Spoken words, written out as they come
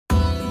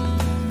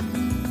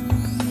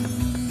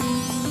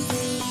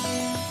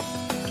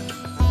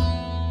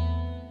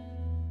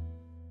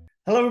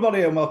Hello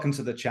everybody and welcome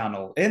to the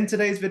channel. In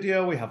today's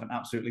video, we have an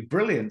absolutely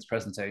brilliant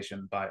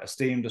presentation by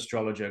esteemed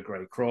astrologer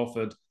Gray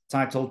Crawford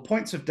titled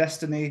Points of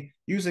Destiny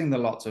Using the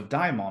Lots of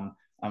Daimon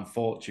and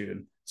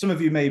Fortune. Some of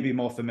you may be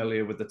more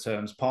familiar with the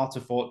terms part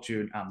of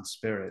fortune and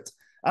spirit.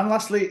 And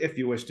lastly, if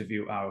you wish to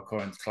view our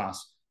current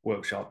class,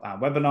 workshop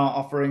and webinar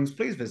offerings,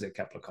 please visit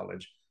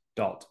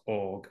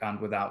KeplerCollege.org.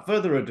 And without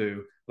further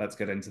ado, let's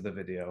get into the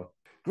video.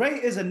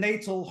 Gray is a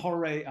natal,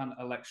 horary, and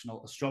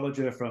electional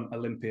astrologer from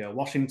Olympia,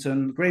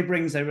 Washington. Gray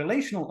brings a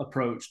relational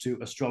approach to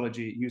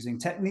astrology using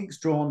techniques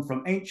drawn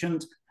from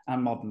ancient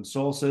and modern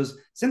sources,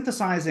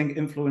 synthesizing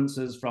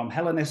influences from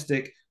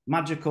Hellenistic,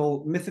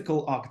 magical,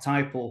 mythical,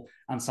 archetypal,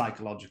 and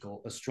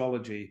psychological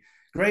astrology.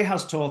 Gray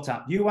has taught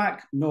at UAC,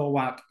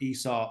 NORWAC,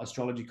 ESAR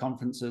astrology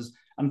conferences,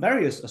 and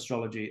various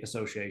astrology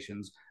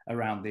associations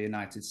around the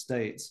United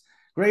States.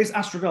 Gray's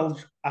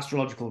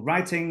astrological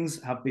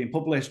writings have been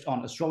published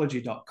on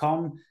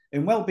astrology.com,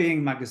 in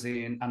Wellbeing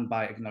magazine, and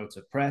by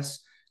Ignota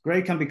Press.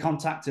 Gray can be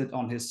contacted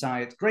on his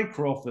site,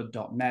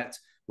 graycrawford.net,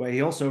 where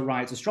he also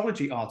writes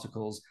astrology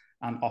articles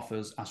and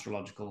offers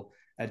astrological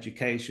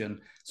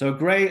education. So,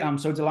 Gray, I'm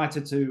so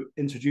delighted to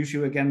introduce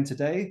you again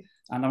today,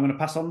 and I'm going to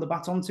pass on the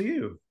baton to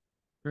you.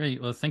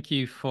 Great. Well, thank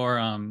you for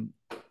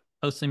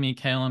hosting me,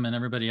 Calum, and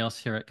everybody else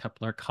here at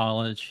Kepler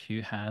College who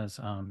has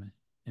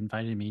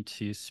invited me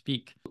to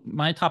speak.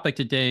 My topic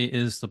today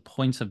is the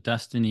points of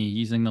destiny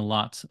using the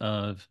lots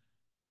of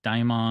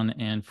daimon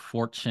and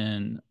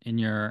fortune in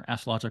your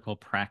astrological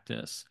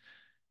practice.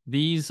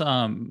 These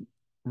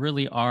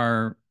really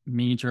are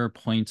major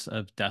points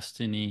of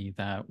destiny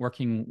that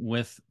working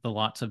with the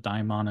lots of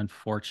daimon and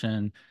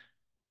fortune,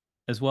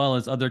 as well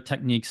as other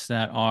techniques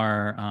that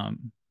are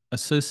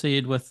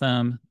associated with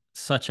them,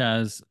 such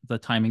as the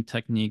timing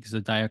technique,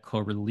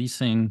 zodiacal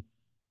releasing,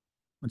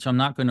 which I'm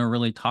not going to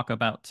really talk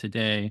about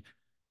today,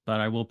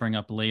 but I will bring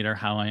up later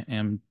how I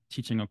am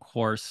teaching a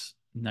course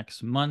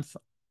next month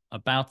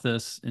about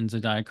this in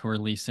zodiacal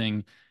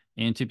releasing.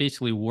 And to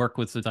basically work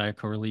with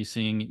zodiacal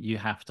releasing, you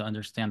have to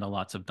understand the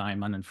lots of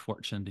daimon and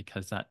fortune,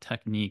 because that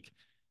technique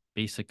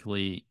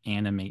basically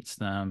animates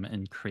them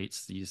and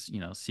creates these,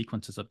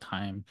 sequences of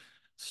time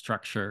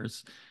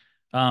structures.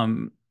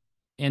 And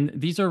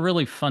these are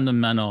really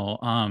fundamental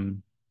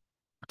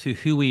to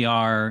who we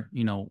are.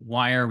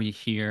 Why are we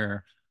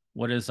here?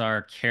 What is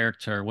our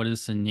character? What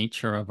is the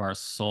nature of our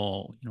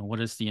soul?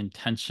 What is the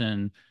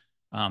intention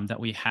that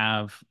we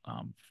have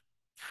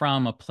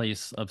from a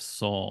place of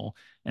soul?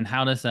 And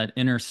how does that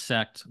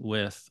intersect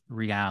with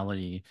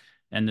reality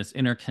and this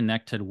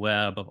interconnected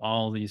web of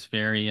all these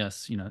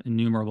various,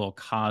 innumerable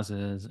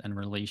causes and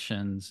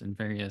relations and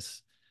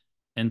various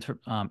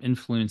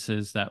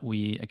influences that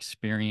we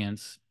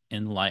experience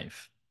in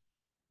life?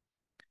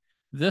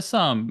 This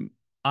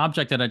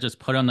object that I just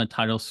put on the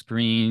title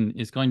screen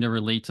is going to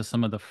relate to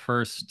some of the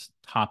first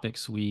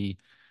topics we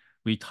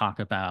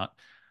talk about.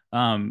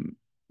 Um,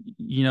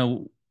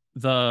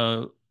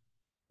 the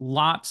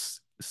lots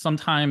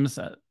sometimes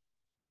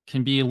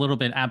can be a little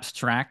bit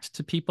abstract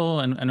to people,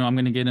 and I'm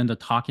going to get into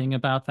talking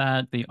about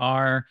that. They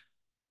are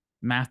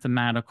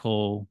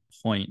mathematical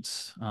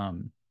points.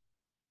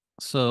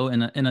 So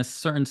in a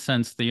certain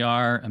sense, they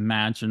are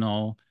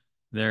imaginal.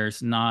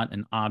 There's not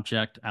an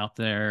object out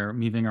there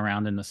moving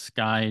around in the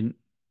sky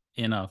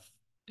in a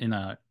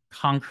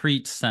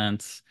concrete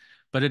sense,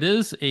 but it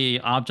is a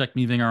object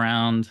moving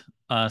around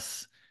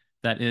us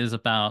that is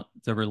about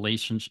the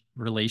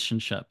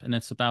relationship, and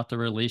it's about the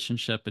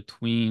relationship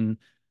between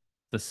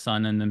the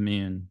sun and the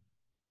moon.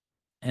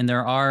 And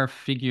there are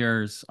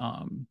figures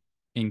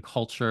in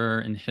culture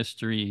and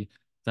history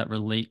that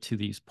relate to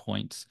these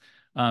points.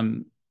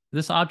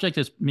 This object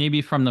is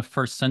maybe from the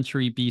 1st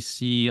century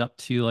BC up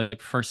to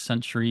like 1st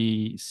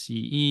century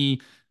CE.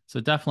 So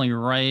definitely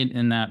right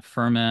in that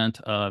ferment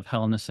of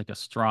Hellenistic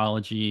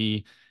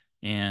astrology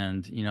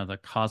and, the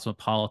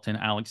cosmopolitan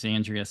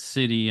Alexandria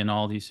city and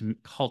all these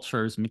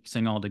cultures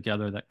mixing all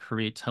together that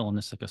creates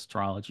Hellenistic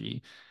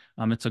astrology.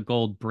 It's a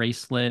gold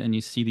bracelet, and you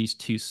see these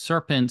two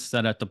serpents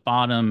that at the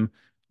bottom,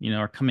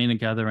 are coming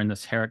together in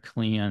this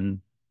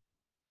Heraclean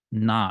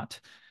knot.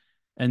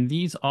 And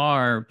these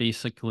are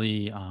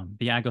basically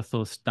the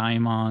Agathos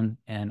daimon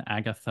and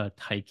Agatha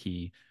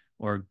Tyche,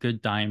 or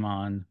good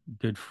daimon,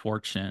 good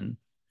fortune.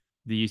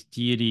 These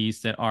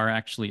deities that are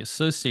actually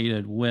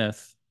associated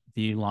with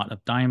the lot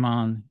of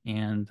daimon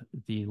and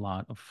the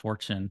lot of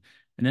fortune.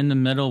 And in the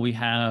middle, we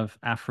have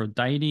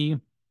Aphrodite,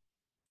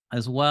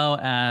 as well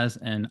as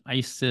an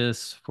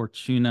Isis,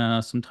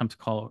 Fortuna, sometimes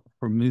called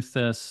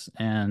Hormuthus,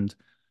 and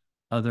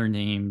other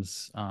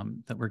names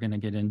that we're going to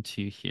get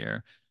into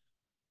here.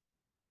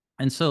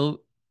 And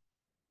so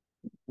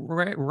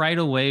right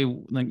away,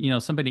 like,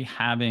 somebody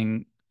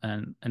having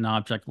an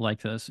object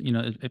like this,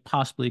 it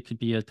possibly could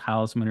be a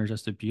talisman or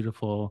just a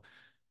beautiful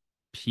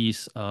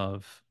piece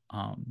of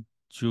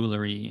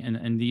jewelry.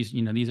 And these,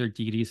 these are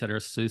deities that are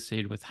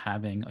associated with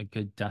having a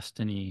good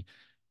destiny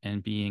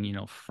and being,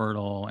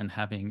 fertile and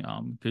having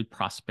good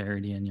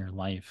prosperity in your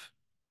life.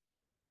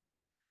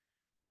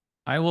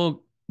 I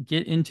will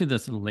get into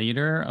this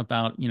later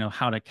about,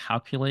 how to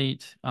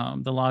calculate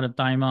the lot of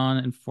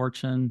Daimon and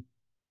fortune.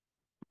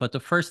 But the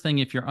first thing,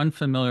 if you're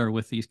unfamiliar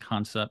with these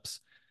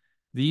concepts,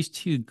 these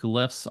two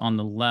glyphs on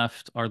the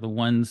left are the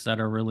ones that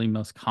are really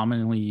most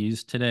commonly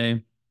used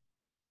today.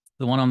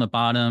 The one on the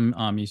bottom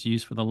is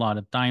used for the lot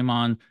of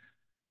Daimon.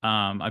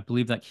 I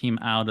believe that came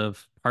out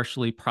of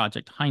partially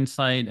Project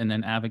Hindsight and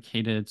then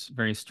advocated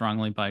very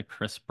strongly by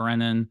Chris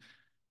Brennan.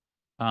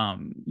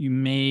 You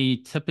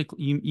may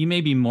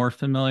be more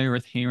familiar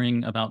with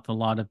hearing about the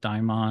lot of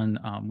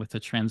Daimon with the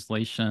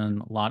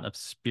translation lot of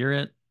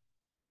spirit,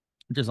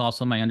 which is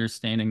also my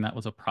understanding that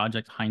was a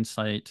Project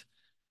Hindsight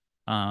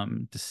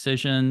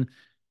decision.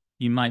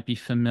 You might be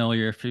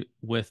familiar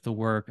with the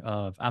work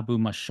of Abu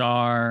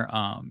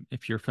Mashar,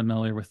 if you're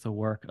familiar with the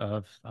work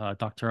of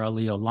Dr.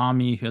 Ali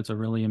Olami, who has a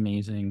really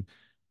amazing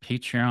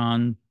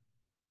Patreon.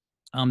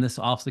 This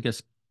also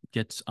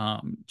gets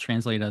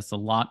translated as the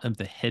lot of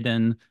the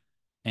hidden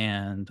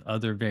and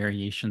other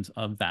variations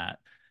of that.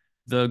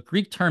 The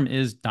Greek term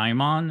is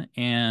daimon,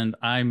 and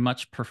I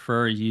much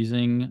prefer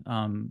using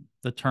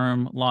the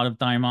term lot of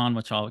daimon,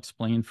 which I'll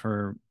explain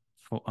for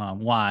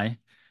why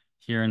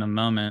here in a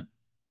moment.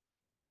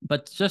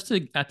 But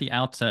at the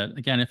outset,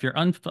 again, if you're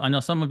I know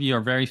some of you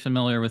are very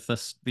familiar with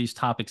these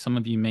topics, some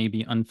of you may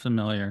be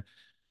unfamiliar.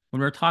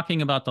 When we're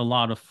talking about the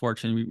lot of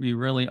fortune, we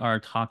really are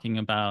talking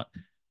about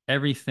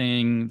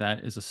everything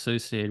that is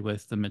associated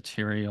with the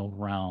material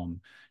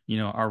realm,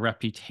 our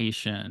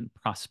reputation,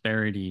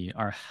 prosperity,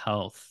 our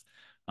health,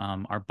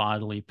 our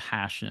bodily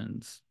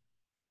passions.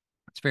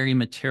 It's very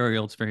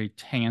material, it's very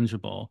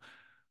tangible.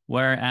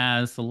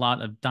 Whereas the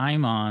lot of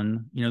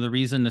daimon, the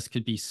reason this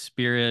could be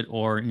spirit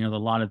or, the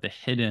lot of the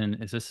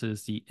hidden is this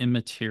is the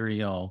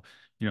immaterial,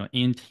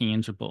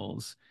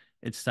 intangibles.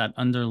 It's that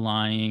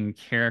underlying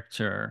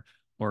character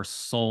or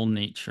soul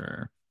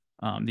nature,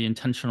 the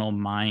intentional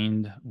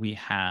mind we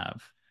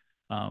have,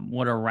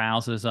 what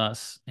arouses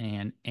us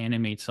and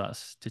animates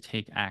us to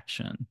take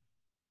action.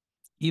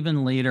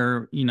 Even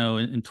later, in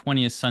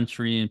 20th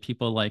century, and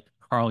people like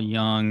Carl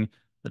Jung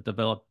that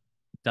developed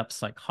depth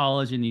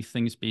psychology and these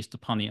things based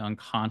upon the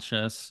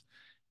unconscious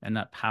and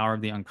that power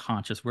of the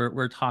unconscious.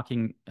 We're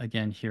talking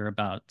again here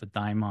about the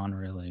daimon,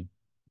 really.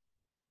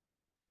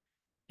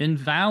 In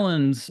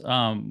Valens,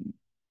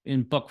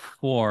 in book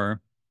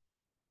 4,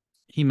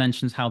 he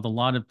mentions how the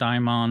lot of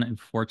daimon and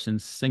fortune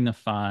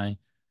signify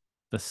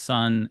the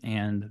sun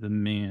and the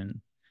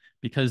moon,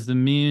 because the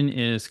moon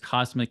is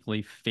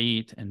cosmically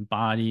fate and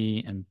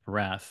body and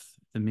breath,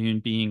 the moon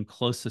being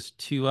closest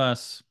to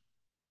us,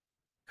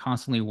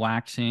 constantly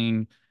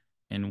waxing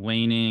and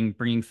waning,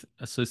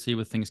 associated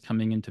with things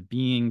coming into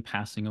being,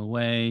 passing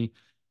away.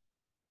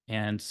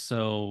 And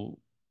so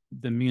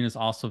the moon is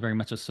also very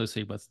much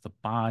associated with the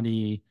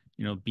body,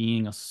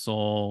 being a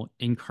soul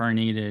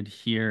incarnated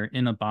here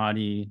in a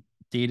body,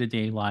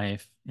 day-to-day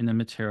life in the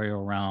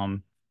material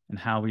realm, and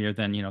how we are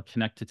then,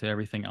 connected to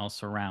everything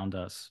else around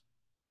us.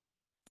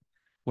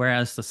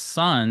 Whereas the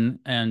sun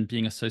and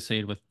being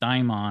associated with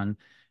daimon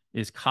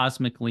is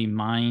cosmically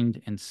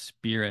mind and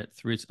spirit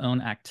through its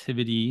own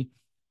activity,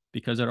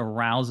 because it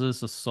arouses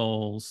the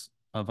souls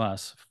of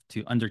us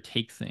to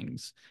undertake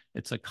things.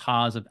 It's a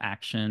cause of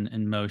action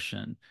and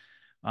motion.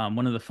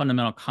 One of the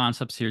fundamental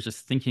concepts here is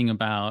just thinking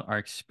about our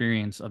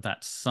experience of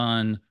that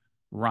sun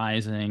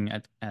rising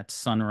at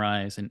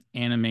sunrise and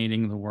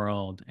animating the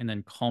world, and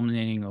then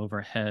culminating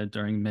overhead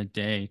during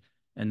midday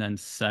and then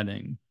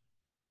setting.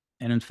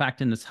 And in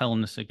fact, in this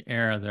Hellenistic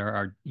era, there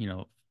are,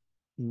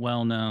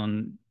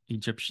 well-known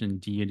Egyptian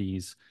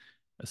deities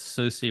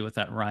associated with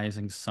that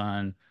rising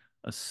sun,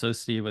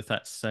 associated with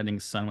that setting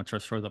sun, which are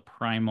sort of the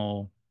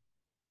primal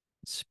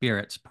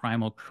spirits,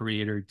 primal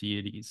creator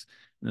deities.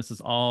 And this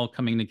is all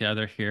coming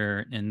together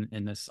here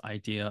in this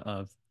idea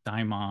of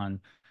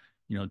daimon,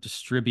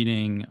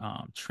 distributing,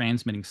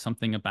 transmitting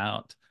something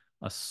about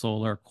a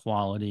solar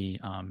quality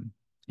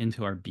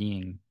into our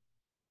being.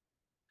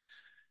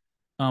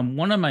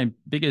 One of my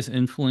biggest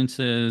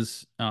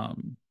influences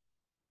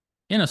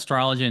in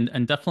astrology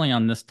and definitely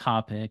on this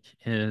topic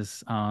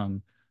is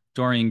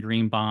Dorian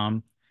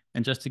Greenbaum.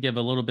 And just to give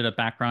a little bit of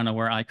background of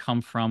where I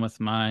come from with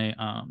my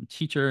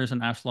teachers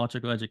and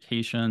astrological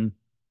education,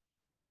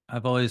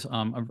 I've always,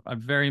 I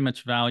very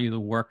much value the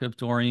work of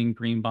Dorian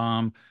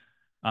Greenbaum,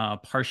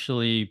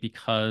 partially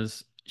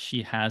because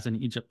she has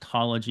an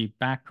Egyptology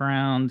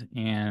background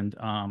and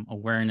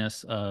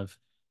awareness of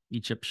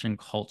Egyptian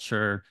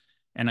culture.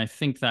 And I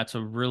think that's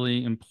a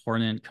really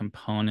important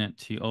component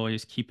to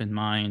always keep in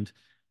mind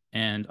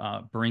and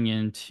bring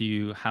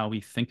into how we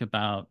think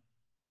about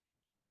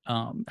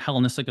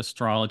Hellenistic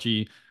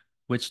astrology,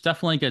 which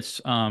definitely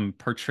gets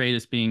portrayed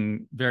as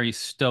being very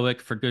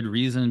stoic for good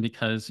reason,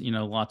 because,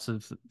 lots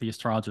of the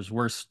astrologers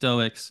were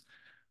Stoics,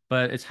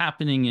 but it's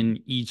happening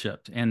in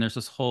Egypt. And there's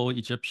this whole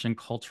Egyptian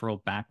cultural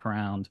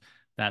background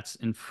that's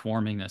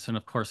informing this. And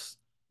of course,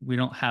 we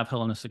don't have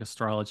Hellenistic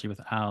astrology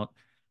without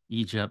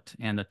Egypt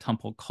and the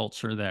temple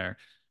culture there.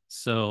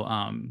 So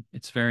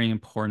it's very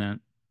important.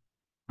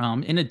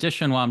 In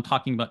addition, while I'm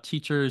talking about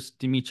teachers,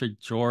 Demetra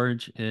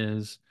George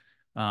is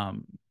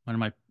one of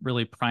my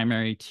really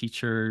primary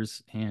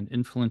teachers and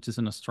influences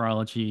in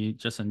astrology,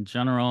 just in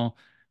general,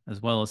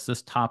 as well as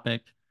this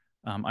topic.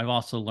 I've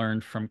also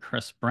learned from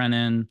Chris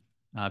Brennan.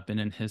 I've been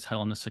in his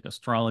Hellenistic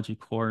astrology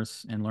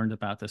course and learned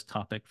about this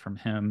topic from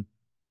him.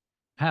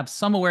 I have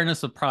some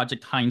awareness of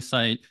Project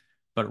Hindsight,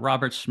 but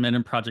Robert Schmidt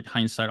and Project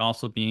Hindsight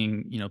also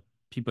being,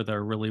 people that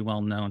are really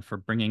well known for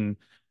bringing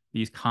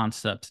these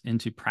concepts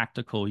into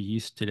practical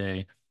use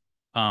today.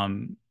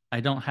 I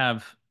don't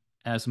have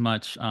as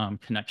much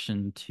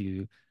connection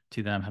to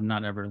them. Have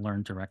not ever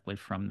learned directly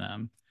from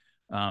them,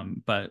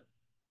 but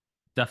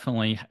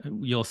definitely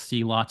you'll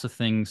see lots of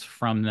things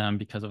from them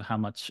because of how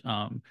much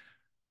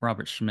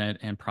Robert Schmidt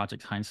and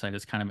Project Hindsight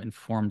has kind of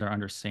informed our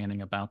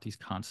understanding about these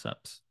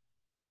concepts.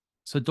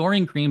 So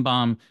Doreen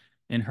Greenbaum,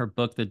 in her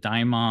book, The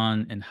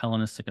Daimon in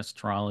Hellenistic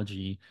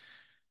Astrology,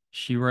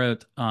 she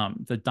wrote,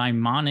 the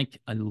daimonic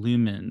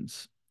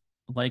illumines,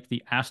 like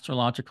the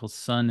astrological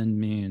sun and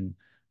moon,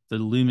 the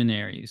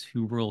luminaries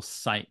who rule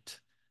sight,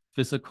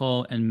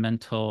 physical and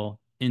mental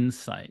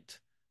insight,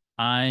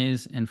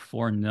 eyes and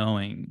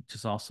foreknowing, which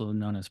is also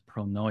known as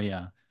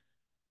pronoia.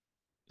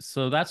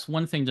 So that's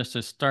one thing just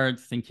to start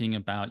thinking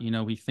about.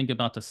 We think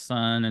about the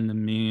sun and the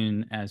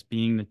moon as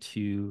being the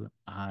two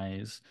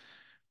eyes.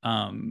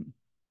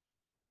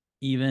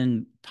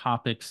 Even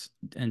topics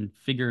and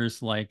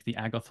figures like the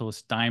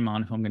Agathos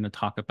Daimon, who I'm going to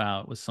talk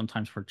about, was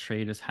sometimes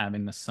portrayed as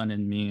having the sun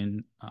and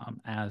moon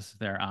as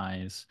their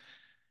eyes.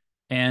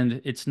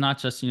 And it's not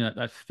just,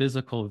 that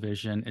physical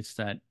vision, it's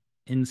that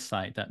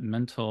insight, that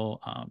mental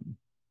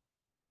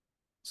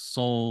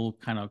soul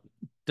kind of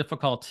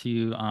difficult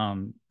to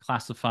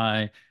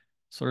classify,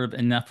 sort of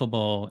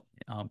ineffable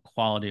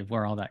quality of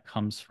where all that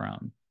comes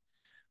from.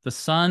 The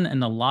sun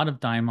and the lot of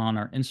daimon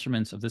are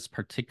instruments of this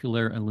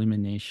particular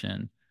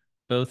illumination,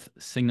 both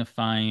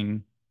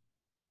signifying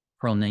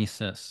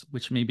chronesis,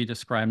 which may be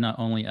described not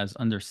only as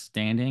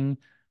understanding,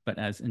 but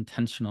as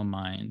intentional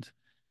mind.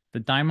 The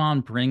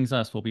daimon brings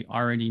us what we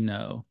already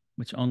know,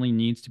 which only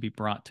needs to be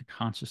brought to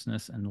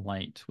consciousness and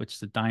light,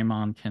 which the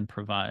daimon can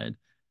provide.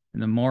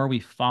 And the more we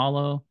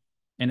follow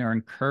and are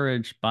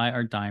encouraged by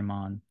our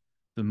daimon,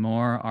 the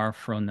more our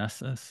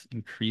phronesis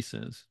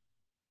increases.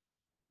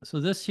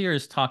 So this here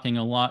is talking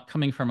a lot,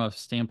 coming from a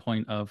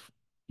standpoint of,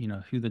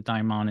 who the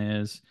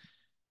daimon is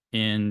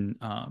in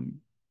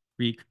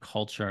Greek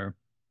culture.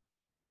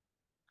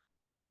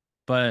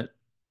 But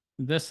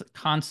this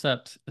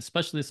concept,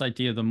 especially this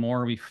idea, the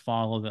more we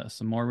follow this,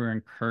 the more we're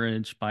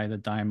encouraged by the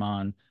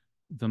daimon,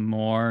 the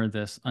more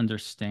this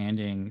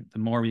understanding, the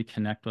more we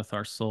connect with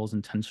our soul's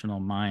intentional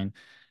mind.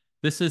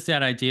 This is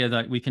that idea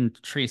that we can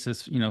trace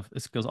this,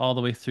 this goes all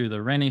the way through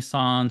the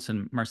Renaissance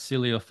and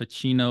Marsilio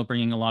Ficino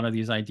bringing a lot of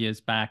these ideas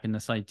back, and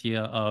this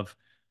idea of,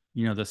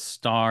 the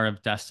star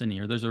of destiny,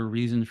 or there's a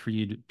reason for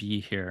you to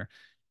be here.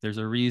 There's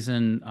a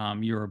reason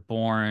you were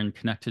born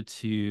connected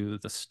to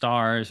the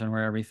stars and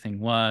where everything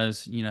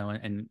was,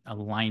 and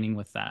aligning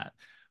with that.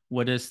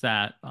 What is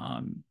that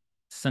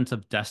sense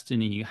of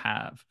destiny you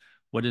have?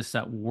 What is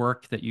that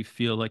work that you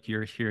feel like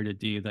you're here to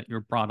do, that you're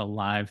brought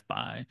alive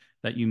by,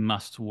 that you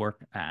must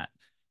work at?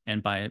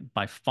 And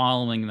by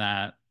following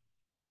that,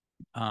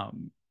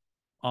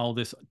 all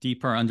this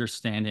deeper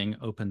understanding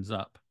opens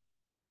up.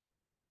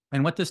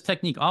 And what this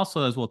technique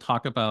also is, we'll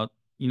talk about,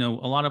 a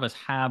lot of us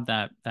have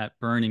that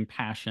burning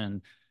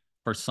passion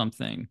for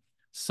something.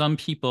 Some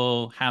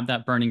people have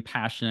that burning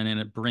passion and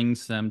it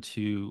brings them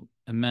to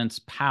immense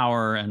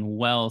power and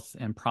wealth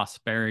and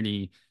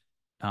prosperity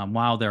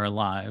while they're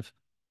alive.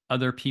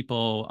 Other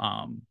people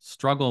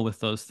struggle with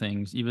those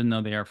things, even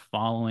though they are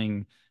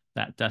following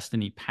that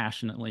destiny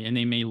passionately, and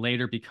they may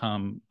later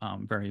become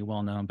very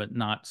well known, but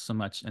not so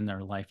much in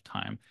their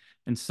lifetime.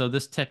 And so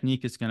this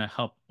technique is going to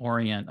help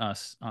orient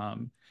us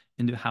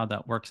into how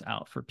that works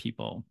out for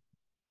people.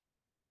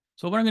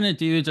 So what I'm going to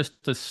do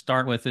just to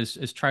start with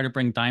is try to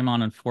bring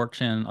Daimon and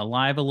Fortune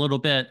alive a little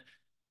bit.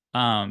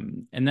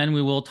 And then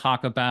we will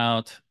talk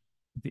about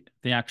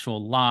the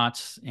actual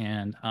lots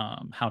and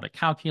how to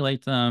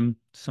calculate them,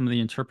 some of the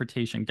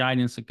interpretation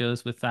guidance that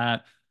goes with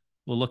that.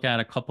 We'll look at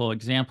a couple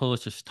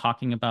examples, just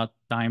talking about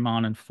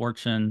Daimon and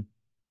Fortune.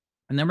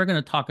 And then we're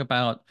going to talk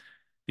about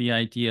the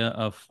idea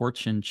of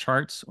fortune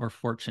charts or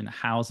fortune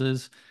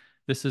houses.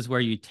 This is where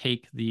you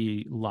take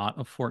the lot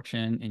of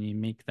fortune and you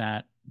make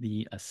that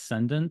the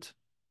ascendant.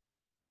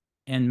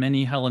 And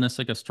many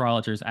Hellenistic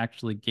astrologers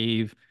actually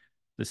gave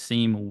the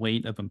same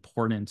weight of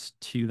importance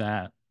to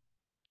that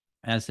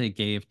as they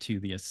gave to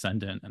the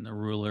ascendant and the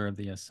ruler of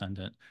the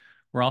ascendant.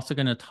 We're also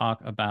going to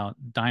talk about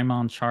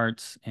Daimon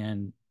charts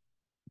and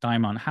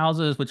Daimon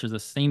houses, which is the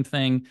same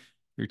thing.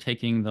 You're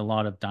taking the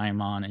lot of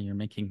Daimon and you're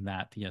making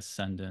that the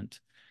ascendant.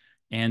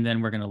 And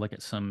then we're going to look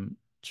at some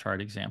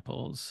chart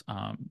examples,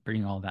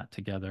 bringing all that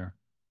together.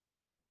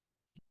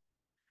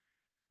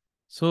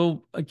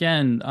 So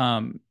again,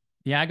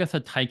 the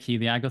Agathotike,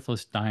 the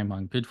Agathos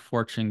Daimon, good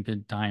fortune,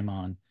 good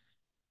Daimon.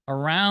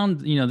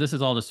 Around, this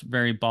is all just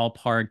very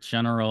ballpark,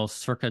 general,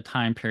 circa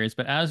time periods.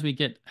 But as we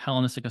get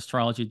Hellenistic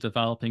astrology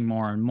developing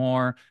more and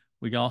more,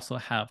 we also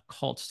have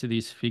cults to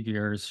these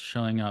figures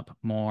showing up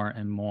more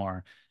and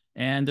more.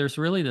 And there's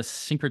really the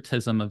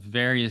syncretism of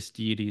various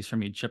deities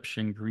from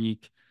Egyptian,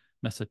 Greek,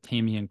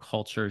 Mesopotamian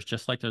cultures,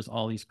 just like there's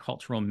all these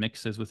cultural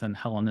mixes within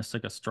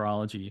Hellenistic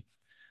astrology.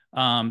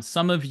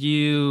 Some of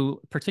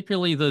you,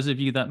 particularly those of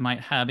you that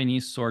might have any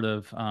sort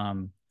of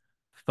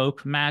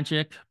folk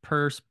magic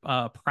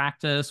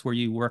practice where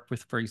you work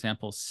with, for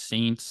example,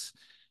 saints,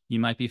 you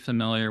might be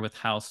familiar with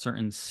how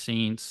certain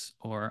saints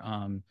or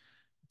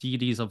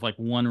deities of like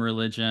one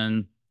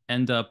religion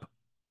end up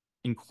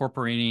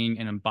incorporating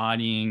and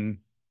embodying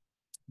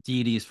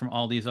deities from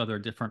all these other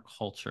different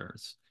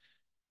cultures.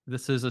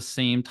 This is the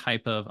same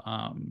type of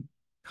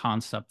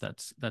concept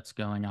that's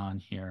going on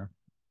here.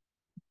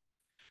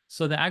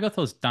 So the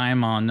Agathos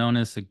daimon, known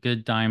as the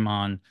good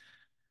daimon,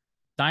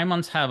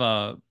 daimons have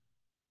a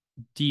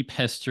deep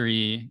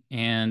history,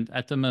 and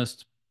at the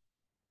most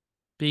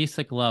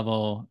basic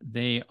level,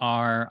 they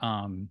are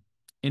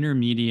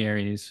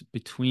intermediaries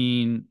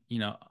between,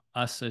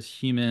 us as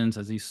humans,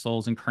 as these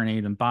souls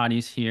incarnate in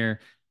bodies here,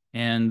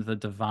 and the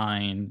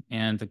divine,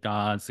 and the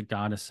gods, the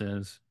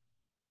goddesses.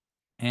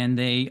 And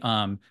they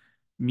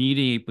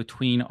mediate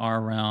between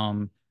our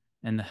realm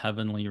and the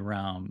heavenly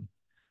realm.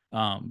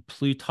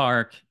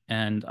 Plutarch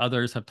and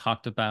others have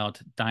talked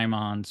about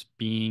daimons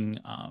being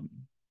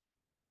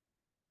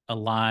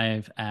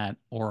alive at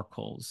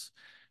oracles,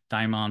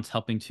 daimons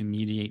helping to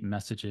mediate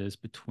messages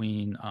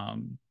between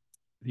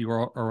the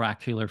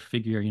oracular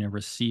figure,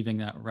 receiving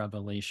that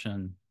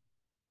revelation.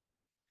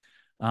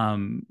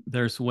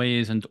 There's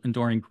ways, and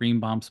Doreen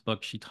Greenbaum's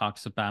book, she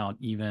talks about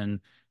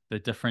even the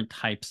different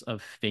types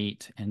of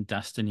fate and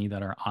destiny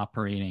that are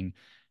operating,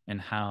 and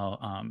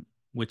how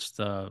which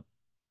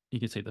you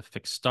could say the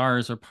fixed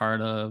stars are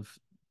part of,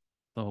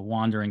 the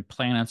wandering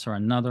planets are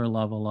another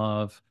level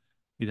of.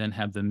 You then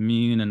have the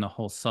moon and the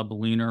whole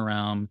sublunar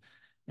realm,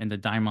 and the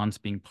daimons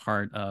being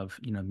part of,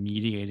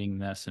 mediating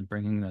this and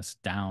bringing this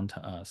down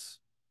to us.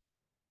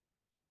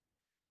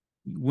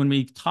 When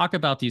we talk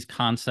about these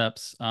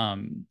concepts,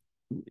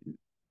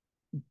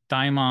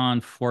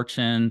 daimon,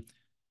 fortune,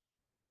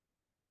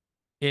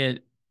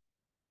 it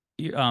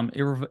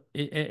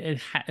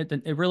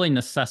it really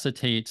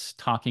necessitates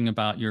talking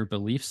about your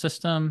belief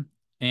system.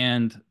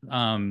 And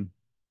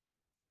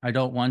I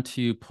don't want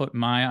to put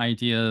my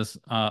ideas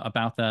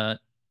about that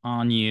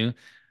on you,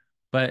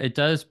 but it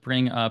does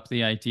bring up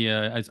the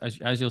idea,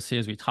 as you'll see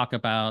as we talk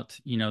about,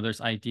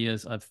 there's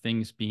ideas of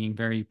things being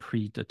very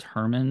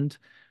predetermined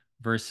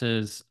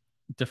versus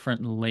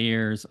different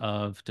layers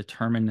of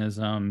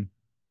determinism.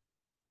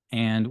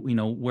 And,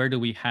 where do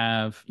we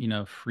have,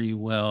 free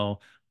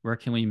will? Where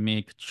can we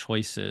make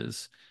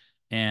choices?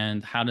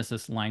 And how does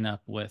this line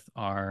up with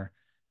our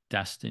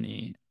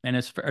destiny? And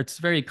it's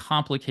very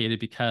complicated,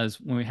 because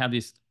when we have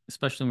these,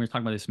 especially when we're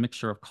talking about this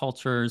mixture of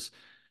cultures,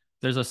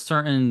 there's a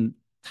certain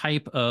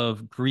type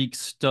of Greek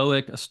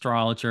Stoic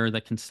astrologer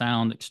that can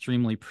sound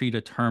extremely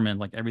predetermined,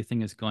 like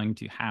everything is going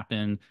to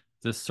happen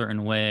this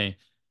certain way.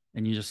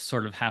 And you just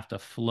sort of have to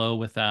flow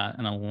with that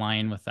and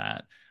align with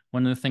that.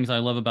 One of the things I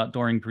love about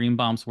Doreen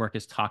Greenbaum's work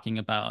is talking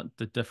about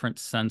the different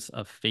sense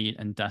of fate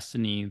and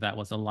destiny that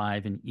was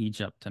alive in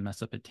Egypt and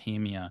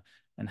Mesopotamia,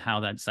 and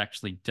how that's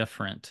actually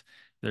different.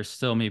 There's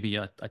still maybe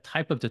a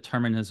type of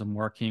determinism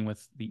working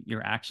with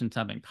your actions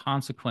having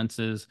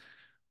consequences,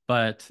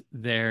 but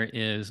there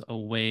is a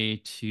way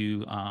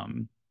to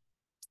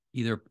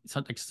either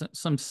in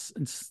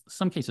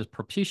some cases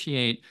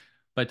propitiate,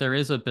 but there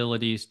is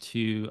abilities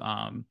to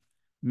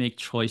make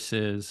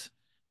choices.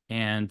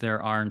 And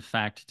there are, in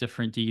fact,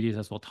 different deities,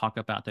 as we'll talk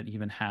about, that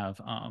even have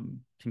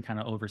can kind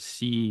of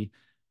oversee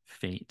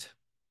fate.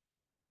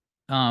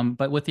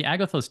 But with the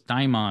Agathos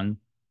daimon,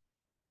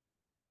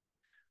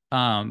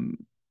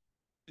 um,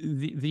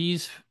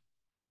 these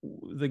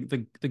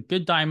the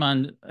good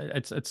daimon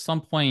at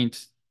some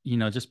point,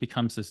 just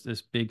becomes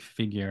this big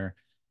figure.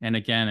 And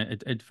again,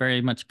 it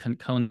very much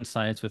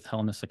coincides with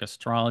Hellenistic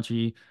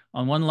astrology.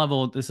 On one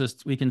level,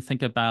 we can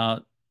think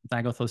about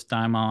Agathos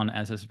daimon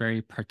as this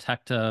very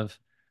protective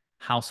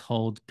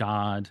household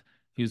god,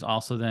 who's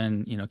also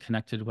then,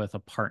 connected with a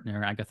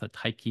partner, Agatha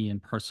Tyche, in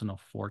personal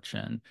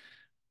fortune.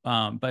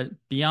 But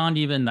beyond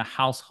even the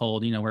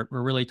household, we're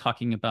really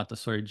talking about the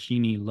sort of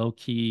genie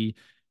Loki,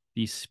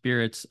 these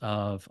spirits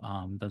of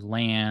the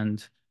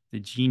land,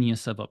 the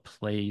genius of a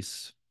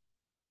place.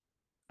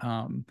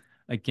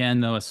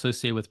 Again, though,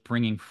 associated with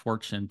bringing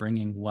fortune,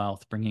 bringing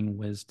wealth, bringing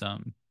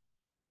wisdom.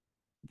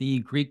 The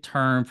Greek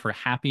term for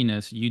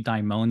happiness,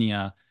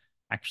 eudaimonia,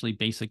 actually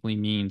basically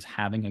means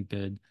having a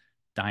good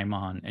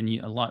daimon. And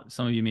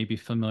some of you may be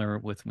familiar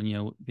with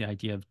the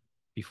idea of,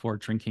 before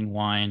drinking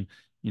wine,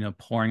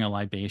 pouring a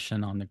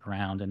libation on the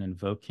ground and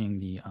invoking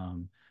the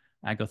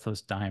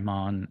Agathos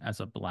daimon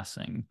as a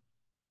blessing.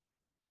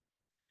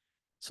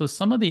 So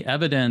some of the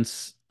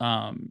evidence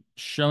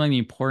showing the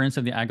importance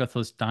of the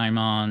Agathos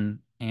daimon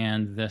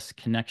and this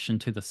connection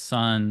to the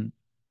sun,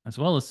 as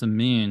well as the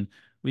moon,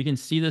 we can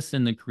see this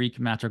in the Greek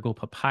madrigal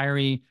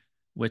papyri,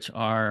 which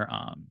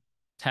are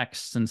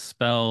texts and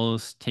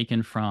spells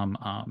taken from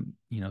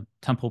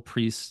temple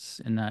priests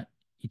in that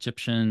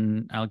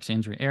Egyptian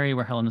Alexandria area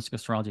where Hellenistic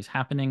astrology is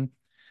happening.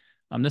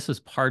 This is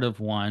part of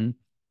one.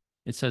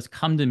 It says,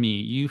 "Come to me,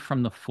 you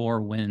from the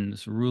four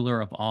winds,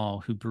 ruler of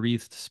all, who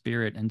breathed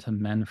spirit into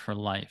men for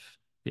life,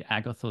 the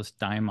Agathos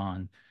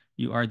Daimon.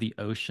 You are the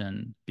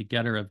ocean,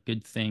 begetter of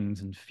good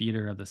things and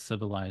feeder of the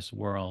civilized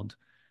world.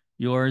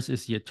 Yours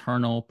is the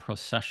eternal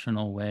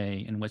processional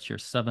way in which your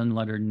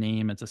seven-lettered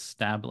name is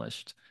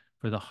established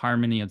for the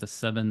harmony of the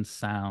seven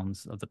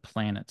sounds of the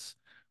planets,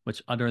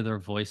 which utter their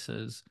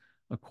voices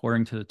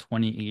according to the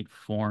 28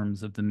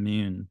 forms of the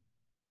moon."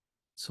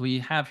 So we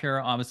have here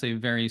obviously a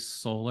very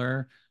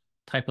solar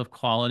type of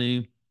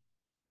quality,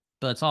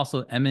 but it's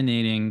also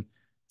emanating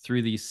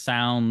through these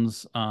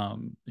sounds.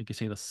 You could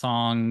say the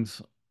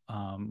songs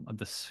of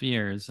the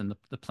spheres and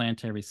the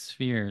planetary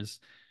spheres,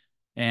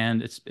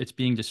 and it's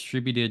being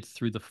distributed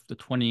through the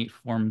 28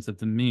 forms of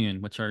the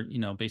moon, which are,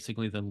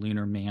 basically the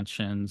lunar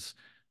mansions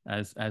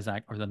as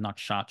that, or the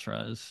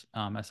nakshatras,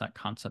 as that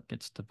concept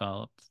gets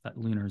developed, that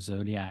lunar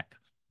zodiac.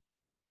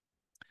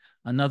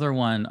 Another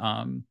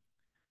one,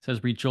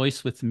 says,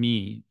 "Rejoice with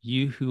me,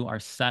 you who are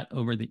set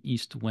over the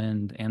east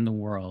wind and the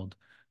world,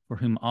 for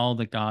whom all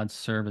the gods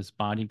serve as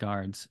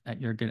bodyguards at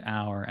your good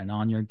hour and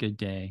on your good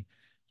day.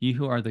 You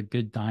who are the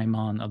good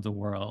daimon of the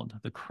world,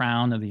 the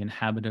crown of the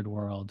inhabited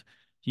world.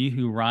 You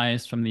who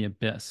rise from the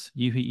abyss,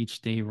 you who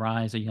each day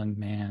rise a young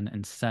man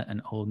and set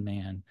an old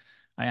man.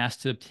 I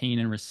ask to obtain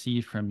and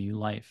receive from you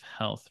life,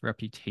 health,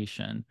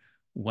 reputation,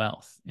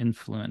 wealth,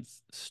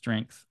 influence,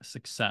 strength,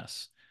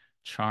 success,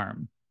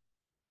 charm."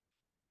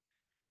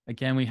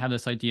 Again, we have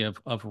this idea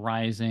of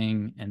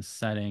rising and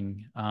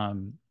setting.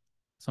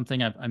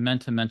 Something I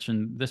meant to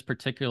mention, this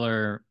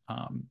particular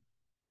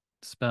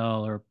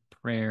spell or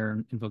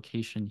prayer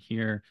invocation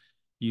here,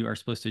 you are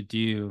supposed to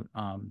do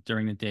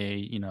during the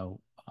day, when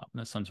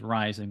the sun's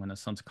rising, when the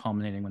sun's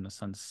culminating, when the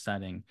sun's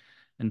setting.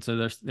 And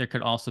so there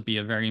could also be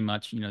a very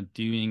much,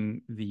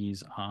 doing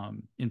these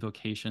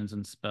invocations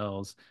and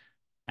spells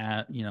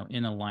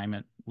in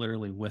alignment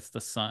literally with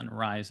the sun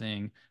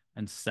rising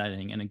and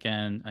setting. And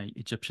again,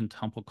 Egyptian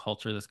temple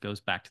culture, this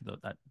goes back to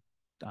that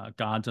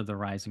gods of the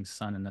rising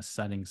sun and the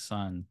setting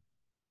sun.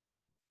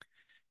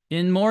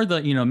 In more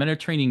the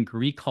Mediterranean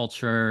Greek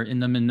culture,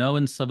 in the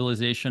Minoan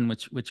civilization,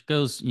 which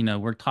goes,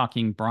 we're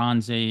talking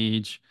Bronze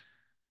Age,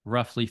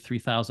 roughly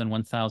 3000,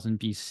 1000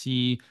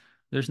 BC.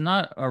 There's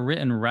not a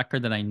written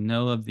record that I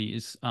know of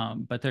these,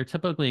 but they're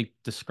typically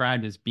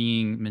described as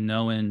being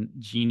Minoan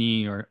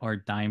genii or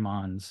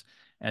daimons,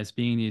 as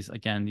being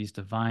these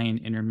divine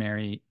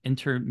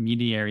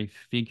intermediary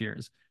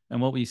figures.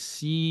 And what we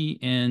see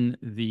in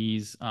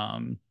these,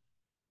 on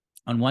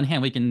one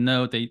hand, we can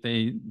note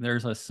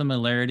there's a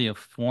similarity of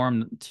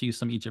form to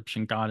some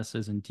Egyptian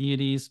goddesses and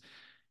deities.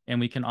 And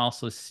we can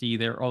also see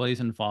they're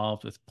always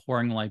involved with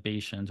pouring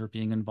libations or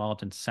being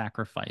involved in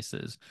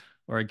sacrifices,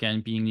 or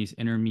again, being these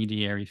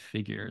intermediary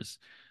figures.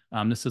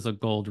 This is a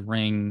gold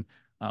ring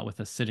with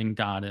a sitting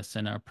goddess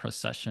and a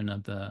procession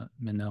of the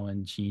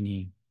Minoan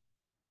genii.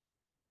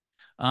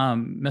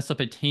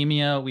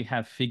 Mesopotamia, we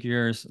have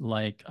figures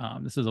like,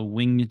 this is a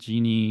winged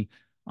genie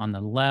on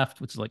the left,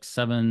 which is like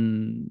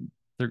 13,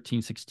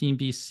 16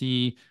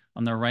 BC.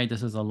 On the right,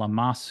 this is a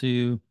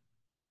Lamassu.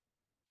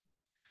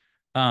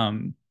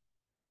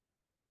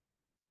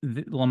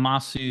 The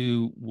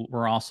Lamassu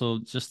were also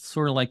just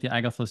sort of like the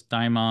Agathos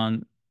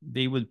Daimon.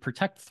 They would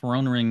protect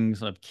throne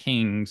rings of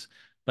kings,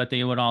 but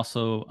they would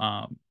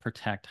also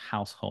protect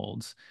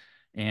households,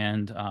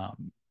 and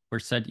were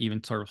said to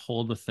even sort of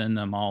hold within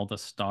them all the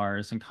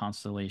stars and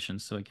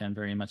constellations. So again,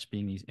 very much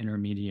being these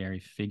intermediary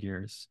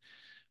figures.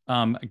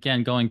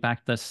 Again, going back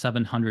to the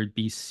 700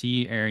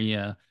 BC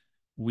area,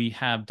 we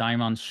have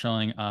daimons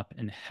showing up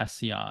in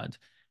Hesiod,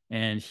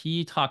 and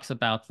he talks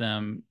about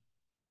them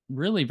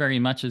really very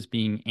much as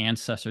being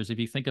ancestors.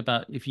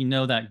 If you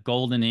know that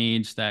golden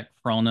age that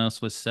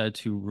Kronos was said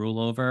to rule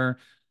over,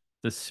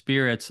 the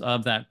spirits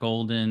of that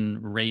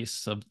golden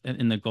race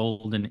in the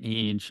golden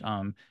age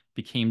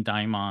became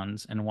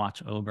daimons and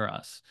watch over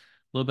us.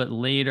 A little bit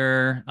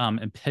later,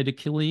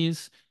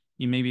 Empedocles,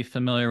 you may be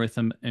familiar with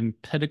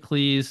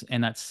Empedocles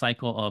and that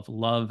cycle of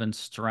love and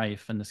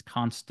strife and this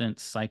constant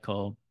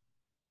cycle,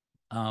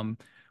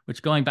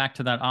 which, going back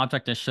to that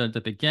object I showed at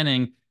the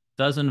beginning,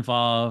 does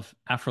involve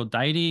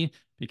Aphrodite,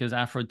 because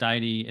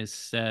Aphrodite is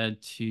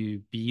said to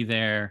be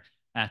there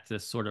at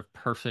this sort of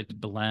perfect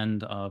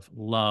blend of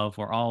love,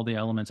 where all the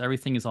elements,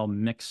 everything is all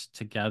mixed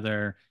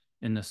together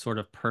in this sort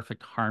of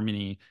perfect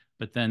harmony.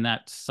 But then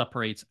that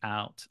separates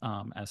out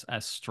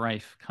as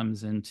strife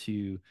comes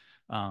into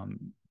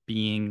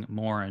being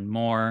more and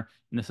more.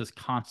 And this is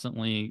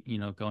constantly,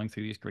 going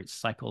through these great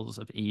cycles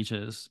of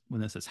ages when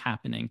this is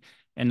happening.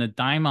 And the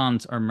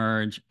daimons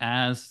emerge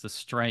as the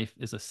strife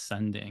is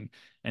ascending.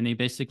 And they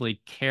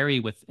basically carry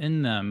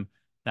within them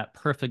that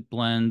perfect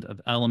blend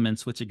of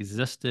elements which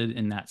existed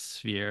in that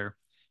sphere.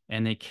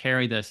 And they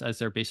carry this as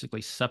they're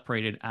basically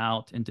separated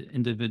out into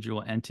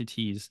individual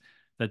entities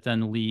that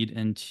then lead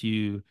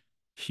into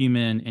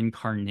human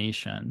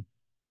incarnation.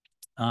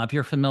 If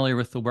you're familiar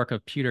with the work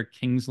of Peter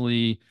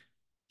Kingsley,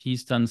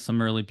 he's done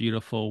some really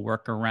beautiful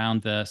work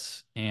around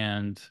this,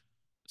 and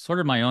sort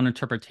of my own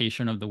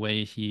interpretation of the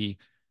way he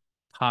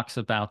talks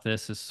about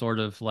this as sort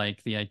of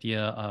like the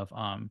idea of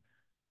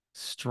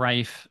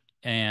strife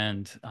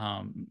and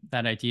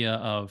that idea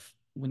of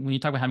when you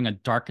talk about having a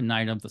dark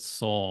night of the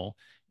soul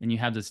and you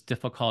have this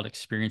difficult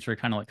experience where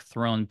you're kind of like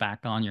thrown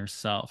back on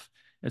yourself.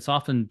 It's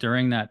often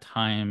during that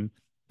time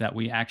that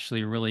we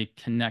actually really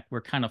connect.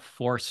 We're kind of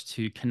forced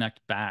to connect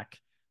back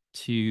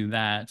to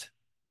that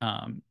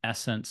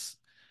essence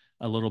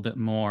a little bit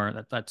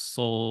more, that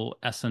soul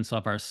essence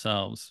of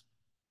ourselves.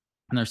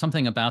 And there's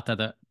something about that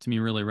that to me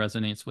really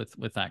resonates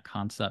with that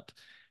concept.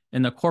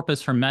 In the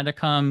Corpus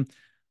Hermeticum,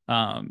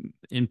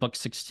 in book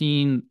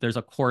 16, there's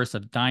a chorus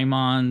of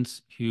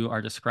daimons who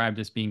are described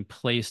as being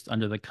placed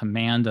under the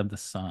command of the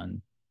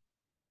sun.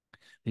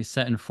 They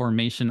set in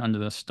formation under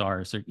the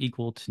stars. They're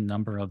equal to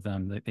number of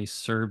them. They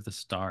serve the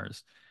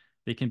stars.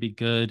 They can be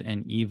good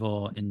and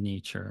evil in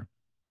nature.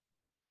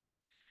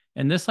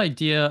 And this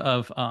idea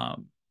of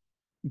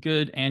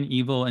good and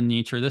evil in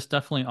nature, this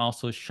definitely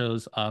also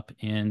shows up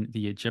in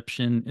the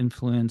Egyptian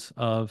influence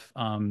of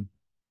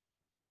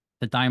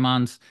the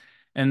daimons.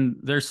 And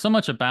there's so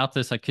much about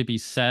this that could be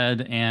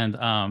said. And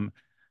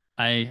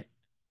I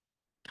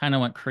kind of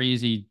went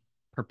crazy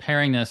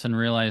preparing this and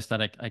realized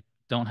that I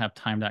don't have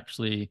time to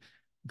actually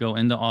go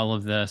into all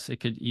of this. It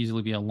could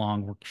easily be a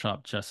long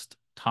workshop just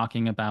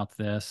talking about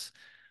this.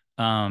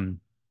 But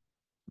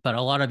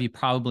a lot of you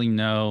probably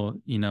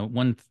know,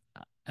 one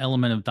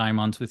element of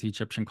daimons with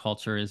Egyptian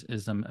culture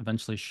is them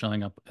eventually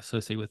showing up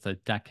associated with the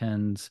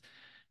Decans,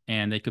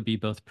 and they could be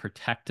both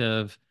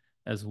protective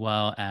as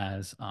well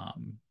as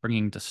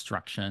bringing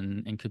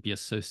destruction, and could be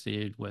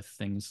associated with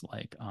things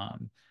like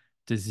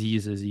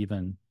diseases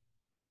even.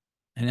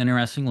 And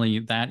interestingly,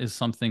 that is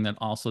something that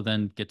also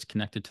then gets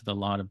connected to the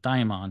lot of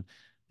daimon,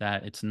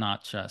 that it's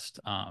not just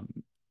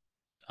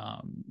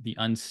the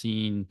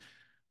unseen,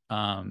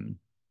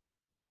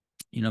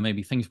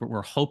 maybe things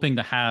we're hoping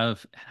to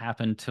have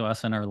happen to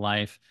us in our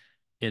life.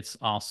 It's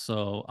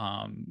also,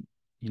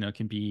 it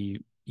can be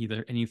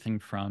either anything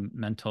from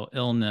mental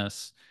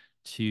illness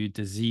to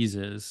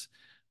diseases,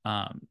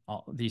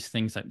 all these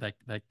things that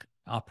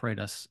operate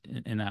us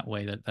in that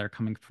way, that they're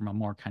coming from a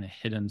more kind of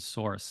hidden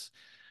source.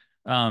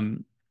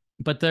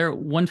 But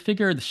one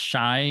figure, the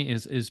Shai,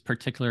 is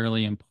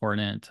particularly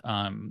important.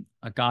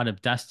 A god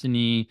of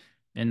destiny.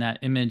 In that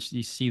image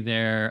you see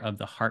there of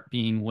the heart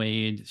being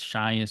weighed,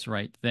 Shai is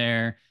right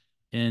there.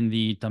 In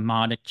the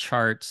Daimonic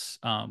charts,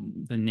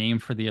 the name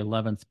for the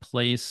 11th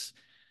place,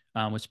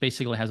 which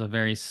basically has a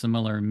very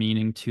similar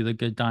meaning to the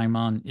good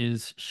daimon,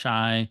 is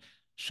Shai.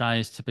 Shai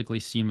is typically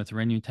seen with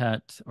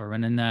Renutet or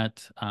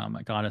Renenet,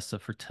 a goddess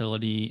of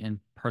fertility and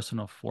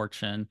personal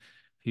fortune,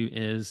 who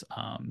is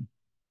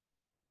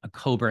a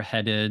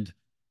cobra-headed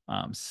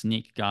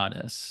snake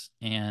goddess,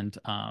 and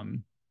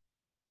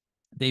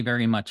they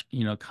very much,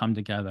 come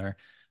together.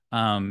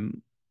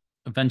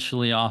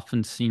 Eventually,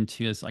 often seen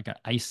too as like an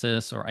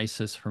Isis or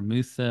Isis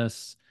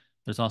Hermuthis.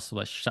 There's also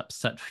a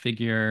Shepset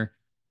figure,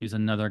 who's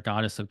another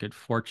goddess of good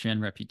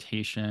fortune,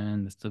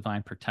 reputation, this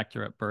divine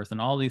protector at birth, and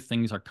all these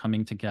things are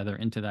coming together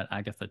into that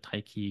Agatha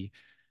Tyche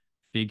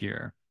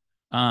figure.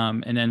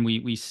 And then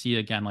we see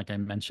again, like I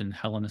mentioned,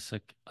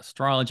 Hellenistic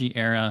astrology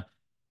era.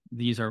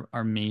 These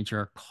are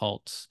major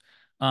cults.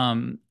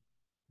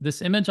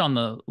 This image on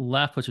the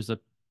left, which is a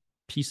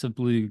piece of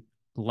blue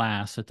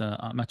glass that the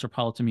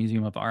Metropolitan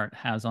Museum of Art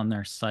has on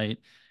their site,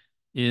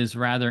 is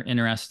rather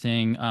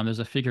interesting. There's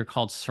a figure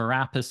called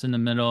Serapis in the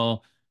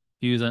middle,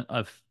 who's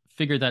a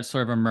figure that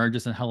sort of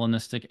emerges in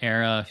Hellenistic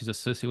era, who's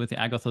associated with the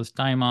Agathos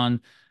daimon.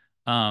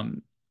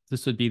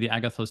 This would be the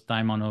Agathos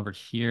daimon over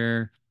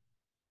here.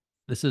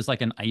 This is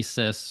like an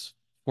Isis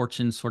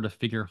fortune sort of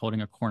figure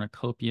holding a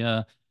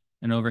cornucopia.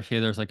 And over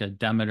here, there's like a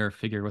Demeter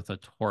figure with a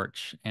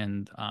torch.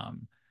 And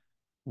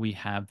we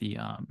have the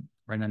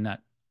right on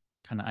that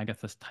kind of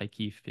Agathos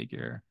Tyche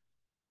figure.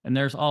 And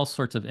there's all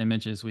sorts of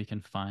images we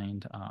can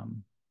find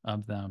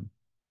of them.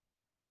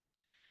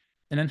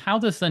 And then how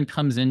this then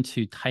comes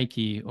into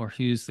Tyche, or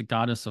who's the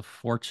goddess of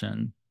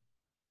fortune,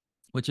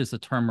 which is the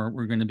term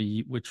we're going to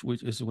be, which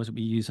is what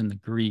we use in the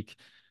Greek.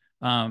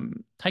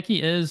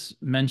 Tyche is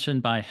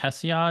mentioned by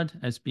Hesiod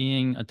as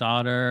being a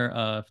daughter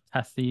of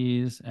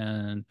Tethys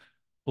and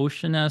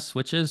Oceanus,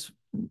 which is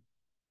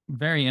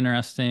very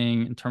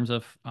interesting in terms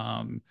of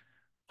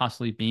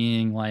possibly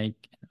being like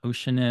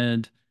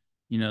Oceanid,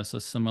 so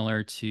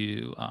similar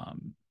to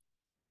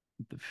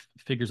the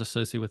figures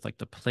associated with like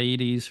the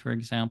Pleiades, for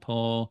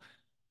example,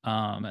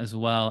 as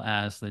well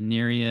as the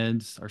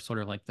Nereids are sort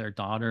of like their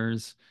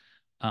daughters,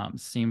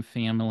 same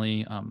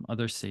family.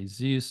 Others say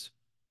Zeus.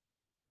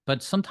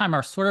 But sometime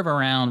are sort of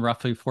around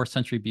roughly 4th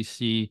century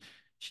BC,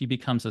 she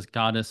becomes this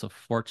goddess of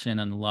fortune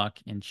and luck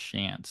and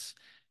chance.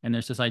 And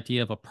there's this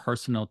idea of a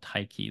personal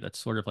Tyche that's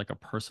sort of like a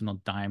personal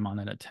daimon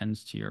that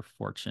attends to your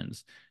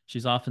fortunes.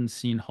 She's often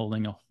seen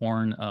holding a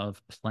horn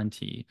of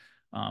plenty,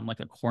 like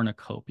a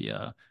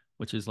cornucopia,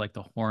 which is like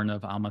the horn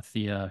of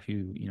Amalthea,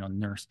 who,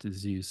 nursed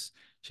Zeus.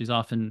 She's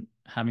often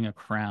having a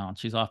crown.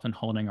 She's often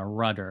holding a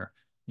rudder,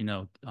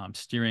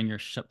 steering your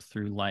ship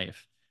through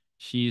life.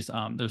 She's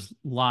there's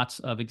lots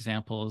of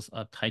examples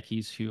of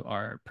Tyches who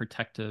are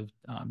protective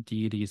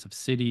deities of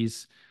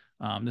cities.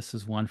 This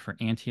is one for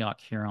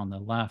Antioch here on the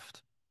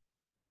left.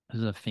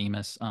 This is a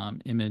famous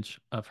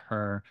image of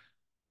her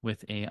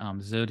with a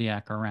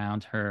zodiac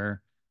around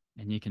her,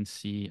 and you can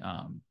see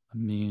a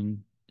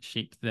moon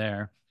shaped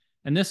there.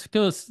 And this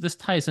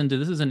ties into,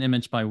 this is an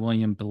image by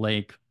William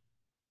Blake,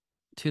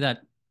 to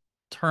that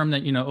term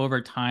that, over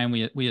time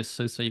we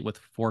associate with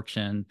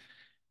fortune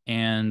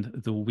and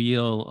the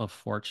wheel of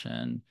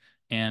fortune,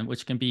 and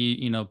which can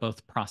be,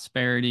 both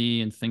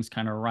prosperity and things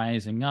kind of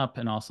rising up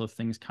and also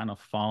things kind of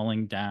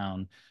falling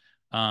down.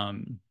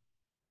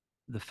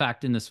 The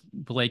fact in this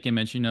Blake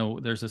image,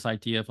 there's this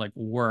idea of like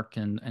work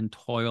and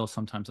toil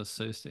sometimes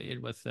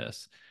associated with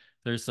this.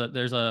 There's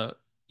a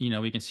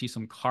we can see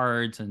some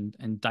cards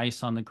and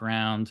dice on the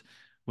ground,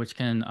 which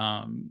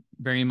can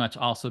very much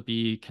also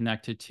be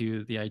connected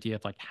to the idea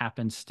of like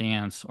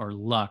happenstance or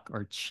luck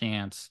or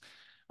chance.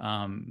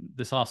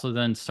 This also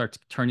then starts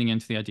turning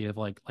into the idea of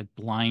like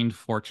blind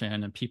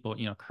fortune and people,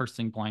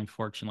 cursing blind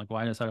fortune. Like,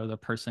 why does that other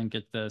person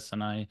get this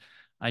and I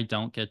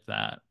don't get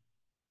that?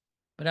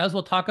 But as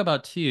we'll talk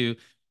about too,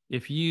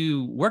 if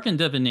you work in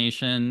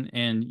divination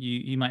and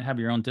you might have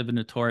your own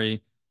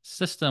divinatory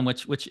system,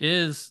 which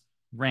is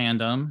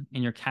random,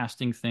 and you're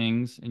casting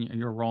things and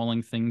you're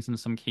rolling things in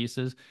some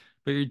cases,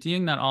 but you're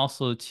doing that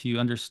also to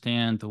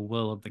understand the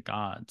will of the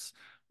gods,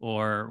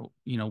 or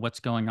what's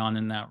going on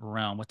in that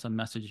realm, what's a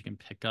message you can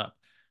pick up.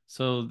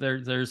 So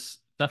there's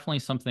definitely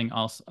something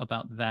else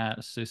about that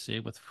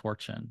associated with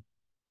fortune.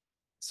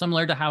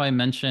 Similar to how I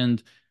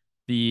mentioned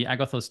the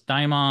Agathos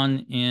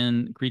daimon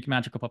in Greek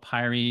magical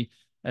papyri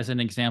as an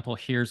example,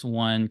 here's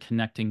one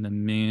connecting the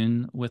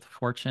moon with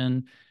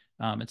fortune.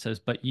 It says,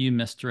 "But you,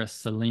 mistress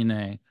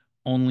Selene,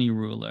 only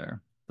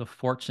ruler, the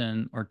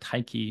fortune or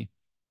Tyche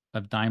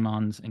of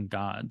daimons and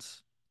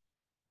gods."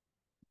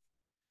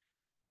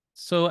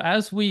 So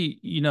as we,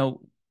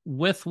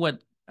 with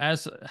what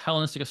as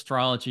Hellenistic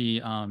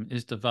astrology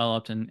is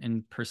developed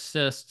and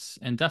persists,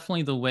 and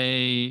definitely the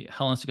way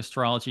Hellenistic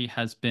astrology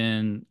has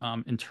been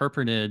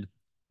interpreted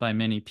by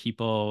many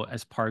people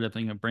as part of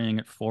bringing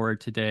it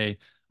forward today,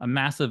 a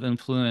massive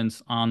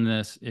influence on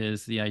this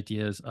is the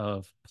ideas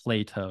of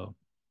Plato.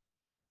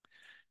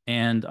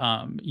 And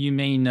you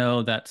may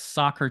know that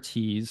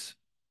Socrates,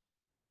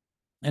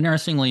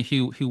 interestingly,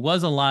 who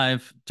was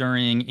alive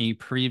during a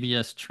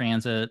previous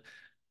transit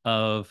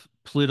of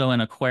Pluto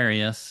and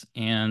Aquarius,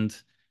 and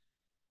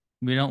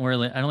I don't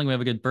think we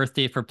have a good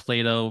birthday for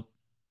Plato,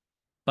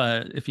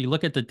 but if you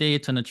look at the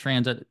dates and the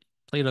transit,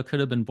 Plato could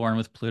have been born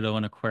with Pluto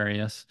and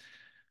Aquarius.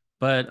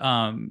 But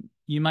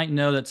you might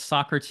know that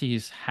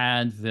Socrates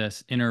had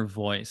this inner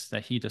voice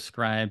that he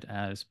described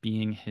as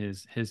being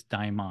his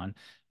daimon.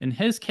 In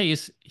his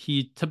case,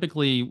 he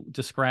typically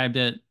described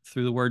it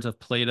through the words of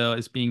Plato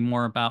as being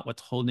more about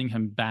what's holding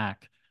him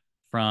back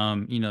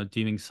from,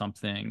 doing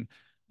something.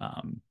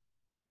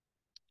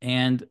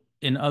 And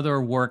in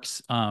other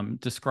works,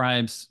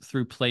 describes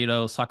through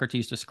Plato,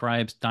 Socrates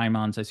describes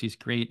daimons as these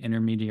great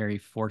intermediary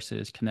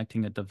forces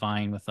connecting the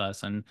divine with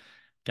us and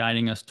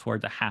guiding us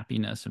toward the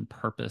happiness and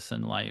purpose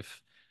in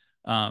life.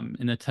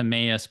 In the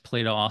Timaeus,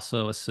 Plato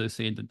also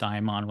associated the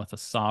daimon with a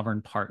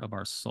sovereign part of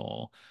our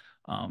soul.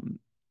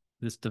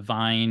 This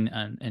divine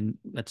and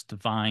that's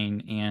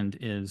divine and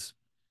is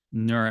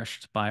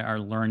nourished by our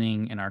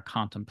learning and our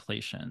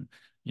contemplation.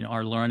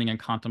 Our learning and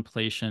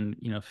contemplation,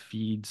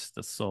 feeds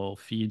the soul,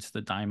 feeds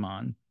the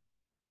daimon.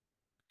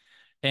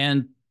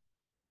 And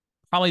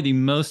probably the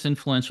most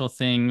influential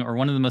thing, or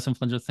one of the most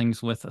influential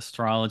things with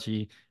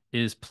astrology,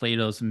 is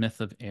Plato's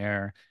myth of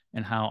air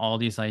and how all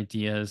these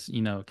ideas,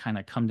 kind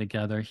of come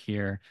together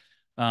here.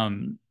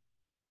 And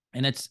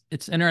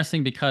it's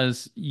interesting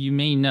because you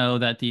may know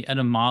that the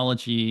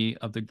etymology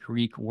of the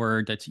Greek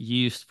word that's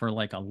used for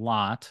like a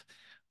lot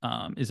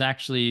is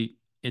actually,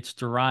 it's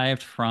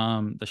derived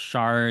from the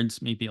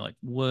shards, maybe like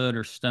wood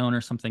or stone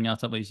or something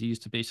else that was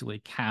used to basically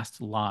cast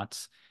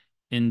lots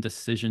in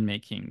decision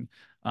making,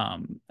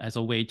 as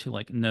a way to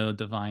like know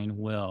divine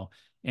will.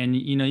 And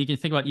you can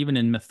think about even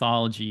in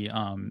mythology,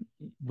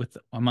 with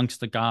amongst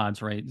the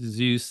gods, right?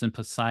 Zeus and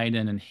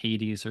Poseidon and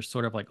Hades are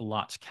sort of like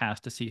lots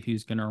cast to see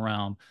who's going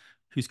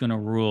to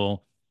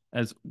rule,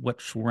 as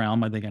which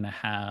realm are they going to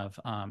have.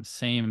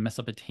 Same in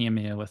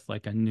Mesopotamia with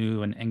like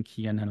Anu and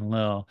Enki and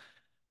Enlil.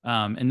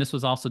 And this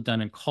was also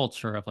done in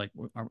culture of like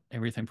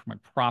everything from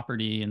like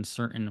property and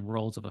certain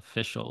roles of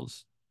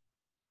officials.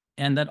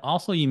 And that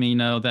also you may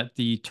know that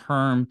the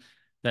term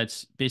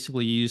that's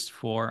basically used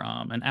for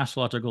an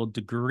astrological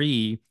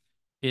degree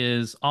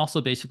is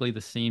also basically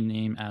the same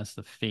name as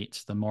the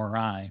fates, the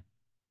morai.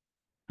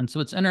 And so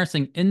it's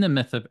interesting in the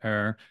myth of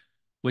error,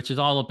 which is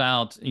all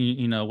about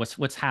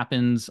what's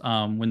happens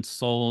when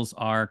souls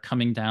are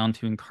coming down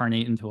to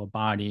incarnate into a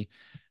body.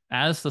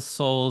 As the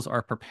souls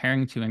are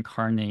preparing to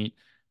incarnate,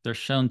 they're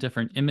shown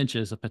different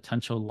images of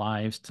potential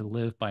lives to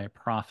live by a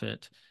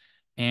prophet,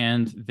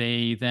 and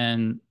they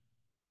then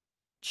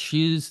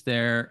choose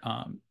their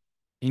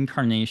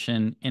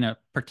incarnation in a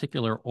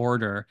particular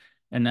order.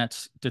 and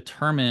that's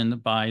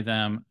determined by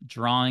them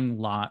drawing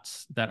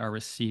lots that are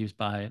received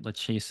by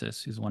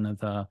Lachesis, who's one of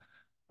the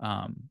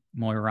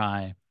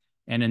Moirai.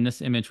 And in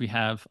this image, we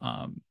have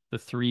the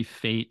three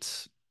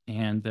fates,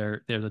 and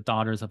they're the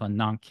daughters of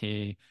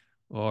Ananke,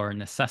 or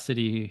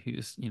Necessity,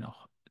 who's,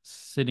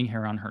 sitting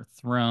here on her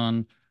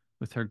throne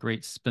with her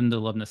great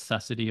spindle of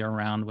necessity,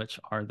 around which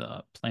are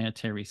the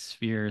planetary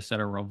spheres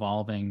that are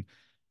revolving,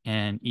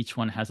 and each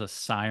one has a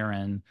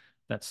siren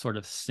that's sort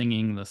of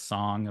singing the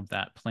song of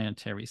that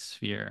planetary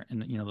sphere.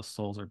 And, the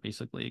souls are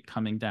basically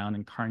coming down,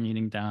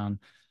 incarnating down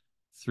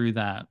through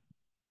that.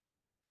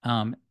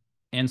 Um,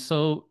 and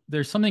so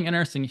there's something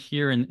interesting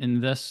here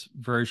in this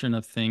version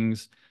of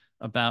things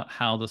about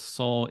how the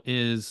soul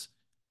is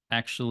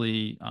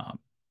actually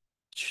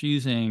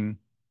choosing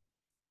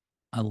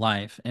a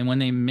life. And when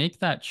they make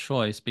that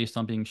choice based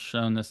on being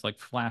shown this like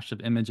flash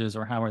of images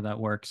or however that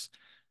works,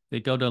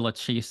 they go to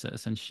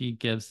Lachesis, and she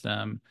gives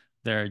them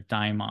their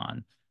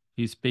daimon.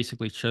 He's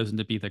basically chosen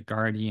to be the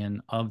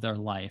guardian of their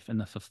life and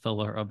the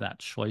fulfiller of that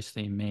choice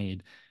they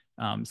made.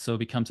 So it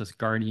becomes this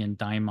guardian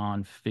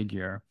daimon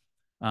figure.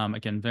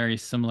 Again, very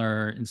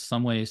similar in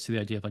some ways to the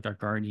idea of like our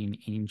guardian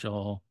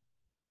angel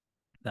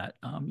that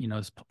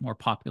is more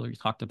popularly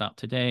talked about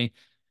today.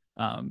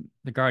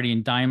 The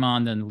guardian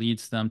daimon then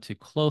leads them to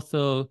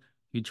Clotho,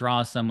 who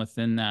draws them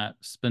within that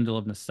spindle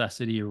of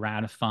necessity,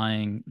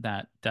 ratifying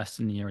that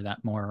destiny or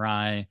that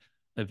morai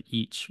of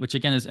each, which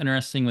again is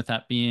interesting, with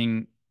that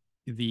being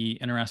the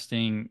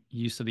interesting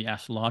use of the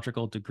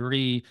astrological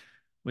degree,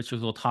 which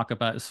we'll talk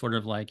about, is sort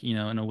of like,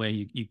 in a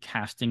way, you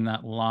casting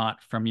that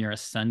lot from your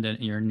ascendant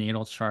in your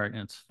natal chart,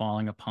 and it's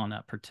falling upon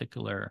that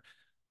particular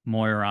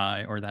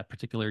moirai or that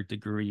particular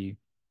degree.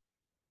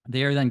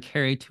 They are then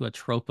carried to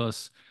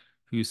Atropos,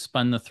 who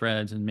spun the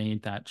threads and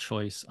made that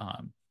choice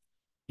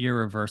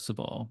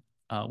irreversible.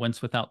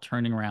 Once without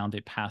turning around,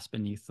 they pass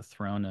beneath the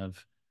throne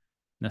of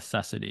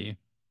necessity.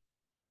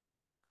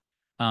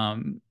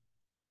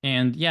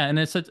 And yeah, and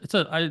it's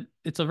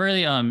a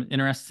very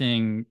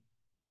interesting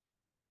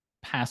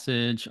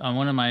passage.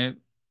 One of my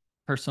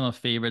personal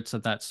favorites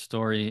of that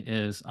story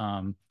is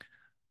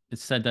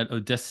it's said that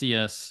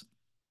Odysseus,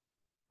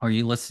 or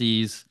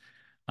Ulysses,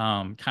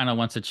 kind of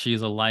wants to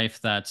choose a life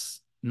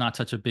that's not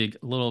such a big,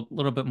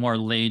 little bit more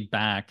laid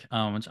back,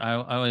 which I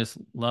always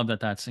love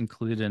that that's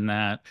included in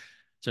that.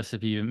 Just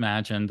if you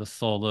imagine the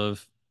soul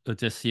of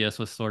Odysseus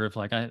was sort of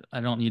like, I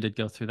don't need to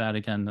go through that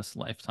again this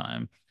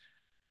lifetime.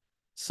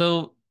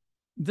 So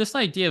this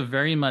idea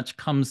very much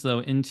comes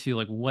though into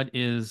like what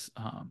is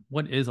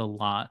a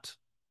lot.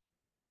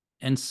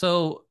 And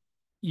so,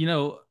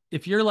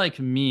 if you're like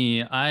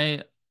me,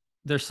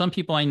 there's some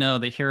people I know,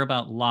 they hear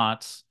about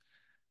lots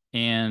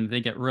and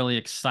they get really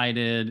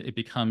excited. It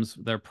becomes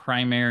their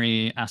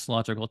primary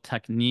astrological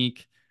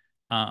technique.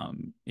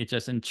 It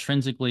just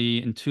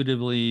intrinsically,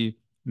 intuitively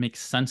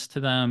makes sense to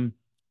them,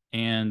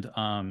 and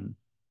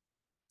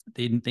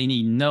they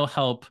need no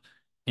help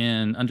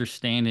in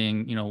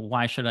understanding,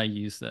 why should I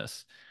use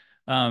this?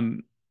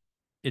 Um,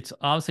 it's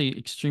obviously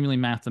extremely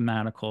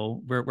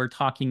mathematical. We're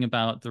talking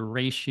about the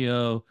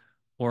ratio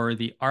or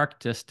the arc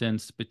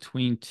distance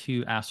between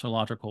two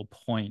astrological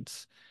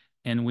points.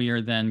 And we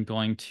are then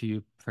going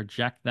to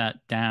project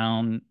that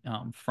down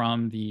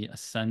from the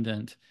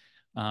ascendant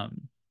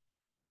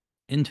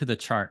into the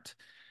chart.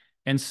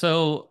 And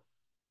so,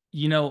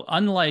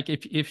 unlike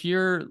if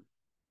you're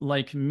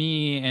like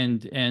me,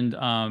 and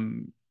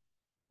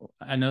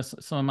I know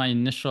some of my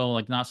initial,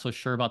 like, not so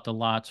sure about the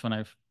lots when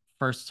I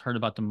first heard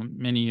about them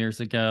many years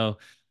ago.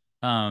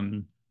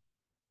 Um,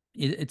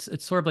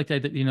 it's sort of like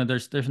that,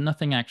 there's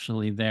nothing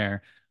actually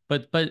there.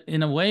 But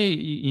in a way,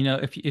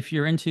 if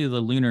you're into the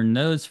lunar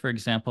nodes, for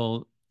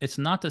example, it's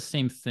not the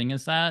same thing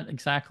as that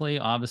exactly,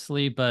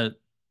 obviously,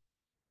 but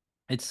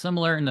it's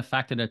similar in the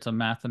fact that it's a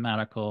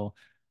mathematical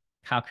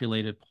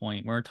calculated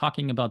point. We're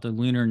talking about the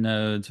lunar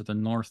nodes, or the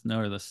north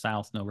node or the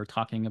south node. We're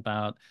talking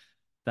about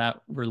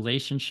that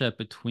relationship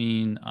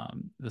between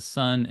the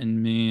sun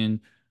and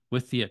moon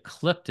with the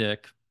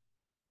ecliptic.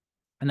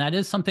 And that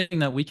is something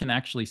that we can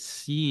actually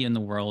see in the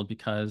world,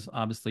 because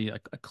obviously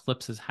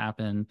eclipses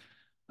happen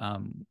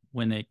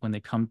when they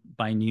come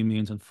by new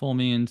moons and full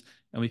moons,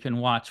 and we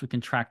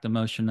can track the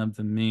motion of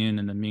the moon,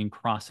 and the moon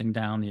crossing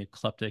down the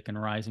ecliptic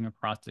and rising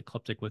across the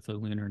ecliptic with the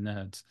lunar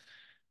nodes.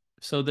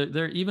 So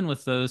there even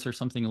with those, there's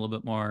something a little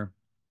bit more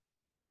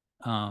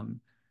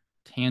um,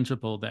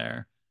 tangible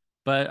there.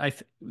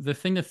 But the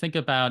thing to think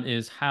about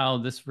is how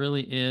this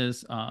really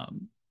is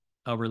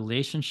a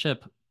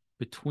relationship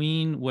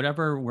between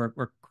whatever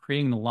we're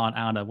creating the lot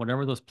out of,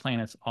 whatever those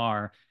planets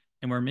are,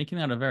 and we're making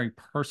that a very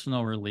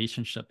personal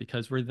relationship,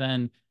 because we're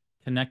then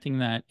connecting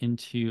that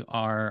into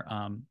our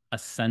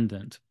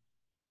ascendant.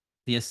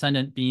 The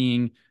ascendant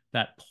being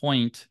that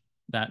point,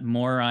 that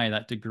morai,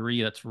 that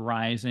degree that's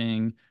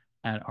rising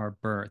at our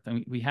birth.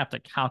 And we have to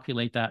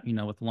calculate that,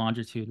 with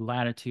longitude,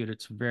 latitude.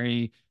 It's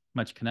very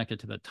much connected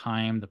to the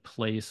time, the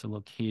place, the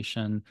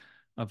location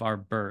of our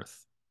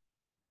birth.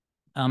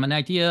 An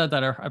idea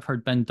that I've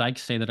heard Ben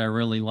Dykes say that I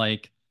really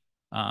like,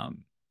 that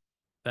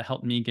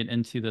helped me get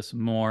into this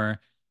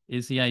more,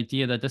 is the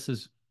idea that this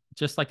is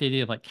just like the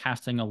idea of like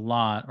casting a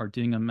lot or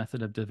doing a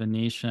method of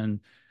divination.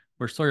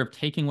 We're sort of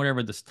taking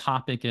whatever this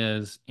topic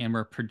is and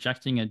we're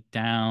projecting it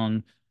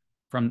down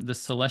from the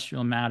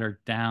celestial matter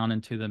down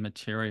into the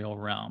material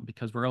realm,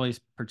 because we're always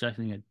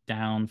projecting it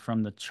down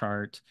from the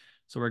chart.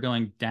 So we're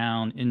going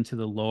down into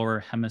the lower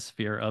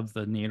hemisphere of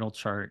the natal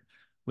chart,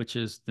 which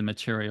is the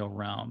material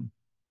realm.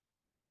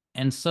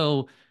 And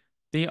so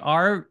they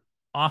are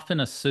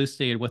often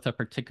associated with a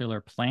particular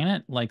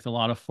planet, like a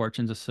lot of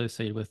fortunes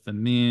associated with the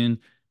moon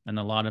and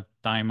a lot of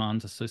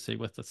daimons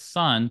associated with the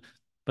sun,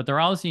 but they're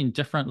always in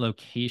different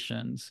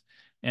locations.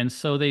 And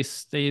so they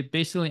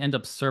basically end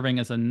up serving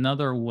as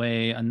another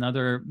way,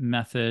 another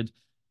method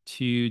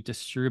to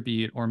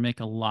distribute or make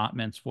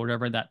allotments for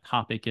whatever that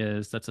topic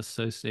is that's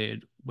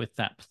associated with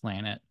that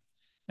planet.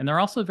 And they're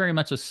also very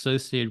much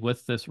associated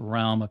with this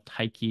realm of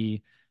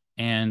Taiki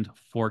and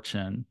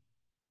fortune.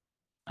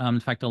 In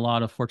fact, a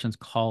lot of fortunes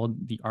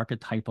called the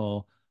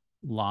archetypal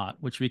lot,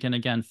 which we can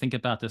again think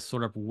about this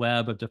sort of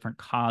web of different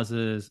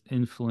causes,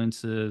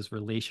 influences,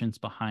 relations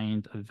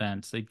behind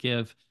events. They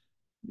give,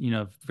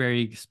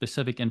 very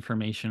specific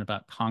information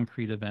about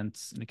concrete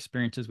events and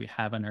experiences we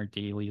have in our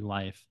daily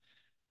life.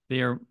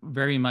 They are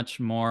very much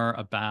more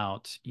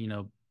about,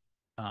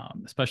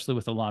 especially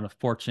with a lot of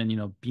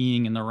fortune,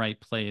 being in the right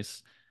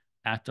place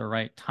at the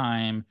right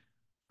time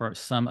for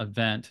some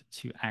event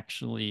to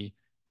actually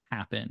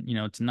happen.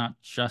 It's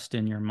not just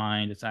in your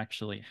mind, it's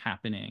actually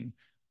happening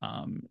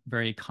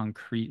very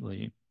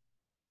concretely.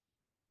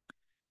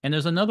 And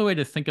there's another way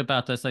to think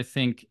about this, I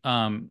think,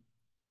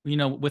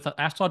 with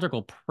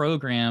astrological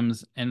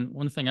programs, and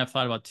one thing I've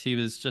thought about too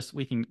is just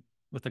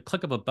with the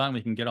click of a button,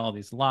 we can get all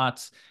these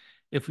lots.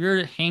 If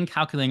you're hand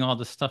calculating all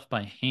this stuff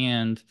by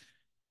hand,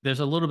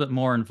 there's a little bit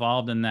more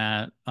involved in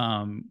that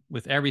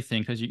with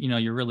everything, because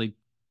you're really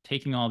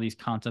taking all these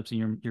concepts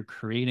and you're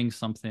creating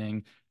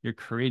something, you're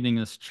creating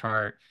this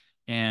chart,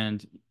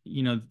 and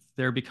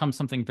there becomes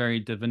something very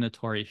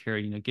divinatory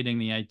here. Getting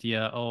the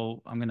idea,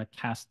 oh, I'm going to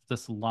cast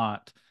this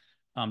lot,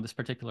 this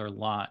particular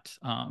lot,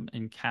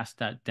 and cast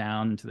that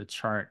down into the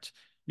chart.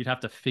 You'd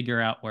have to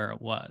figure out where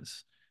it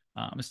was.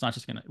 It's not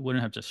just it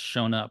wouldn't have just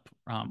shown up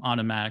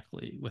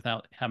automatically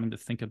without having to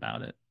think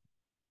about it.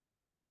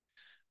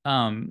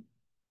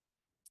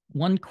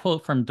 One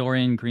quote from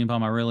Dorian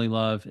Greenbaum I really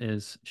love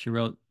is, she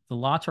wrote, "The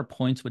lots are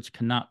points which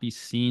cannot be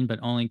seen but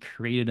only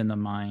created in the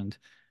mind.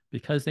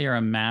 Because they are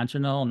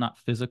imaginal, not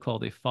physical,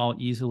 they fall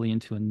easily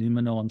into a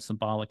noumenal and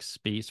symbolic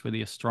space where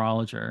the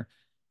astrologer,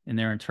 in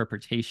their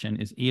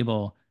interpretation, is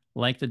able,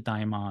 like the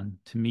daimon,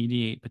 to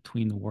mediate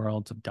between the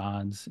worlds of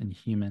gods and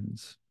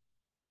humans."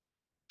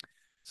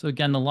 So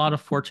again, the lot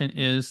of fortune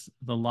is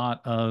the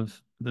lot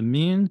of the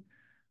moon,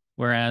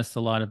 whereas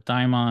the lot of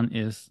daimon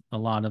is the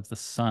lot of the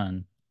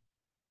sun.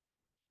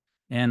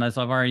 And as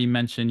I've already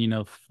mentioned,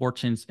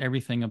 fortune's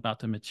everything about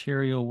the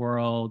material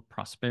world,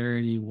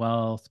 prosperity,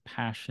 wealth,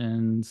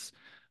 passions,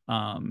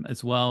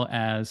 as well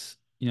as,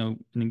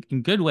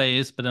 in good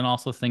ways, but then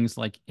also things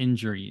like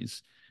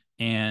injuries.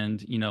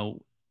 And,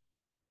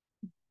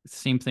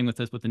 same thing with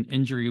this, with an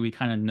injury, we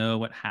kind of know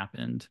what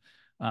happened.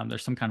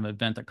 There's some kind of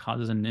event that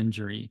causes an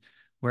injury.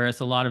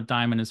 Whereas a lot of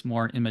daimon is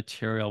more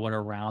immaterial, what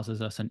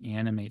arouses us and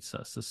animates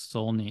us, the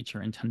soul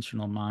nature,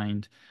 intentional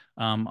mind.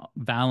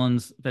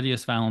 Vedic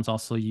Valens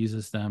also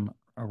uses them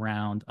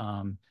around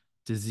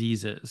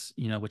diseases,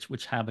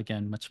 which have,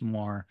 again, much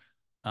more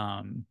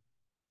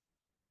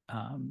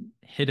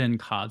hidden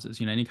causes,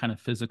 any kind of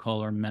physical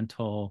or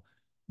mental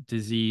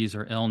disease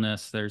or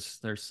illness.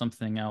 There's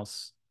something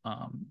else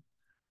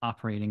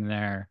operating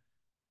there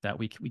that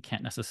we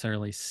can't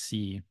necessarily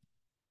see.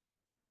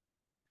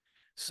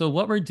 So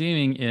what we're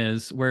doing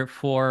is,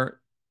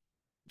 for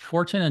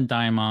fortune and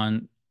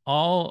daimon,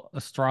 all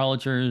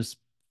astrologers,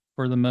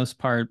 for the most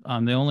part,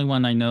 the only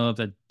one I know of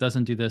that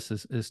doesn't do this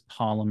is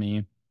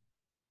Ptolemy.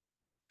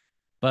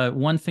 But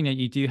one thing that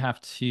you do have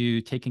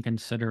to take in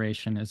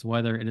consideration is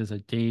whether it is a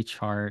day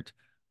chart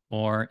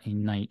or a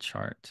night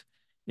chart.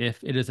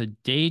 If it is a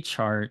day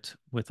chart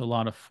with a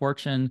lot of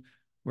fortune,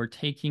 we're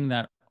taking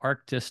that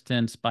arc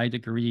distance by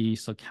degree,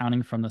 so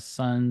counting from the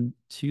sun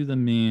to the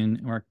moon,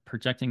 and we're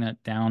projecting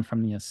that down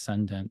from the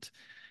ascendant.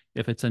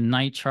 If it's a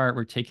night chart,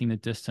 we're taking the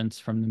distance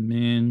from the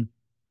moon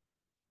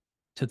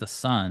to the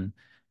sun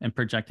and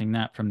projecting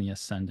that from the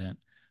ascendant.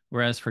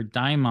 Whereas for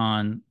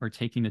daimon, we're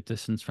taking the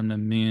distance from the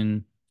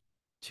moon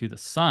to the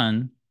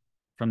sun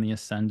from the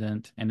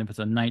ascendant. And if it's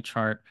a night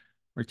chart,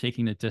 we're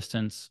taking the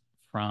distance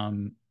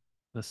from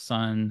the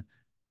sun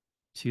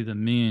to the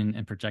moon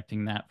and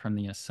projecting that from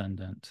the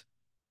ascendant.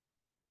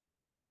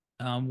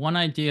 One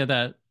idea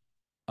that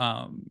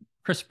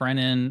Chris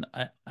Brennan,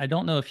 I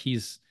don't know if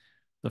he's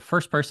the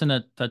first person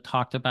that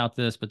talked about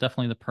this, but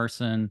definitely the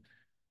person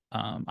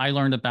I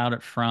learned about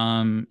it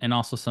from, and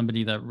also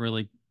somebody that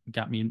really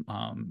got me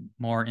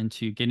more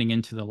into getting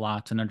into the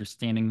lots and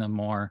understanding them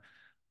more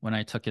when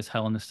I took his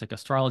Hellenistic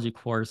astrology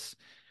course.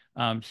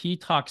 He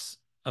talks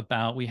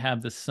about, we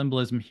have this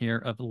symbolism here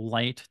of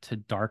light to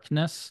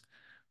darkness,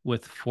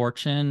 with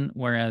fortune,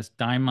 whereas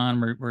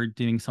Daimon, we're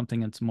doing something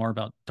that's more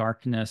about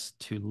darkness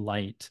to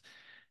light.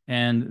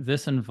 And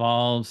this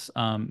involves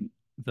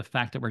the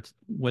fact that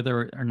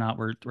whether or not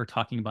we're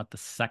talking about the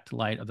sect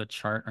light of the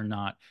chart or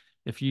not.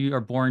 If you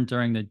are born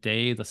during the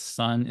day, the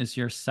sun is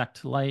your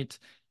sect light.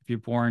 If you're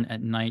born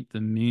at night,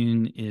 the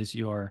moon is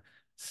your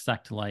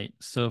sect light.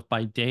 So if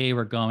by day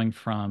we're going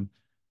from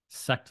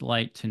sect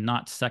light to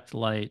not sect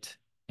light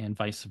and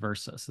vice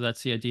versa. So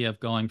that's the idea of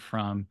going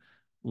from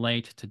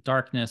light to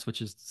darkness,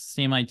 which is the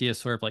same idea,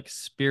 sort of like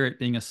spirit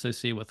being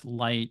associated with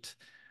light,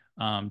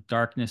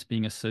 darkness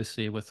being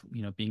associated with,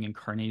 being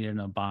incarnated in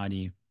a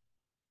body.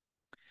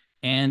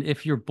 And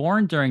if you're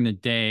born during the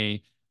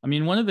day, I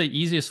mean, one of the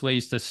easiest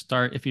ways to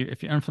start, if you're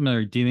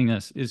unfamiliar doing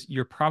this, is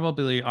you're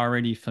probably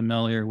already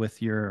familiar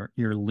with your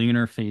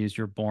lunar phase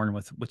you're born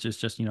with, which is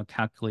just,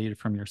 calculated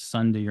from your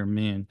sun to your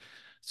moon.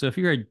 So if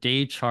you're a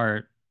day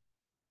chart,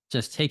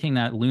 just taking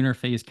that lunar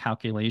phase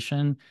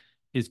calculation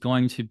is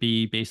going to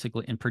be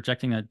basically, and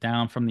projecting that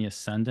down from the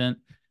ascendant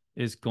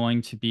is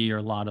going to be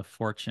your lot of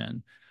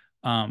fortune.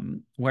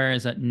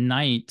 Whereas at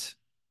night,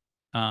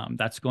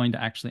 that's going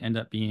to actually end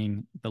up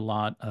being the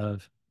lot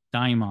of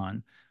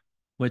Daimon,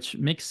 which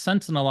makes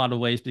sense in a lot of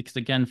ways because,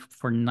 again,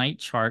 for night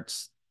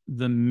charts,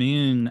 the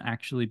moon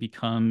actually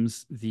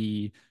becomes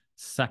the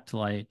sect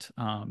light,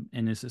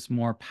 and is this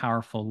more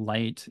powerful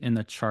light in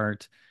the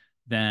chart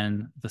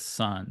than the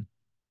sun.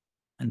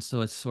 And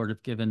so it's sort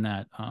of given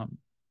that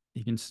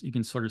you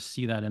can sort of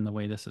see that in the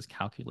way this is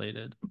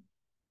calculated.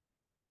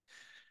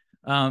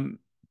 And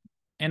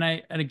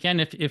again,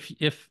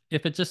 if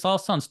it just all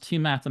sounds too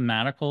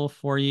mathematical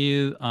for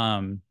you,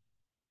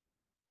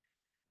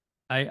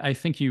 I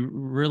think you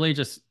really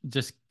just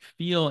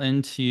feel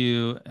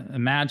into,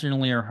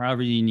 imaginally or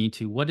however you need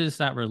to, what is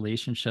that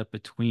relationship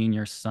between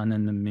your sun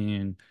and the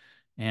moon,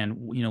 and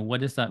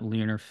what is that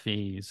lunar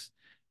phase?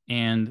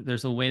 And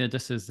there's a way that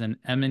this is then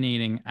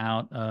emanating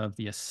out of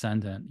the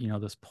ascendant,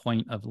 this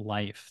point of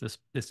life,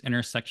 this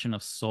intersection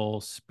of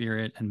soul,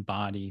 spirit, and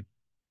body.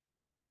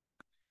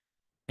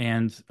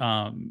 And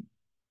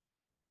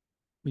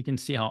we can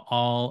see how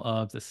all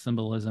of the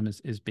symbolism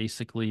is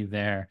basically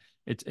there.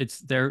 It's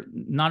there.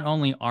 Not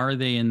only are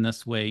they in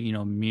this way,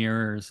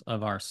 mirrors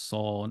of our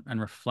soul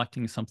and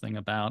reflecting something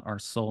about our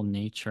soul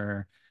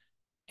nature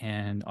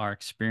and our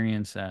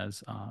experience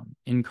as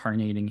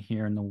incarnating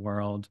here in the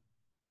world,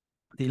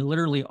 they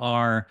literally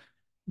are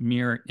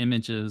mirror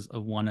images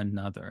of one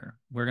another.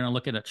 We're going to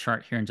look at a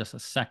chart here in just a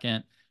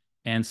second.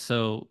 And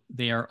so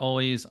they are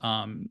always,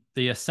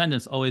 the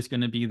ascendant's always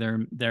going to be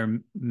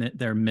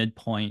their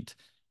midpoint.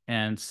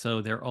 And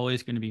so they're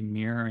always going to be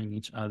mirroring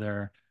each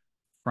other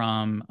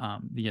from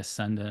the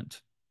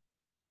ascendant.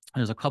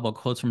 There's a couple of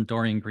quotes from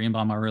Dorian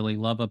Greenbaum I really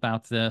love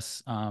about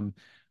this,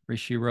 where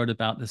she wrote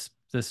about this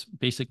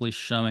basically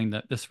showing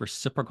that this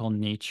reciprocal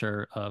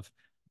nature of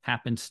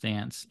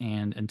happenstance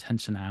and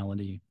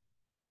intentionality.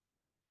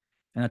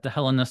 And that the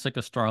Hellenistic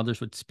astrologers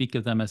would speak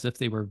of them as if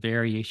they were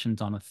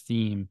variations on a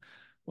theme,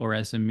 or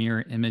as the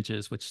mirror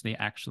images, which they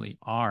actually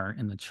are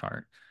in the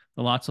chart.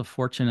 The lots of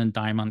fortune and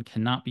Daimon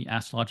cannot be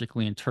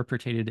astrologically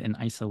interpreted in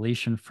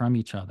isolation from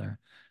each other.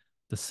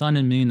 The sun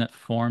and moon that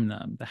form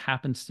them, the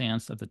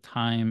happenstance of the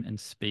time and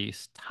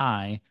space,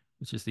 tie,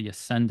 which is the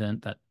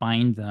ascendant that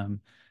bind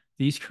them,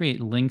 these create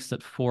links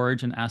that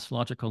forge in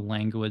astrological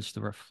language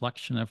the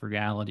reflection of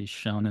reality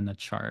shown in the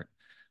chart.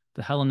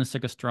 The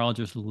Hellenistic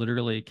astrologers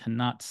literally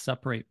cannot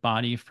separate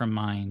body from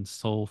mind,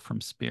 soul from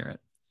spirit.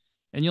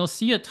 And you'll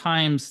see at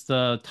times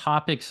the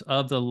topics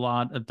of the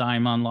lot of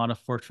Daimon, lot of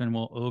fortune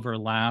will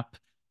overlap,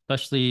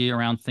 especially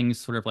around things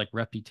sort of like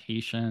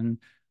reputation,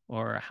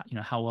 or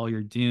how well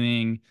you're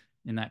doing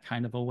in that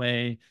kind of a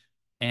way.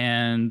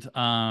 And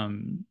at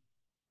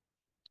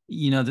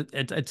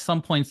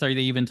some points there,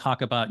 they even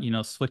talk about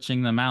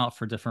switching them out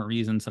for different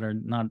reasons that are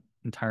not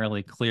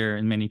entirely clear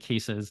in many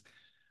cases.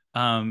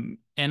 And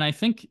I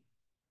think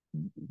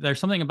there's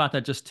something about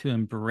that just to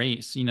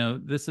embrace.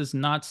 This is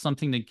not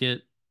something to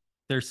get.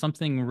 There's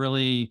something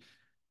really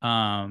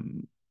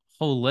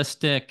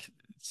holistic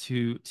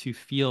to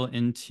feel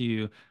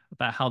into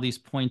about how these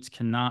points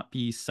cannot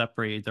be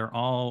separated. They're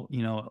all,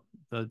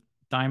 the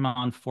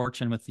Daimon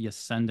fortune with the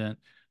ascendant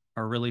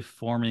are really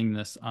forming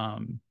this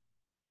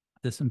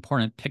this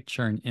important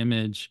picture and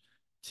image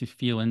to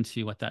feel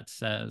into what that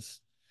says.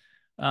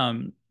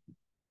 And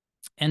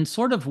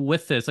sort of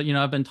with this,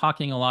 I've been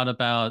talking a lot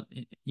about,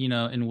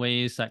 in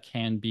ways that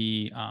can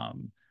be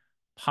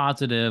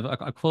positive.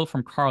 A quote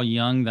from Carl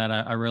Jung that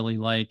I really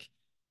like,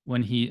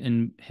 when he,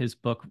 in his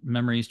book,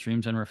 Memories,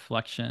 Dreams, and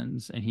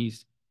Reflections, and he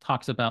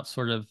talks about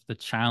sort of the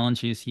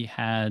challenges he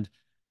had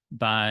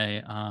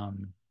by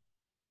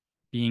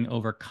being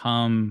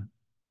overcome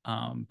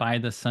by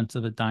the sense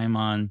of a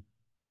daimon.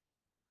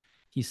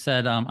 He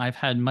said, I've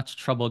had much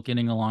trouble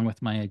getting along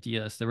with my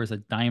ideas. There was a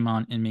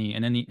daimon in me,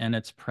 and in the end,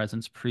 its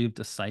presence proved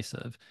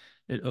decisive.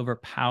 It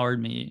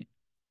overpowered me.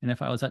 And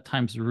if I was at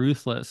times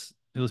ruthless,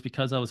 it was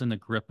because I was in the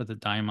grip of the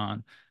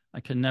daimon. I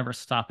could never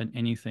stop at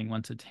anything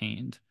once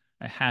attained.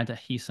 I had to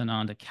hasten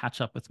on to catch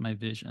up with my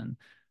vision.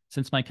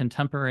 Since my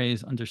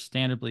contemporaries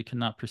understandably could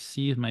not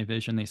perceive my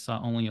vision, they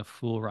saw only a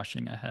fool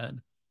rushing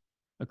ahead.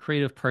 A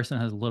creative person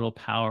has little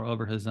power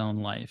over his own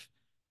life.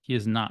 He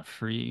is not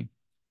free.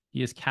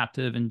 He is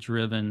captive and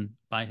driven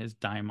by his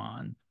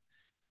daimon.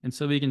 And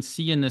so we can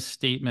see in this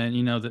statement,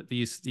 that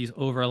these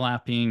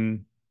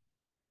overlapping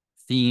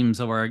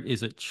themes of, or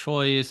is it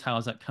choice? How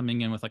is that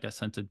coming in with like a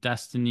sense of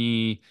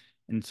destiny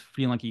and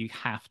feeling like you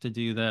have to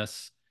do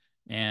this,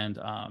 and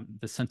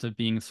the sense of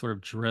being sort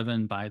of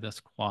driven by this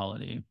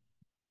quality.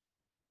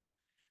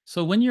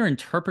 So when you're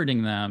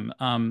interpreting them,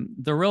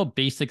 the real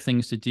basic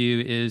things to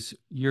do is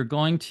you're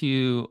going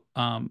to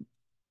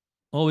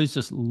always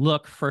just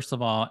look, first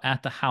of all,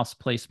 at the house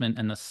placement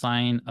and the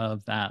sign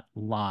of that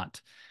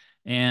lot.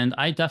 And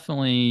I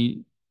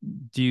definitely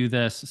do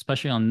this,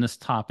 especially on this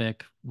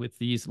topic with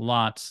these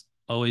lots,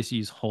 always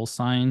use whole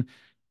sign.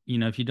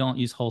 If you don't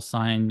use whole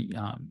sign,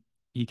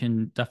 you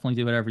can definitely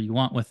do whatever you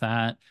want with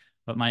that.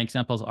 But my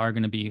examples are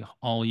going to be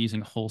all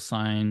using whole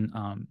sign.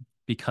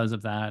 Because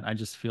of that, I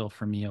just feel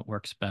for me it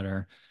works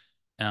better,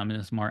 and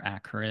it's more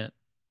accurate.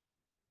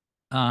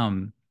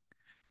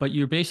 But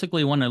you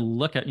basically want to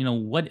look at,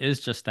 what is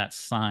just that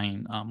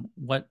sign?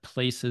 What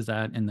place is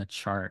that in the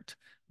chart?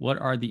 What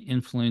are the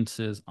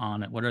influences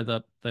on it? What are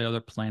the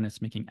other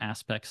planets making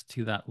aspects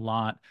to that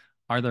lot?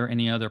 Are there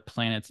any other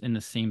planets in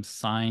the same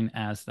sign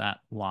as that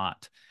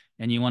lot?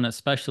 And you want to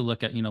especially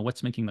look at,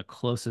 what's making the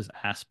closest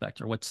aspect,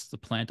 or what's the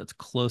planet that's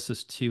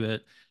closest to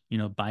it,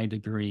 by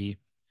degree.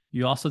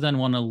 You also then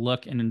want to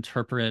look and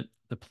interpret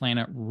the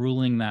planet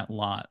ruling that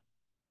lot.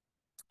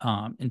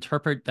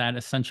 Interpret that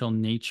essential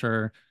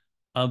nature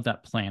of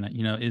that planet.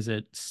 Is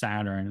it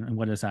Saturn? And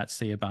what does that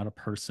say about a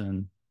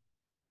person?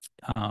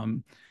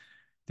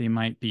 They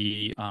might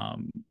be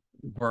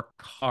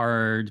work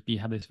hard,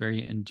 have this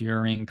very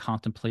enduring,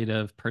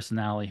 contemplative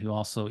personality who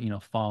also,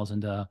 falls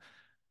into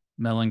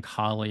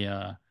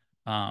melancholia,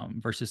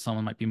 versus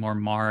someone might be more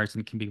Mars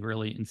and can be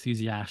really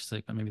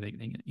enthusiastic, but maybe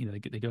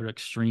they go to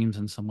extremes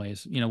in some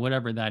ways.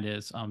 Whatever that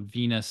is.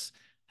 Venus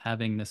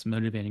having this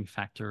motivating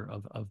factor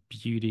of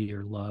beauty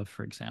or love,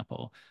 for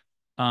example.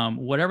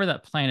 Whatever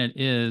that planet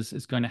is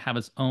going to have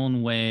its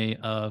own way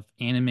of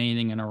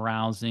animating and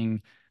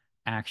arousing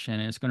action,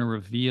 and it's going to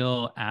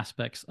reveal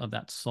aspects of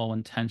that soul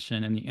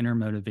intention and the inner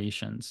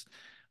motivations.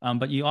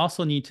 But you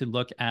also need to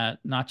look at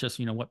not just,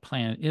 what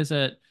planet is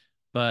it,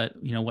 but,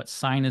 what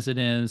sign is it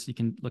is. You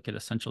can look at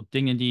essential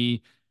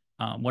dignity.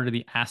 What are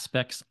the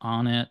aspects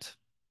on it?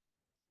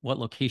 What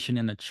location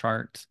in the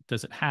chart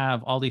does it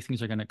have? All these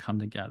things are going to come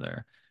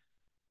together.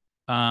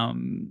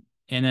 And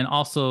then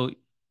also,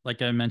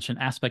 like I mentioned,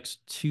 aspects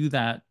to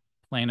that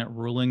planet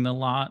ruling the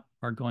lot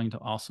are going to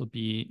also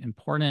be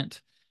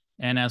important.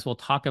 And as we'll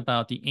talk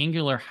about, the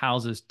angular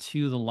houses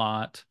to the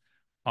lot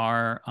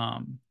are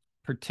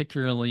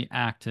particularly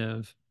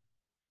active.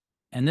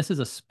 And this is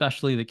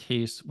especially the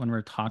case when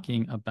we're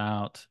talking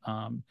about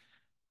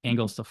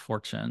angles to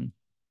fortune.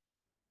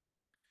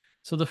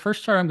 So the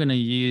first chart I'm going to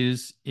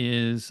use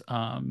is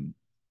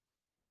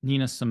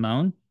Nina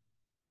Simone.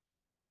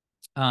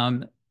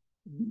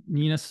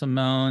 Nina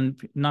Simone,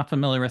 not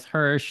familiar with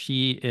her.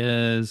 She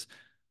is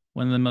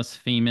one of the most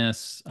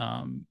famous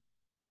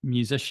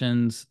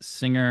musicians,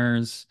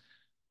 singers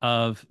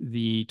of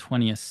the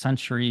 20th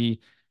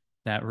century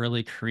that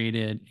really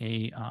created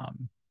a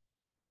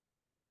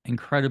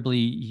incredibly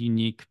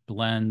unique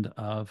blend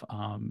of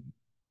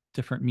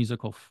different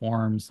musical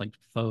forms like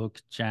folk,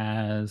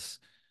 jazz,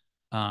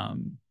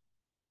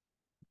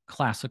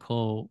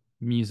 classical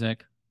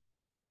music.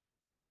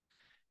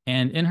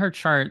 And in her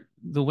chart,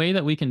 the way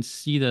that we can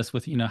see this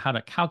with, how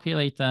to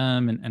calculate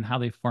them and how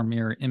they form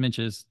mirror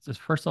images, is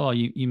first of all,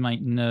 you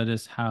might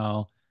notice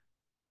how,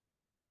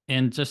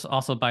 and just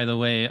also, by the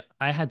way,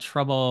 I had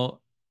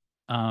trouble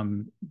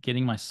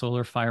getting my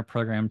solar fire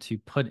program to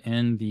put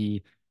in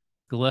the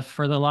glyph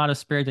for the lot of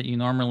spirit that you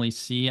normally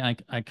see. I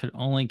could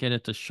only get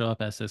it to show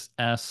up as this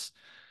S,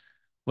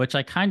 which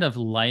I kind of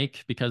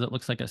like because it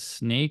looks like a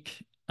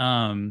snake.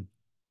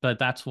 But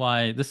that's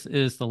why this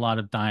is the lot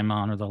of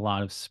daimon, or the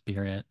lot of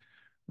spirit,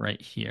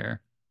 right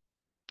here.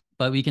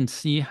 But we can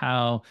see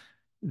how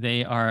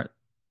they are,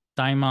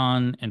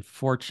 daimon and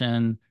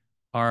fortune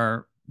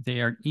they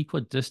are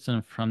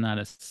equidistant from that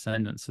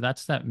ascendant. So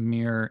that's that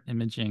mirror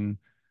imaging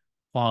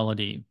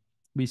quality.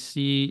 We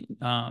see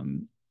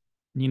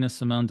Nina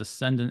Simone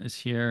descendant is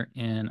here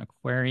in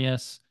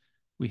Aquarius.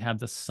 We have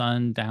the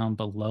sun down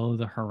below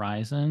the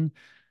horizon.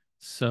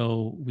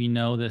 So we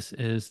know this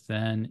is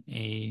then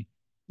a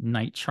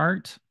night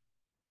chart.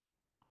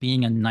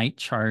 Being a night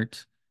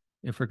chart,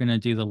 if we're going to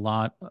do the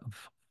lot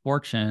of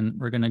fortune,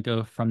 we're going to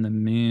go from the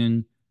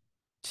moon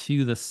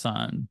to the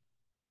sun.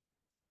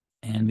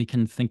 And we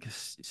can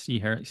see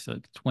here, so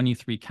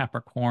 23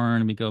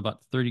 Capricorn, we go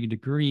about 30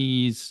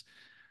 degrees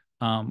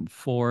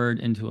forward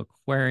into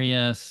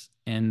Aquarius,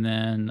 and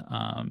then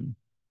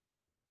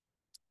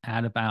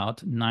at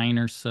about 9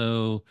 or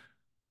so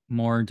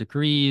more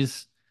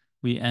degrees,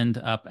 we end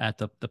up at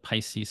the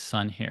Pisces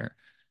sun here.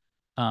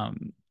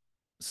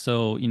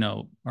 So,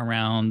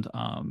 around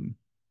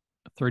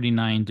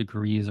 39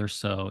 degrees or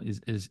so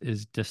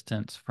is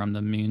distance from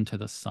the moon to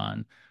the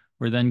sun.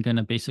 We're then going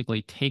to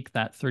basically take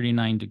that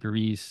 39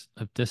 degrees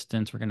of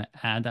distance, we're going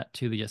to add that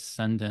to the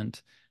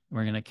ascendant, and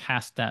we're going to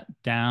cast that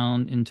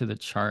down into the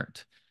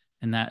chart.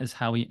 And that is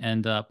how we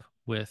end up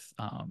with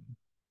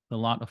the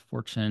lot of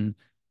fortune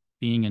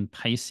being in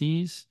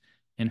Pisces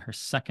in her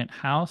second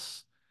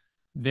house,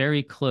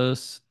 very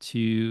close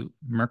to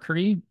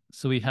Mercury.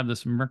 So we have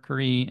this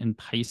Mercury in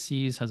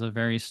Pisces has a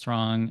very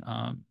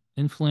strong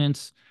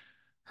influence.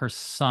 Her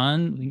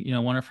sun,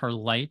 one of her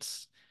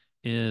lights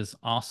is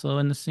also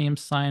in the same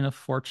sign of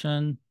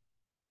fortune,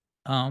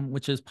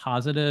 which is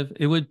positive.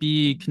 It would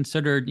be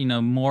considered,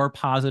 more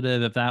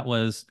positive if that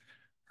was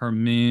her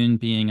moon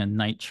being a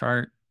night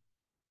chart.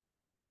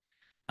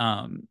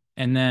 And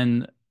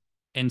then,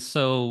 and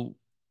so,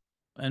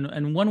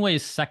 and one way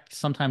sect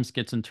sometimes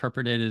gets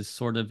interpreted is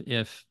sort of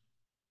if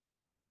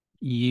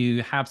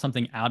you have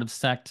something out of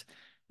sect,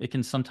 it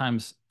can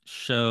sometimes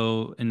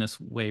show in this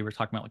way we're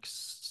talking about like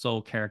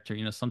soul character,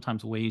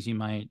 sometimes ways you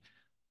might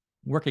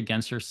work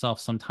against yourself,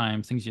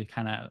 sometimes things you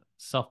kind of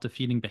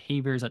self-defeating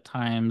behaviors at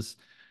times.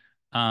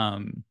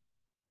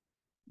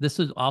 This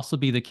would also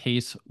be the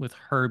case with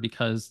her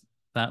because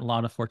that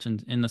lot of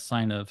fortune's in the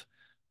sign of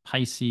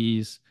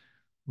Pisces,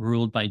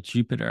 ruled by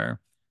Jupiter.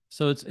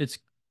 So it's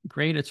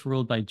great it's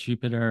ruled by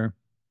Jupiter.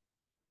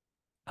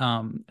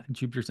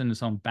 Jupiter's in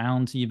its own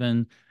bounds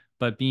even,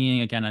 but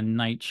being again a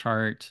night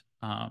chart,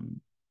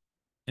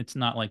 it's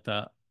not like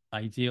the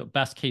ideal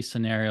best case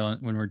scenario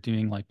when we're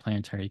doing like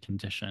planetary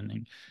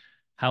conditioning.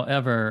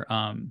 However,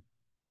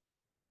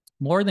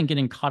 more than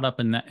getting caught up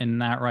in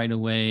that right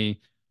away,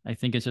 I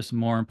think it's just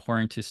more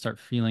important to start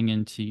feeling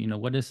into,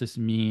 what does this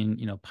mean?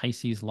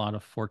 Pisces lot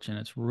of fortune,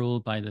 it's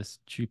ruled by this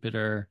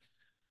Jupiter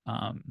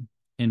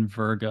in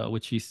Virgo,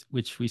 which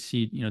we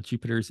see,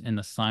 Jupiter's in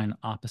the sign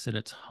opposite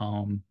its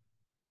home.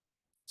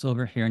 So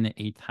over here in the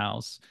eighth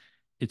house,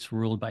 it's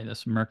ruled by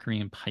this Mercury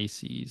in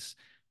Pisces.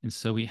 And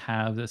so we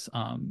have this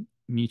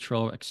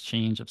mutual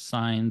exchange of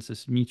signs,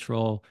 this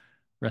mutual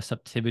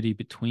receptivity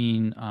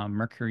between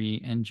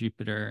Mercury and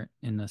Jupiter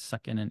in the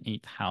second and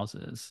eighth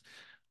houses.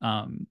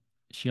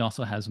 She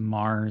also has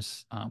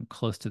Mars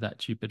close to that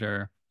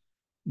Jupiter.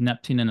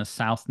 Neptune in a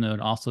south node,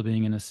 also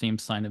being in the same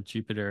sign of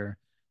Jupiter,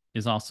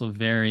 is also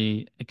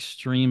very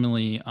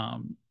extremely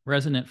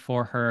resonant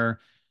for her.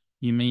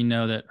 You may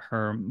know that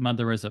her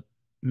mother was a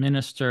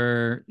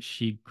minister.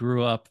 She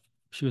grew up,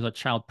 she was a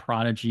child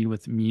prodigy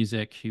with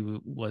music,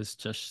 who was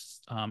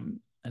just,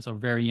 as a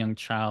very young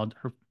child,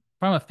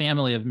 from a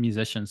family of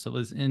musicians. So it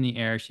was in the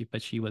air,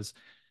 but she was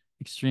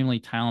extremely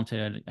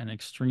talented at an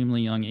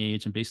extremely young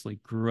age and basically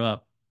grew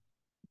up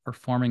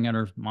performing at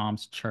her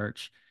mom's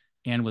church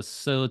and was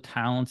so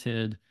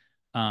talented,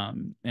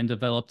 and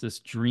developed this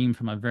dream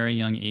from a very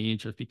young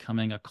age of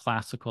becoming a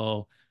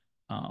classical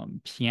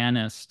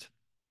pianist,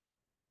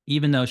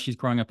 even though she's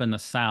growing up in the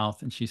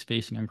South and she's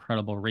facing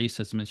incredible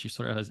racism and she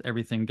sort of has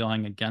everything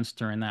going against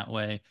her in that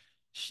way.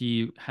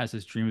 She has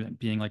this dream of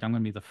being like, I'm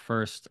going to be the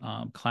first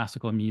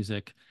classical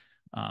music,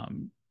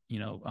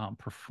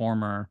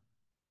 performer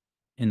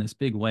in this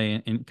big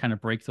way and kind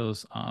of break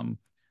those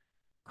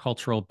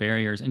cultural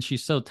barriers. And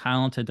she's so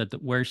talented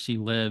that where she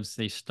lives,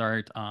 they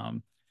start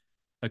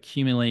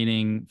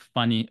accumulating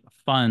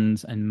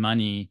funds and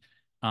money,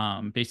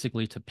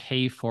 basically to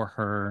pay for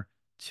her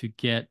to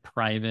get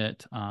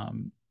private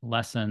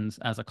lessons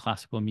as a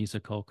classical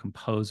musical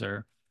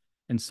composer.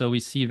 And so we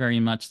see very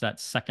much that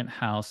second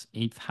house,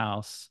 eighth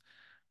house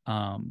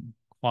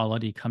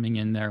quality coming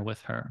in there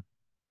with her.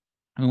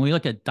 And when we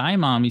look at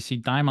Daimon, we see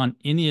Daimon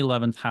in the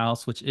 11th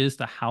house, which is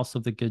the house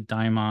of the good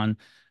Daimon.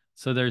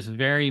 So there's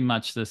very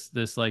much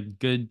this like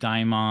good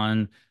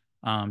Daimon,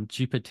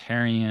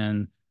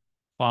 Jupiterian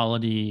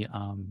quality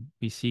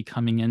we see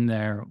coming in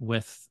there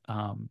with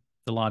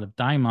the lot of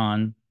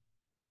Daimon.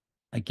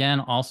 Again,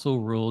 also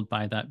ruled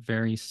by that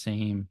very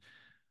same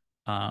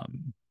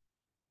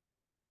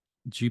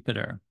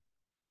Jupiter.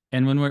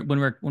 And when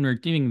we're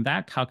doing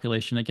that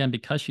calculation, again,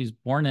 because she's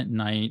born at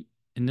night,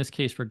 in this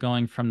case, we're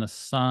going from the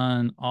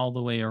sun all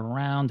the way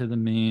around to the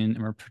moon,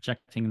 and we're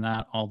projecting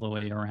that all the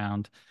way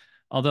around.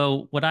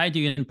 Although what I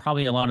do, and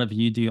probably a lot of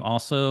you do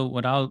also,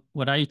 what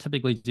I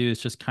typically do is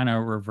just kind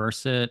of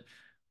reverse it,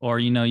 or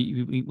we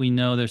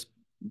know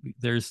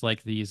there's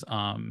like these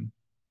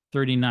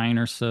 39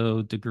 or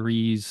so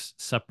degrees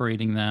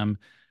separating them,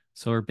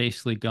 so we're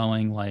basically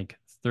going like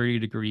 30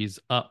 degrees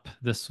up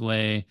this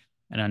way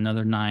and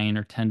another 9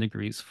 or 10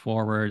 degrees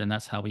forward, and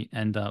that's how we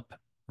end up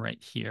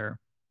right here.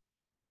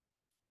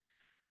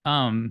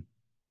 I'm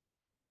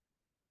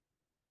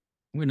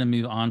going to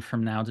move on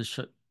from now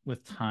to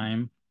with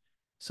time.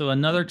 So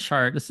another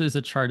chart, this is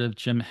a chart of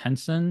Jim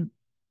Henson.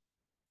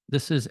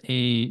 This is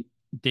a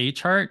day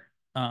chart.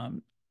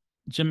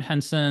 Jim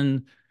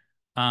Henson,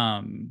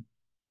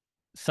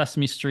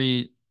 Sesame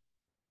Street,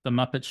 The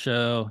Muppet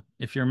Show.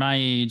 If you're my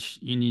age,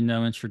 you need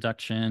no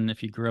introduction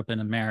if you grew up in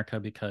America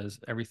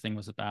because everything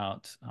was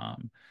about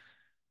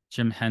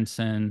Jim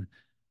Henson.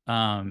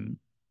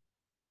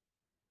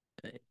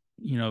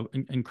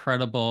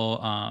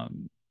 Incredible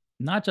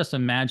not just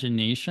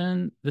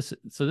imagination.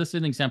 So this is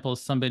an example of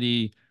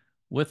somebody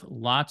with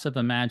lots of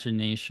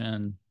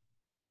imagination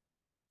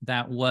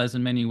that was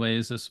in many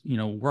ways this,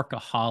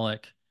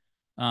 workaholic.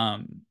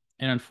 And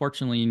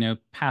unfortunately,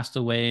 passed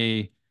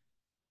away.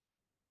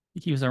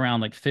 He was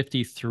around like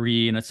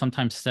 53, and it's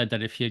sometimes said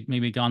that if he had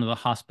maybe gone to the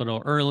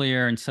hospital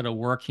earlier instead of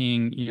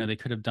working, they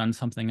could have done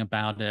something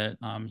about it.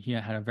 He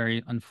had a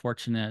very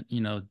unfortunate,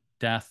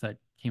 death that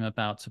came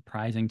about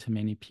surprising to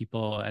many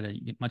people at a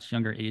much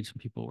younger age than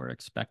people were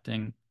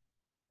expecting.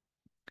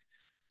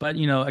 But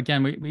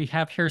again, we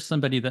have here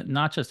somebody that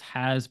not just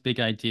has big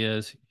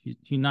ideas,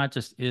 he not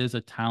just is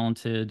a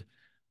talented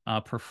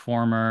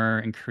performer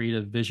and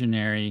creative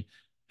visionary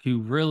who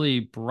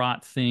really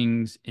brought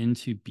things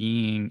into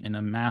being in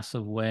a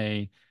massive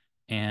way,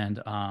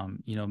 and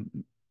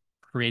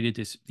created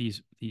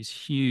these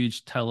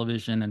huge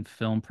television and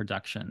film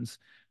productions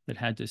that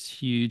had this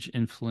huge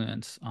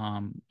influence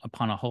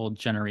upon a whole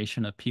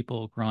generation of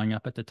people growing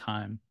up at the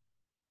time.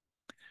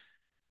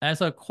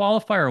 As a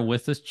qualifier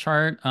with this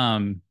chart,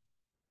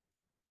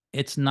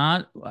 it's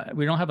not,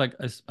 we don't have like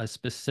a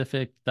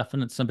specific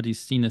definite somebody's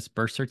seen this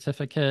birth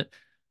certificate.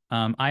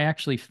 I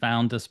actually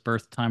found this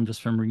birth time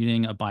just from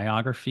reading a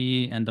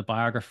biography, and the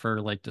biographer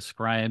like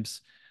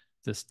describes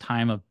this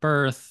time of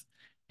birth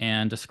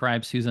and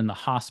describes who's in the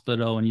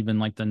hospital and even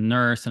like the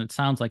nurse. And it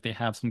sounds like they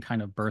have some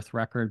kind of birth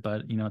record,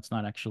 but it's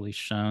not actually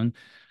shown.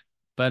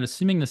 But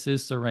assuming this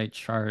is the right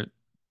chart,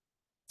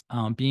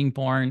 being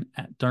born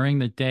during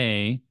the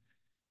day,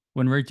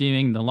 when we're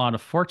doing the law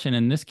of fortune,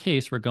 in this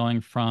case, we're going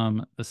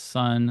from the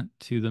sun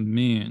to the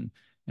moon.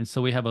 And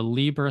so we have a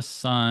Libra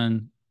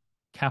sun,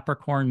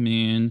 Capricorn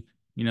moon.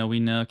 We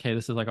know, okay,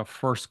 this is like a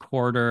first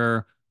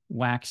quarter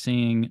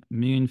waxing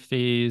moon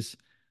phase.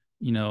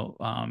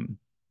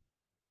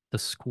 The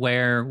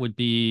square would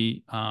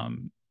be,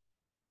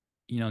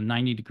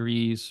 90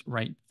 degrees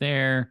right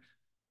there.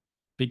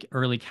 Big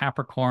early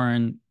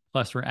Capricorn,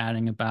 plus we're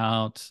adding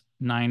about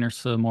 9 or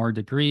so more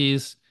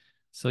degrees.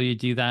 So you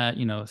do that,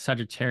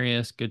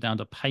 Sagittarius, go down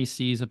to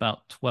Pisces,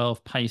 about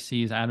 12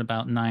 Pisces, add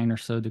about 9 or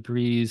so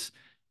degrees,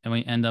 and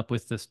we end up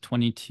with this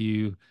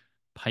 22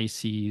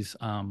 Pisces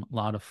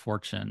lot of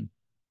fortune.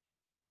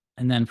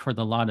 And then for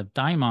the lot of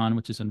Daimon,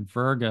 which is in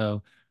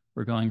Virgo,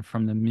 we're going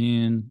from the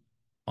moon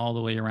all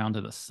the way around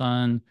to the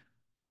sun,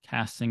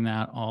 casting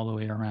that all the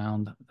way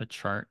around the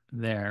chart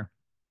there.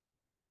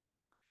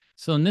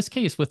 So in this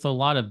case, with a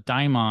lot of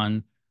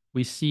Daimon,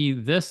 we see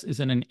this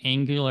is in an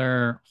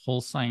angular whole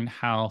sign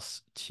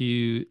house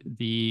to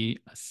the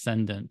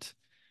ascendant.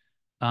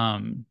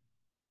 And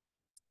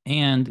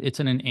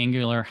it's in an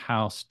angular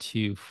house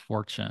to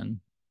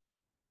fortune.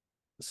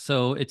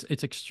 So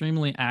it's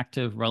extremely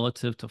active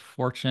relative to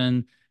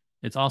fortune.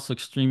 It's also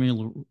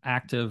extremely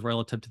active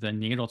relative to the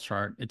natal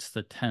chart. It's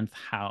the 10th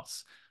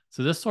house.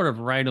 So this sort of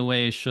right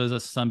away shows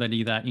us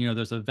somebody that,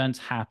 there's events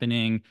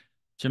happening.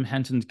 Jim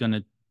Henson's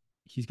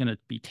he's gonna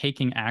be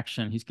taking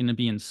action. He's gonna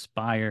be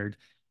inspired,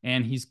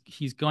 and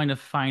he's going to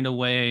find a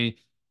way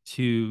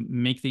to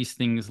make these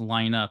things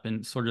line up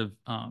and sort of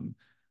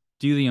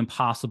do the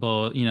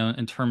impossible,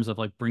 in terms of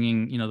like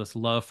bringing, this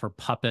love for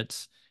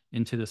puppets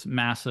into this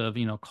massive,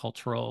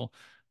 cultural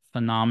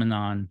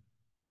phenomenon.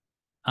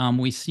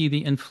 We see the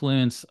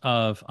influence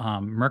of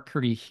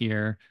Mercury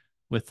here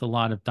with a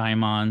lot of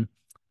Daimon.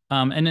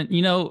 And then,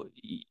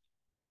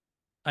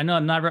 I know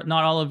not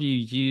all of you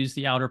use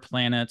the outer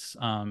planets.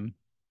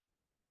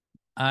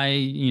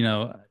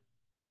 I,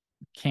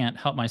 can't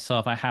help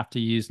myself. I have to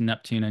use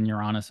Neptune and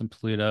Uranus and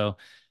Pluto.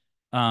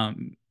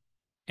 Um,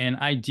 and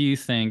I do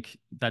think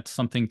that's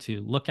something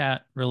to look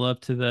at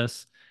relative to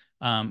this.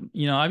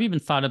 I've even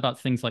thought about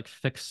things like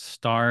fixed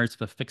stars,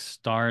 but fixed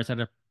stars that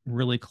are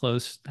really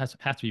close,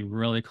 have to be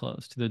really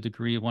close to the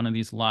degree of one of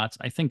these lots.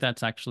 I think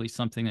that's actually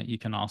something that you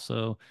can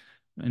also,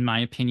 in my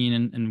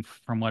opinion, and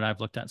from what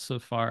I've looked at so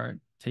far,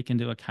 take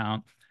into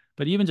account.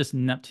 But even just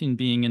Neptune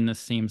being in the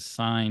same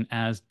sign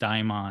as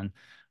Daimon,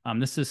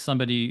 this is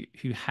somebody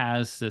who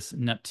has this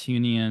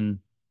Neptunian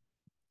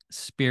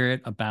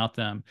spirit about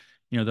them.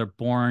 They're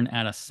born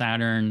at a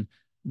Saturn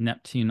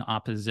Neptune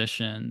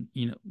opposition.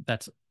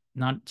 That's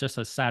not just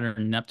a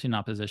Saturn Neptune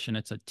opposition,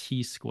 it's a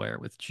T square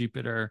with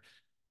Jupiter,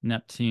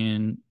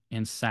 Neptune,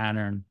 and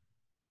Saturn.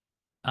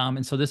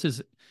 And so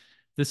this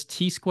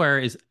T square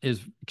is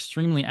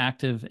extremely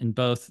active in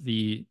both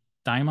the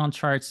Daimon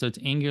charts. So it's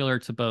angular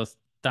to both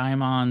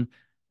Daimon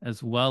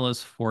as well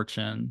as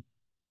fortune.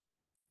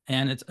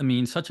 And it's,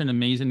 such an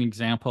amazing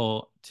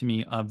example to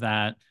me of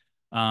that.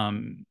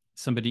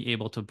 Somebody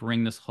able to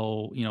bring this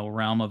whole,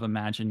 realm of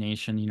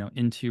imagination,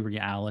 into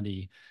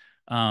reality.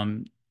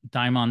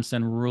 Daimon's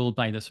then ruled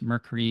by this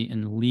Mercury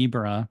in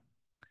Libra,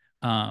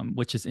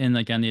 which is in,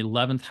 again, the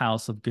 11th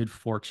house of good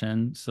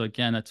fortune. So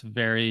again, it's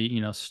very,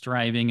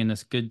 striving in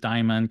this good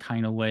Daimon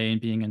kind of way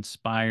and being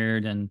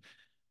inspired and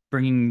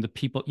bringing the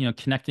people,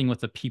 connecting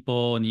with the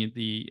people and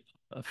the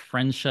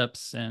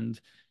friendships and,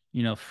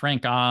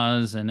 Frank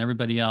Oz and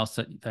everybody else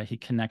that he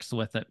connects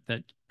with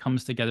that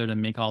comes together to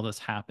make all this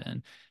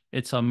happen.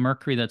 It's a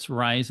Mercury that's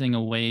rising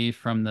away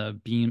from the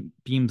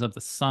beams of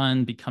the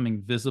sun,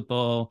 becoming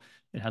visible.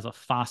 It has a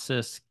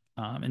phasis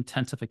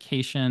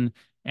intensification,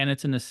 and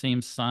it's in the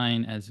same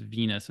sign as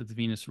Venus. It's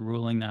Venus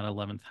ruling that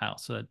 11th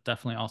house. So that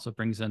definitely also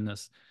brings in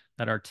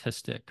that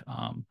artistic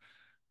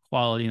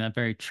quality and that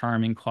very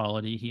charming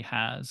quality he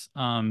has.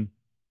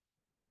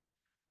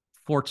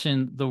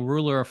 Fortune, the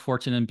ruler of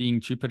fortune, and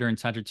being Jupiter in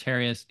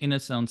Sagittarius in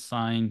its own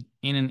sign,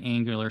 in an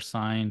angular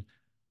sign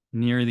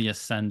near the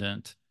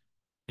ascendant.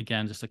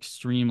 Again, just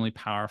extremely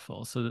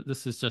powerful. So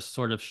this is just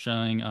sort of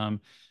showing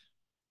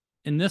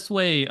in this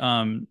way,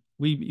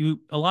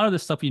 a lot of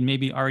this stuff you'd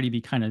maybe already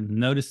be kind of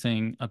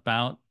noticing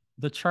about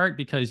the chart,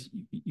 because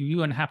you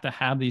wouldn't have to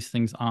have these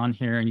things on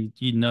here, and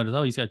you'd notice,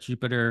 oh, he's got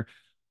Jupiter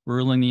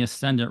ruling the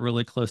ascendant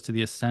really close to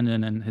the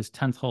ascendant, and his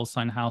 10th whole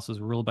sign house is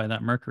ruled by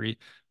that Mercury.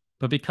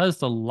 But because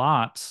the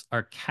lots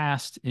are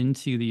cast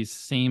into these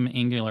same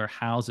angular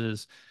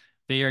houses,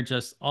 they are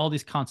just, all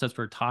these concepts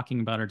we're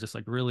talking about are just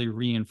like really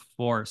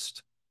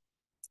reinforced,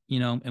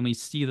 and we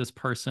see this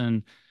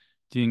person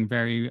doing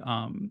very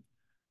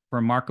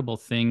remarkable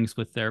things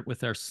with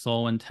their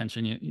soul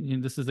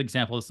intention. This is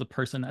example is the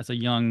person as a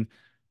young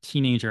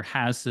teenager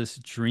has this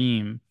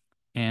dream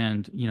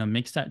and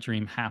makes that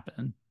dream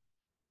happen.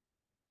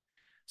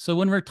 So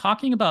when we're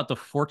talking about the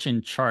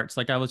fortune charts,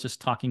 like I was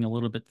just talking a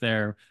little bit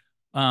there,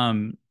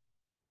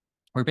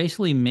 we're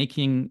basically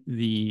making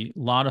the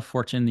lot of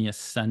fortune the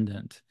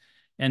ascendant.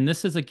 And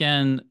this is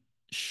again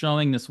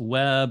showing this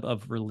web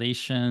of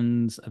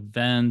relations,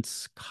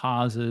 events,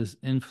 causes,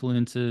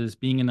 influences,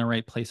 being in the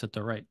right place at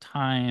the right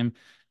time.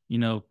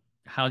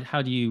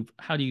 How do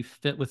you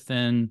fit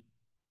within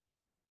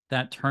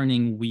that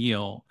turning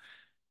wheel?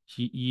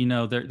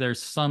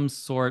 There's some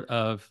sort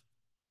of,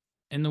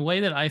 and the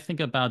way that I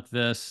think about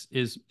this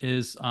is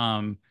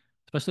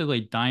especially the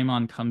way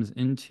Daimon comes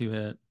into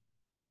it.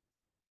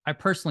 I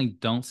personally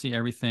don't see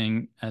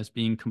everything as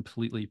being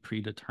completely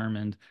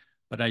predetermined,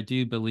 but I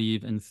do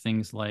believe in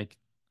things like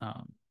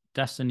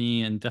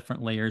destiny and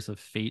different layers of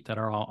fate that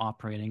are all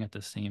operating at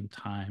the same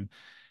time.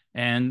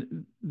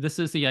 And this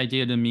is the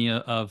idea to me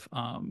of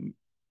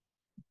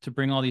to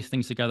bring all these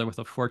things together with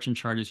a fortune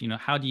chart is,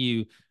 how do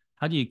you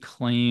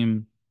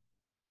claim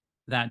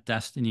that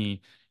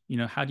destiny?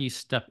 How do you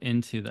step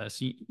into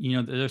this?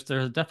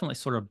 There's definitely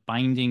sort of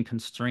binding,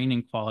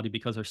 constraining quality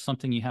because there's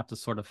something you have to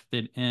sort of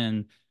fit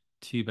in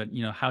to, but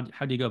how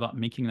do you go about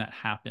making that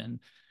happen?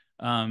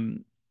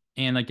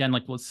 And again,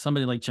 like with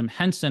somebody like Jim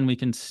Henson, we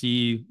can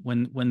see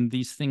when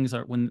these things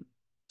are, when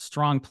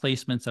strong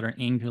placements that are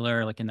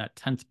angular, like in that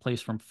 10th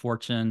place from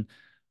fortune,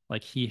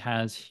 like he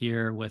has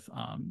here with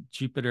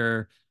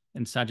Jupiter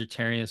and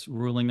Sagittarius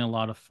ruling a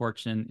lot of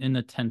fortune in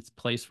the 10th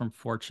place from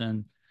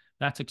fortune.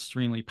 That's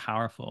extremely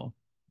powerful.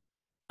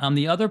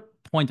 The other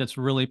point that's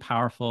really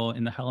powerful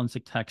in the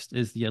Hellenistic text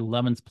is the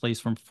 11th place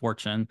from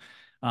fortune.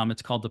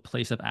 It's called the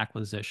place of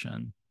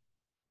acquisition.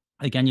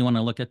 Again, you want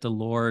to look at the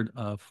Lord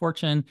of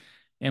Fortune.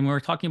 And when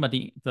we're talking about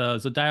the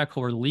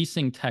zodiacal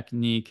releasing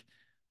technique,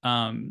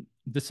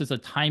 this is a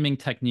timing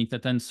technique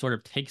that then sort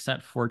of takes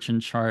that fortune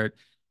chart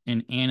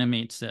and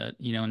animates it,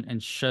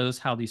 and shows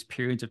how these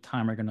periods of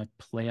time are going to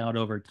play out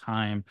over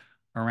time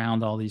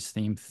around all these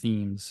same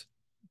themes.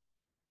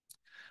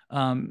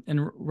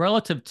 And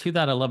relative to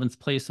that 11th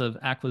place of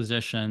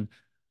acquisition,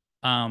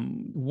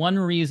 one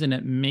reason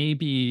it may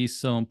be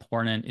so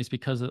important is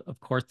because, of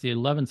course, the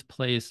 11th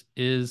place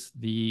is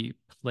the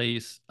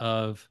place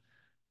of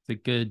the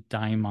good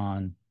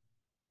daimon.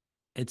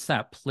 It's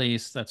that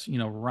place that's,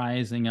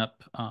 rising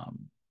up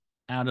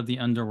out of the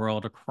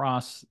underworld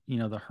across,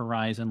 the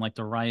horizon, like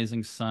the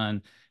rising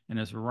sun, and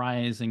is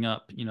rising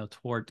up,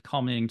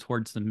 culminating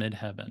towards the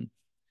midheaven,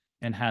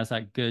 and has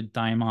that good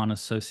daimon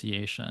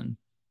association.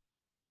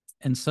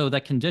 And so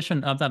that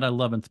condition of that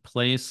 11th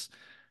place,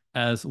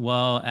 as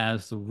well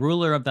as the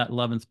ruler of that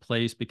 11th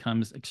place,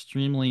 becomes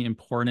extremely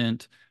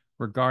important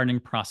regarding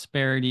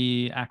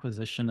prosperity,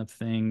 acquisition of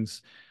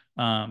things.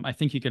 I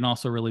think you can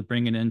also really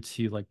bring it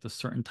into like the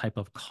certain type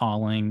of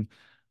calling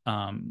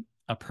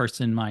a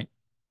person might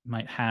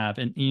have,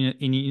 and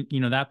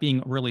that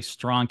being really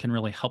strong can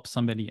really help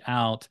somebody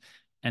out,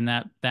 and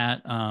that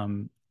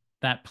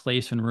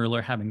place and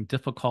ruler having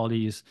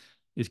difficulties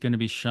is going to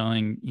be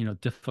showing,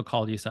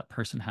 difficulties that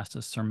person has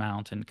to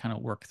surmount and kind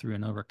of work through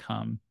and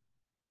overcome.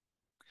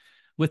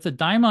 With the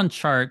Daimon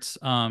charts,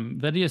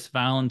 Vedius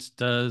Valens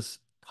does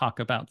talk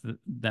about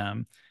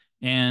them.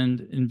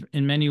 And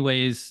in many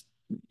ways,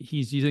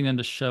 he's using them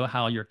to show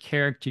how your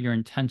character, your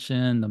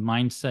intention, the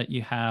mindset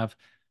you have,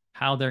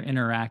 how they're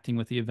interacting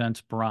with the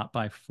events brought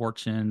by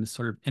fortune, the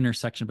sort of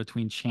intersection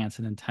between chance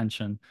and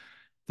intention.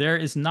 There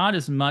is not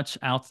as much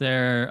out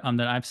there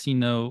that I've seen,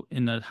 though,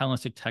 in the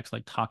Hellenistic text,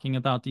 like talking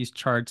about these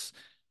charts.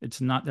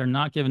 They're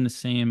not given the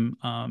same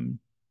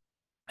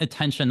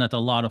attention that a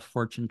lot of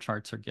fortune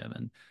charts are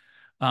given.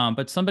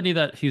 But somebody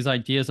whose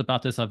ideas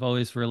about this I've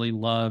always really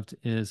loved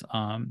is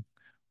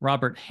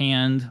Robert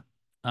Hand.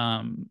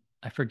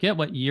 I forget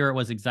what year it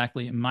was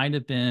exactly. It might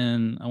have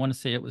been, I want to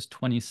say it was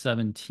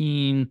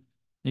 2017,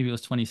 maybe it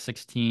was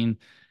 2016.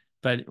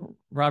 but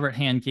Robert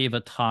Hand gave a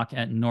talk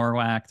at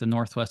NORWAC, the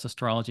Northwest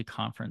Astrology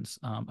Conference,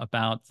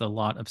 about the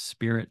lot of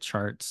spirit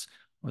charts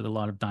or the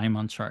lot of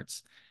Daimon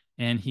charts.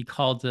 And he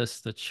called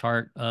this the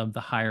chart of the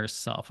higher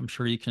self. I'm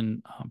sure you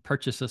can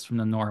purchase this from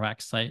the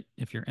NORWAC site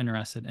if you're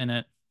interested in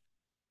it.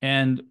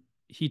 And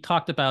he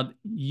talked about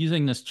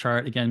using this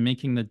chart, again,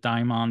 making the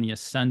daimon the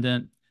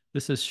ascendant.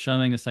 This is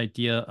showing this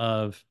idea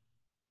of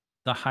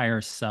the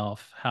higher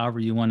self, however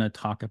you want to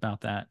talk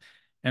about that.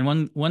 And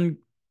one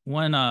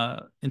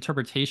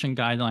interpretation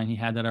guideline he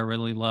had that I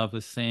really love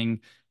was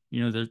saying,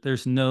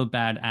 there's no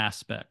bad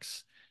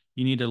aspects.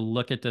 You need to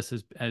look at this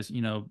as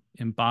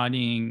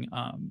embodying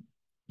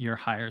your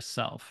higher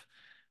self.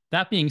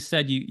 That being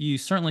said, you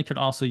certainly could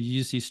also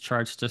use these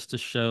charts just to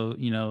show,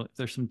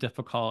 there's some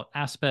difficult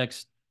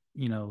aspects,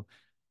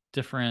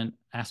 different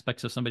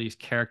aspects of somebody's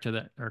character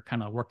that are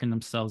kind of working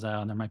themselves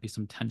out, and there might be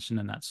some tension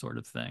and that sort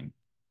of thing.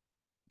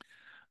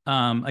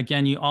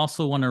 Again, you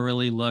also want to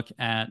really look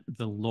at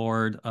the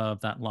Lord of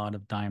that lot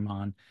of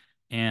Daimon,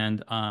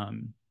 and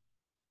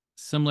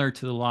similar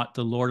to the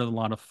Lord of the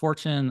lot of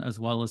fortune, as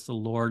well as the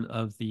Lord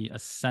of the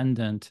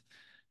ascendant,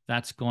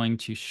 that's going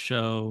to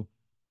show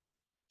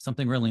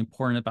something really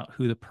important about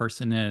who the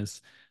person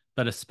is,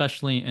 but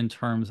especially in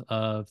terms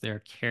of their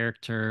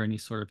character, any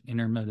sort of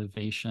inner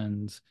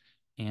motivations,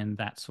 and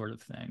that sort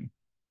of thing.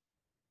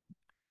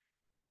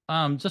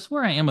 Just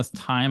where I am with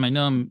time, I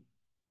know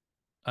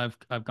I've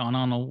gone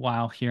on a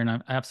while here, and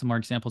I have some more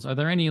examples. Are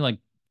there any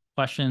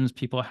questions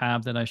people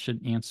have that I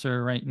should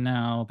answer right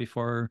now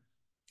before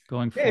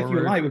going forward? If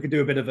you like, we could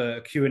do a bit of a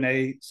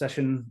Q&A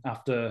session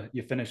after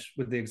you finish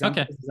with the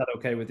examples. Okay. Is that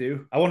okay with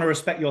you? I want to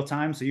respect your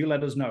time, so you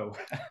let us know.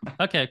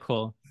 Okay,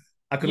 cool.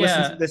 I could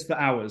listen to this for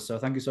hours, so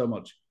thank you so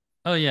much.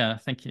 Oh yeah,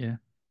 thank you.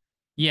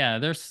 Yeah,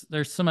 there's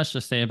so much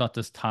to say about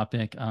this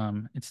topic.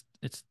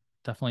 It's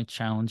definitely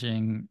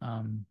challenging.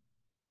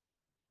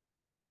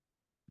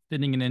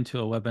 Fitting it into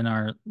a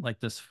webinar like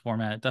this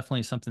format,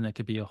 definitely something that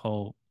could be a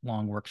whole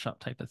long workshop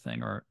type of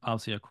thing, or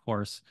obviously a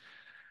course.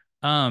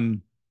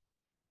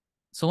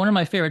 So one of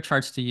my favorite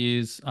charts to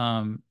use,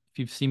 if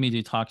you've seen me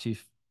do talks,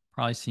 you've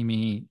probably seen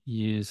me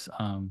use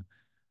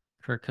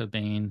Kurt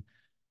Cobain.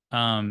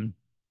 It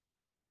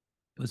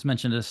was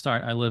mentioned at the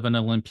start, I live in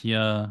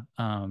Olympia,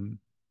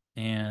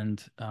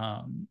 and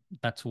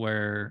that's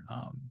where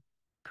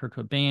Kurt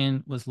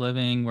Cobain was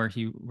living, where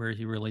he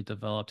really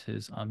developed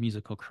his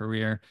musical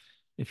career.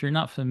 If you're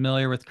not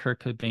familiar with Kurt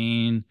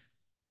Cobain,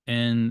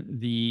 in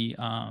the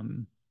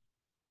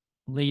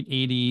late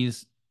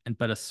 80s,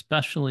 but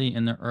especially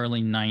in the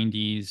early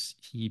 90s,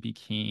 he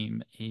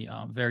became a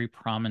very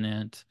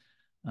prominent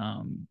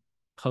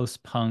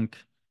post-punk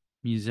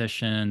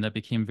musician that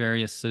became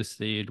very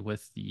associated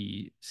with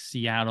the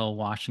Seattle,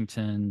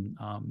 Washington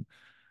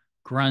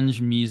grunge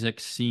music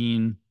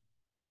scene.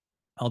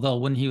 Although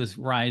when he was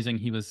rising,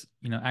 he was,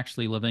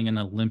 actually living in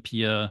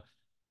Olympia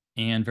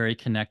and very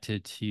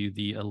connected to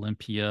the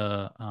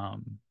Olympia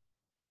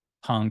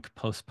punk,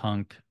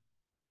 post-punk,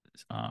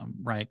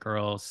 riot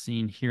girl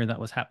scene here that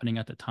was happening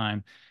at the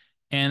time.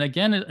 And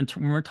again,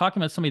 when we're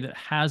talking about somebody that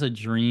has a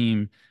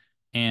dream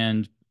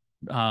and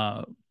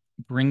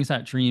brings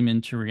that dream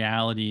into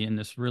reality in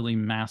this really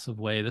massive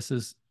way, this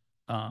is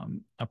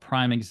a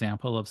prime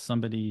example of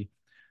somebody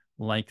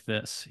like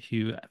this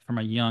who, from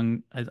a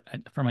young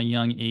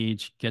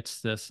age, gets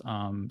this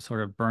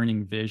sort of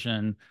burning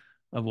vision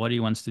of what he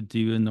wants to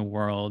do in the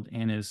world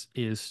and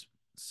is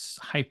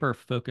hyper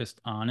focused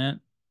on it,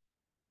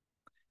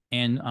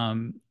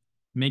 and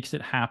makes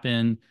it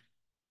happen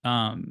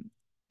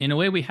in a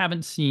way we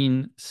haven't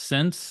seen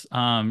since,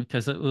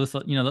 because it was,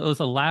 it was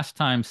the last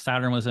time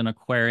Saturn was in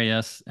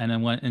Aquarius and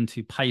then went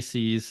into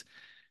Pisces.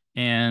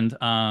 And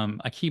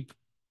I keep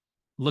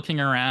looking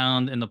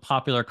around in the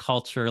popular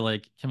culture,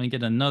 like, can we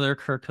get another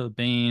Kurt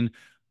Cobain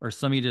or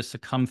somebody just to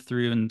come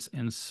through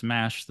and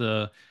smash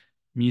the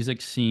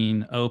music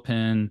scene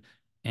open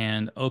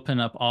and open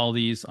up all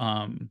these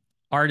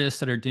artists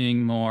that are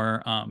doing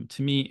more,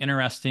 to me,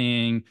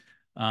 interesting,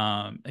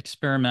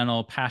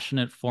 experimental,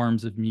 passionate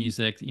forms of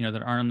music,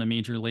 that aren't on the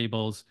major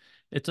labels.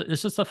 It's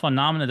just a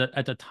phenomenon that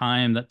at the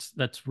time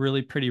that's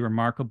really pretty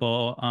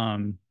remarkable.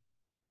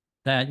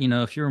 That,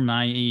 if you're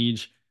my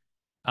age,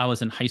 I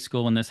was in high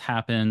school when this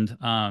happened.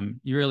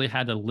 You really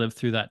had to live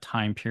through that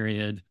time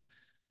period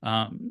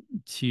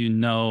to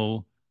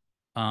know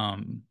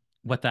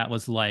what that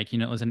was like.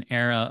 It was an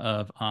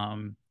era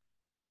of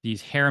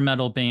these hair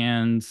metal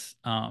bands.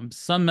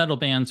 Some metal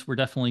bands were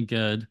definitely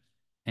good,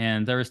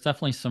 and there was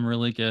definitely some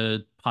really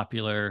good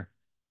popular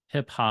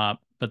hip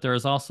hop, but there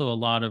was also a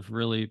lot of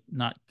really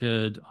not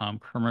good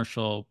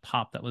commercial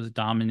pop that was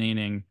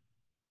dominating.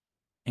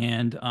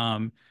 And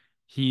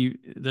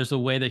there's a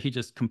way that he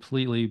just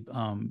completely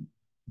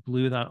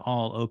blew that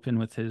all open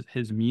with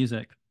his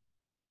music.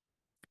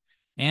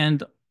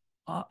 And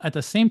at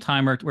the same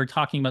time, we're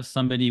talking about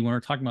somebody, when we're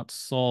talking about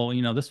soul,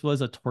 this was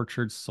a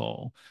tortured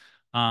soul.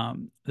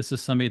 This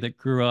is somebody that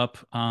grew up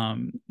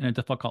in a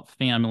difficult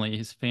family,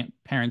 his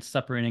parents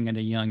separating at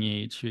a young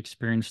age, who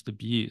experienced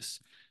abuse,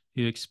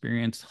 who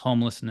experienced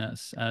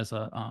homelessness as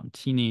a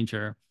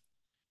teenager,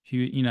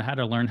 who, had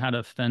to learn how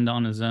to fend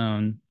on his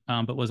own,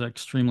 but was an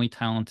extremely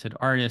talented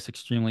artist,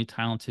 extremely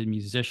talented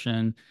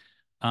musician,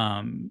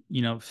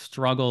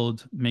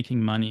 struggled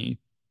making money.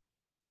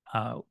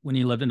 When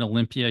he lived in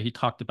Olympia, he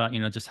talked about,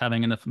 just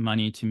having enough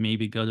money to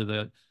maybe go to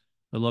the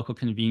local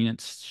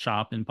convenience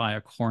shop and buy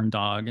a corn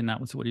dog, and that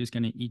was what he was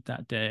going to eat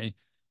that day.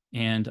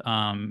 And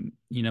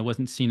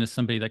wasn't seen as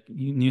somebody that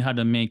knew how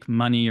to make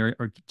money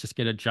or just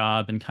get a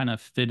job and kind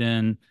of fit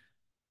in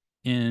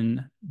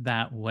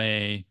that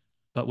way,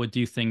 but would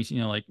do things,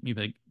 like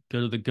maybe like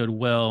go to the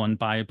Goodwill and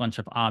buy a bunch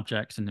of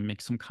objects and then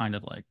make some kind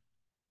of like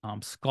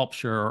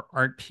sculpture or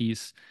art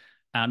piece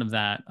out of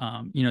that.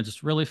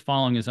 Just really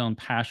following his own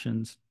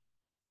passions.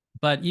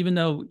 But even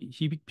though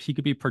he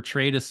could be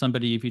portrayed as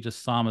somebody, if you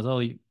just saw him as,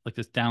 like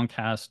this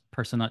downcast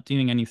person not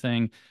doing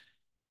anything,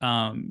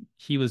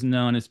 he was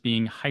known as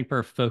being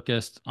hyper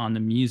focused on the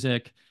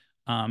music,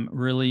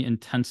 really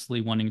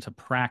intensely wanting to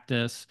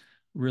practice,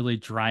 really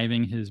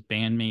driving his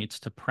bandmates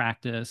to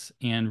practice,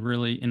 and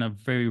really in a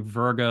very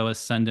Virgo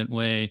ascendant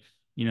way,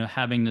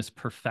 having this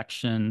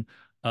perfection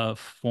of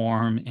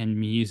form and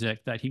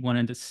music that he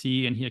wanted to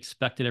see, and he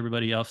expected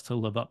everybody else to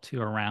live up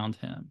to around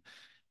him.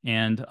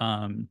 And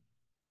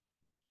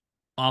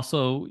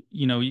also,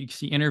 you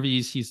see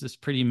interviews, he's this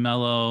pretty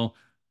mellow,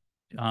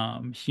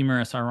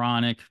 humorous,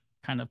 ironic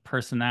kind of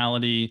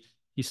personality.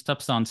 He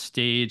steps on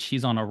stage,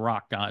 he's on a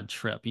rock god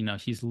trip.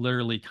 He's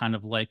literally kind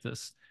of like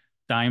this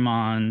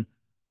daimon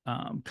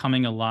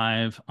coming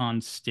alive on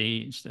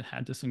stage that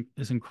had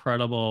this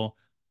incredible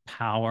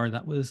power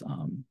that was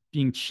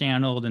being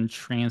channeled and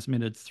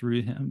transmitted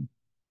through him.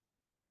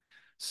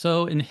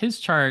 So in his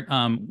chart,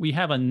 we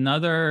have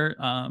another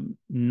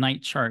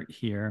night chart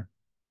here.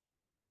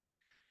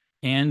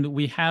 And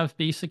we have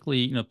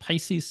basically,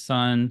 Pisces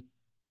sun,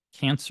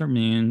 Cancer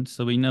moon.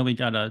 So we know we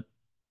got a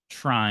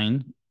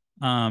trine.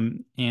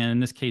 And in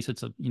this case,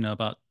 it's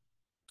about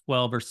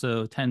 12 or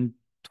so, 10,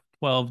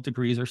 12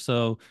 degrees or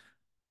so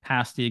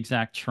past the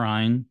exact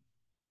trine.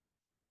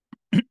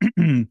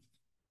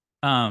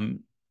 But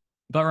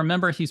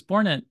remember, he's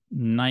born at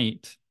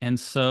night. And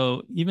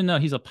so even though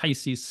he's a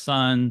Pisces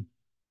sun,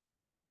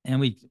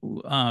 and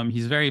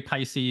he's very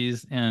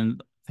Pisces,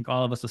 and I think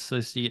all of us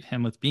associate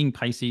him with being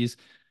Pisces,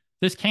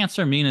 this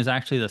Cancer moon is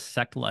actually the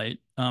sect light.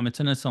 It's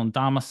in its own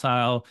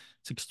domicile.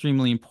 It's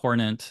extremely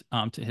important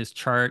to his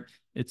chart.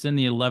 It's in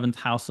the 11th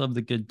house of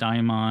the good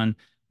Daimon.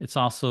 It's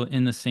also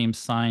in the same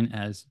sign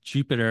as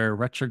Jupiter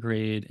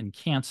retrograde in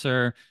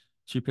Cancer.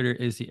 Jupiter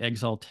is the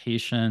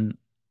exaltation.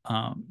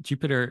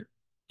 Jupiter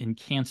in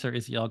Cancer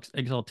is the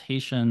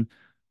exaltation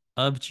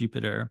of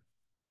Jupiter.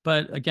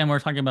 But again, we're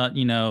talking about,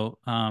 when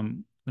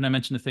I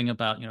mentioned the thing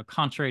about,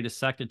 contrary to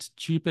sect, it's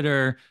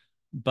Jupiter.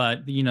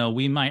 But,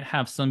 we might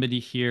have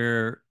somebody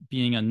here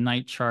being a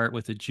night chart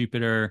with a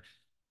Jupiter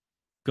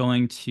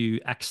going to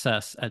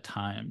excess at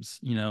times,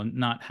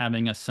 not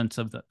having a sense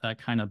of that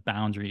kind of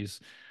boundaries,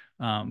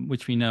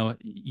 which we know,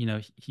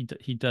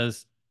 he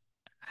does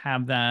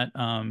have that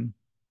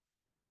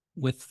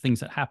with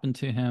things that happen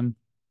to him.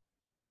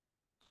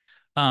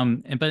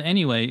 But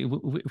anyway,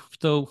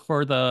 so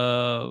for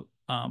the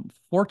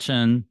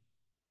fortune,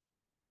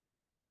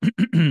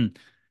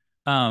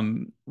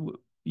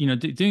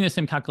 doing the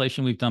same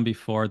calculation we've done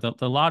before,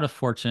 the lot of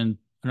fortune,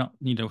 I don't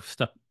need to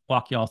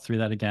walk you all through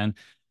that again.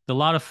 The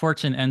lot of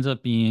fortune ends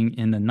up being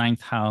in the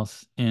 9th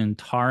house in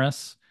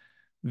Taurus,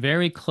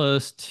 very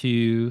close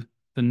to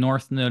the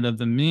north node of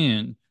the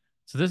moon.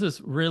 So this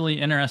is really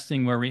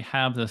interesting where we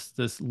have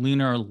this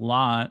lunar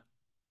lot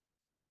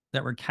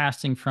that we're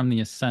casting from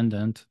the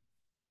ascendant,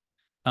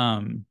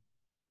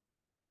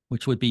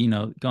 which would be,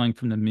 going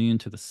from the moon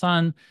to the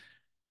sun.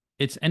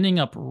 It's ending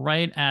up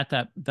right at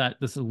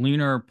this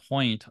lunar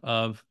point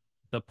of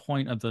the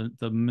point of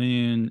the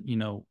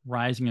moon,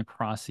 rising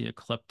across the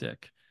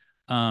ecliptic.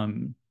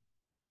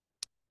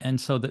 And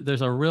so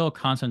there's a real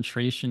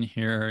concentration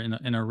here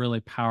in a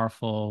really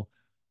powerful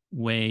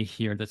way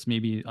here that's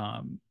maybe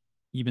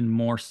even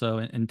more so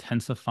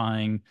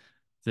intensifying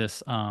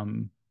this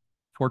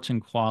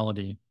fortune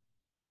quality.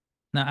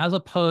 Now, as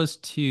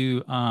opposed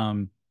to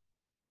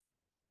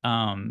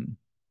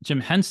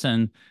Jim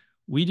Henson,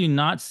 we do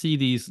not see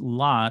these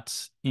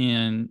lots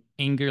in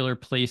angular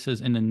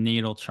places in the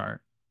natal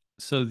chart.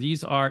 So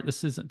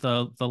this is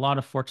the lot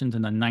of fortunes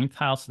in the 9th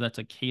house. So that's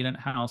a cadent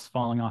house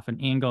falling off an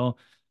angle.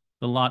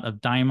 The lot of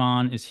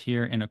Daimon is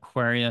here in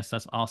Aquarius.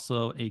 That's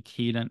also a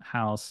cadent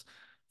house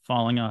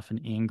falling off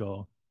an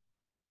angle.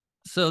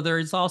 So there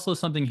is also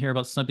something here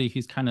about somebody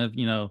who's kind of,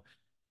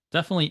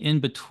 definitely in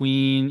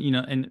between,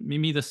 and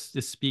maybe this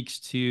speaks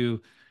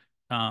to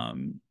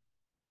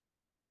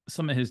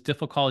some of his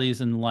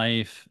difficulties in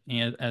life,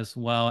 and as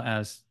well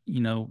as,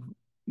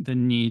 the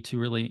need to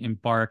really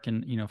embark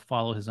and,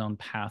 follow his own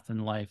path in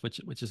life,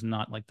 which is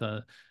not like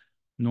the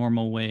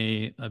normal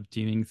way of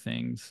doing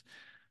things.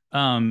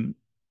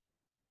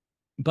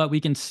 But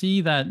we can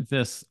see that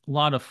this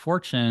lot of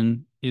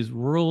fortune is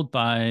ruled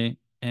by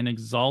an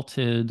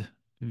exalted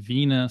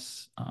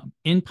Venus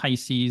in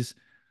Pisces,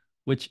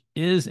 which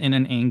is in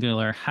an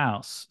angular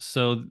house.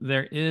 So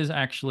there is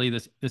actually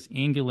this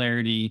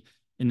angularity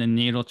in the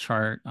natal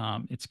chart.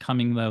 It's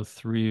coming though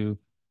through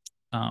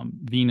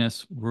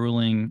Venus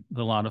ruling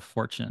the lot of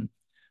fortune.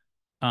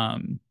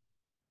 Um,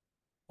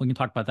 we can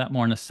talk about that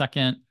more in a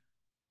second.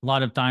 A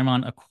lot of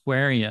Daimon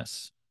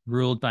Aquarius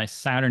ruled by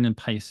Saturn and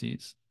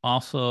Pisces,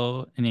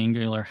 also an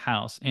angular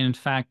house. And in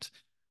fact,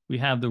 we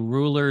have the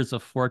rulers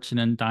of fortune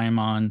and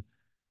Daimon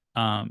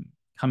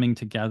coming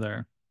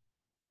together.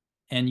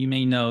 And you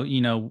may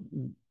know,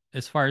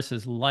 as far as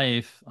his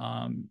life,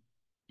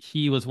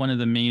 he was one of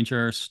the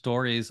major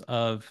stories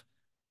of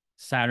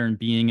Saturn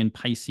being in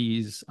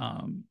Pisces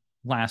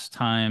last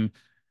time,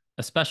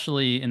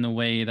 especially in the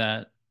way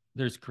that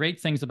there's great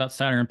things about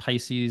Saturn and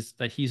Pisces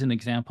that he's an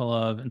example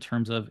of in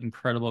terms of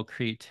incredible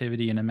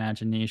creativity and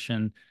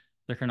imagination.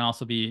 There can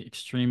also be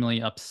extremely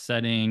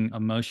upsetting,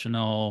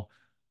 emotional,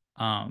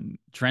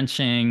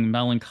 drenching,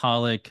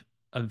 melancholic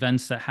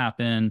events that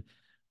happen.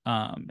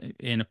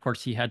 And of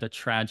course, he had the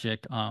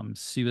tragic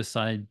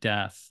suicide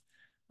death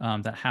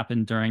that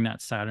happened during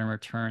that Saturn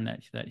return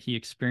that he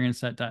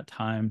experienced at that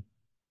time.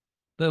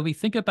 But we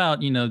think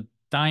about,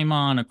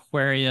 Daimon,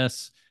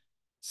 Aquarius,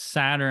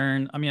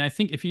 Saturn. I mean, I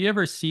think if you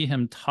ever see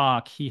him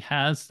talk,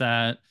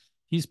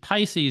 he's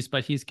Pisces,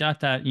 but he's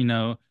got that,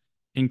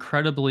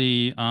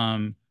 incredibly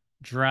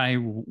dry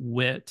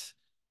wit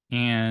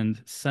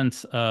and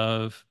sense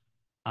of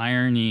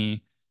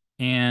irony.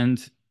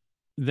 And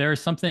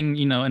there's something,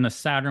 in a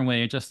Saturn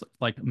way, just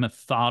like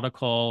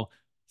methodical,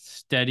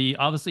 steady.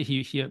 Obviously,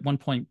 he at one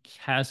point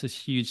has this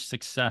huge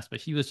success, but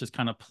he was just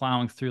kind of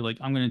plowing through, like,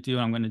 I'm going to do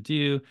what I'm going to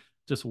do,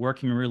 just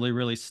working really,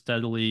 really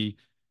steadily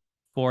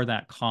for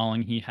that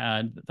calling he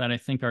had that I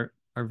think are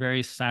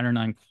very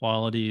Saturnine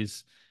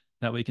qualities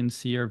that we can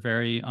see are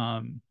very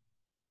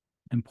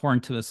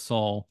important to his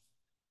soul.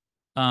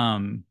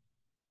 And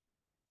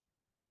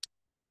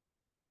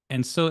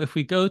so if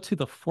we go to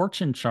the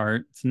fortune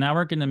chart, so now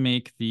we're going to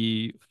make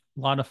the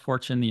lot of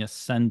fortune the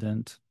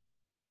ascendant.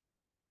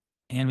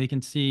 And we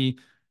can see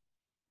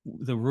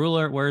the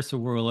ruler. Where's the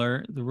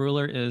ruler? The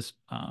ruler is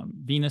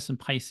Venus and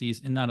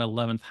Pisces in that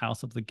 11th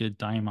house of the good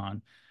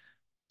daimon.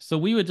 So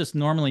we would just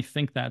normally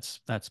think that's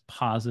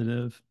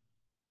positive.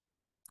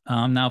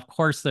 Now, of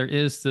course, there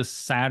is this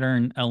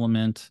Saturn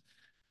element,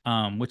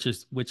 which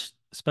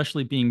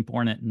especially being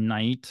born at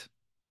night,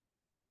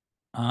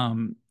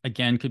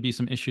 again, could be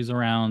some issues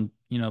around,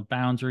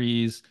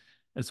 boundaries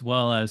as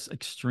well as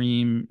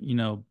extreme,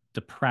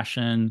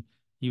 depression.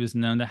 He was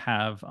known to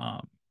have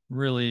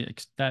really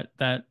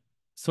that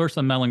source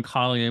of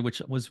melancholia, which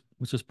was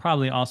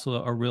probably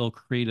also a real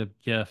creative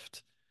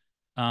gift.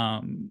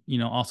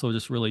 Also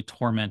just really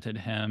tormented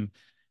him,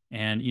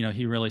 and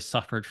he really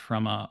suffered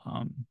from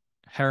a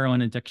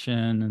heroin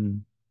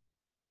addiction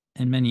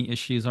and many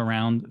issues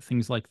around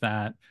things like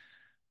that.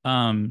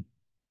 Um,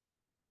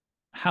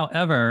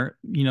 However,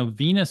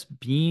 Venus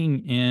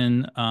being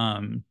in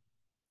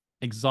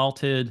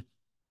exalted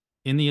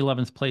in the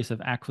 11th place of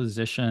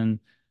acquisition,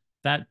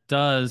 that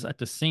does at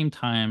the same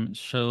time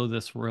show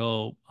this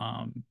real,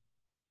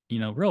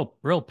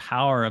 real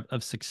power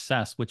of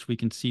success, which we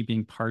can see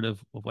being part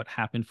of what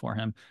happened for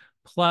him.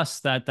 Plus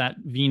that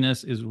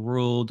Venus is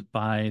ruled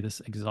by this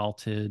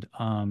exalted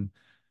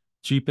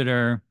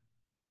Jupiter.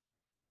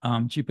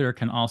 Jupiter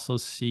can also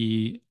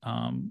see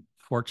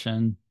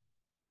fortune.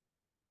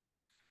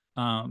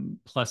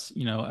 Plus,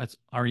 as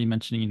already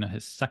mentioning,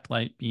 his sect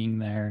being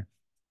there.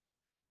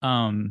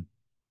 Um,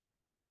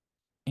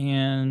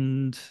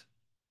 and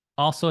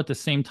also at the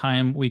same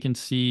time, we can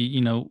see,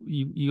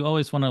 you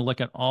always want to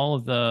look at all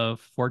of the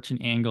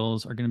fortune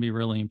angles are going to be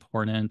really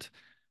important.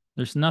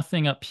 There's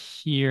nothing up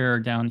here,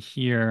 down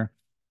here,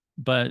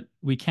 but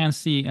we can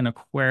see in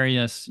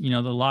Aquarius,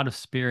 the lot of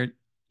spirit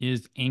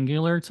is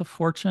angular to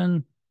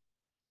fortune.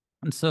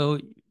 And so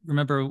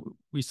remember,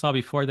 we saw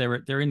before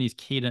they're in these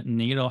cadent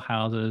natal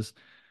houses.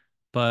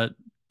 But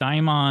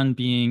Daimon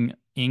being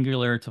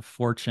angular to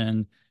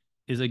fortune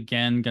is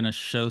again going to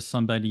show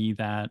somebody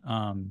that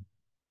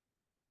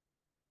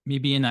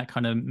maybe in that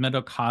kind of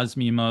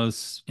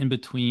metacosmos, in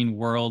between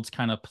worlds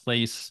kind of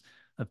place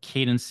of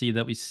cadency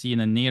that we see in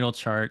the natal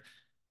chart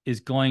is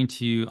going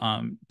to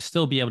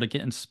still be able to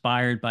get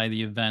inspired by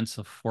the events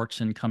of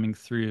fortune coming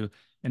through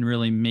and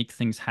really make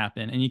things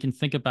happen. And you can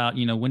think about,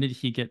 when did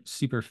he get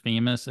super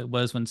famous? It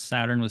was when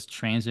Saturn was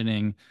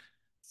transiting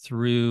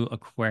through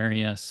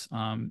Aquarius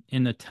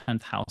in the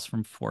 10th house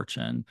from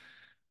fortune.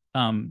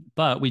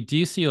 But we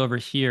do see over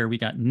here, we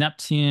got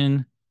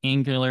Neptune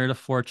angular to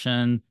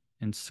fortune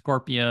in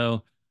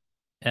Scorpio,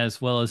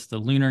 as well as the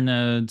lunar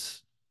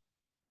nodes,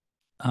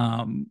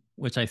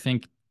 which I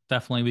think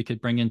definitely we could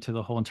bring into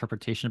the whole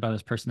interpretation about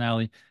his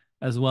personality,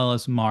 as well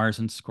as Mars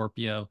and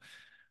Scorpio.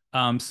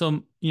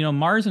 So,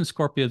 Mars and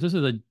Scorpio, this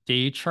is a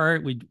day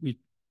chart.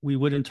 We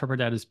would interpret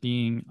that as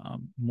being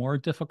more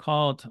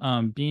difficult.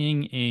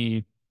 Being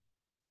a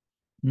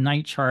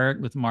night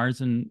chart with Mars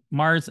and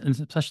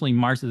especially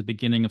Mars at the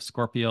beginning of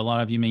Scorpio. A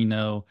lot of you may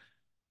know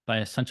by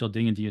essential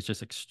dignity is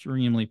just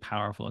extremely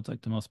powerful. It's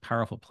like the most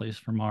powerful place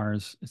for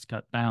Mars. It's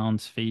got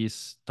bounds,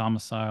 face,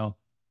 domicile,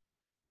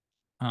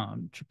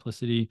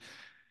 triplicity.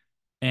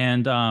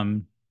 And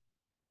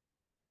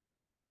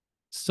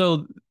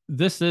So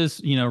this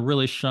is,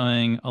 really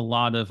showing a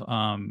lot of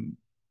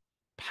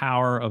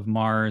power of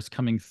Mars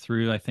coming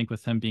through. I think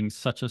with him being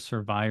such a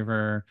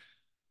survivor.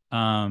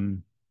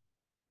 Um,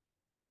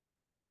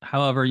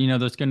 However,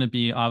 there's going to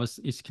be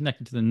obviously it's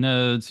connected to the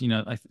nodes.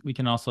 We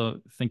can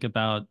also think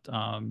about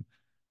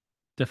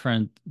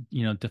different,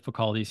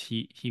 difficulties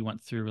he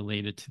went through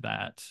related to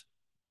that.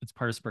 It's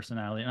part of his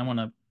personality. And I want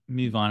to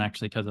move on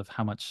actually because of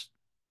how much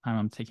time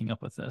I'm taking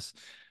up with this.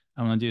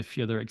 I want to do a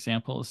few other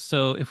examples.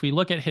 So if we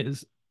look at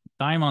his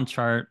Daimon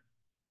chart,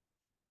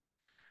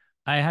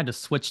 I had to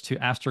switch to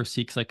AstroSeek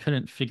because I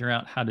couldn't figure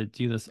out how to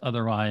do this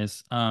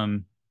otherwise.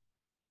 Um,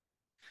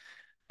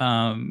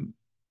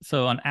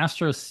 so on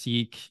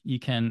AstroSeek, you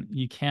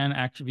can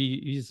actually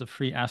use the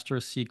free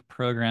AstroSeek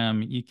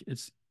program.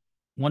 It's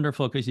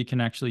wonderful because you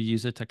can actually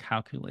use it to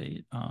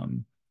calculate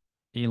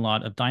a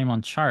lot of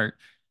Daimon chart,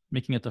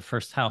 making it the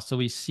first house. So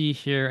we see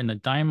here in the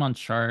Daimon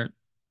chart,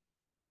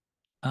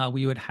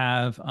 we would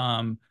have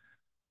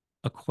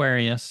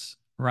Aquarius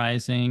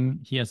rising.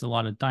 He has a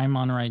lot of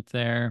Daimon right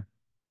there,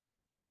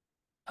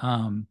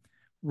 um,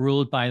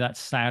 ruled by that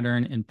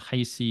Saturn in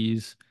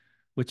Pisces,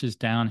 which is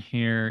down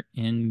here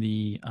in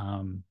the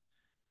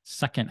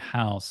second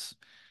house.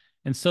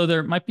 And so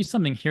there might be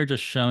something here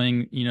just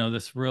showing,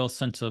 this real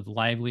sense of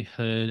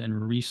livelihood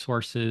and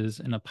resources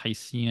in a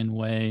Piscean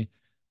way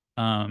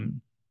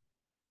um,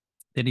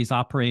 that he's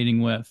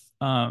operating with.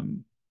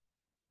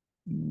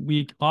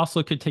 We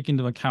also could take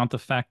into account the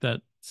fact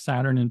that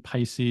Saturn in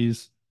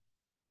Pisces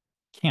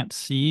can't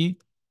see.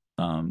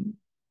 Um,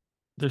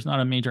 there's not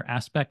a major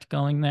aspect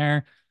going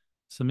there.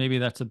 So maybe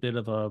that's a bit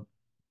of a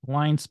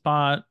blind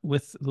spot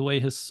with the way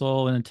his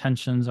soul and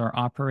intentions are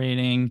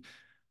operating,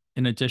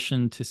 in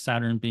addition to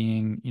Saturn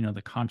being,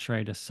 the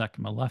contrary to Sec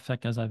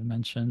Malefic, as I've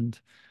mentioned.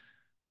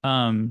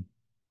 Um,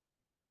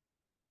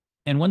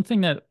 and one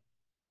thing that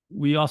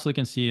we also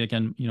can see,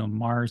 again,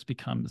 Mars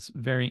becomes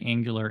very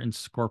angular in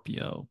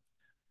Scorpio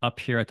up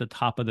here at the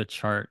top of the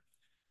chart.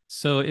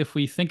 So if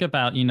we think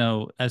about,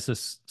 as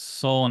this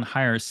soul and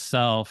higher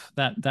self,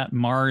 that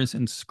Mars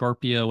in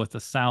Scorpio with the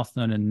South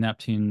Node and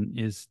Neptune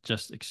is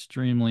just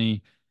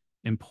extremely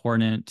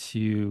important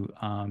to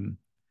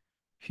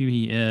who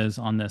he is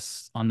on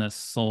this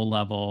soul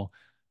level.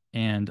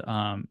 And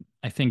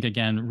I think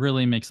again,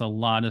 really makes a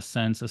lot of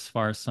sense as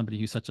far as somebody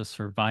who's such a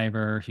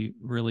survivor, who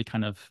really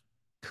kind of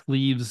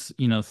cleaves,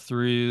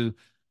 through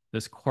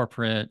this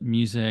corporate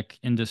music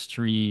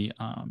industry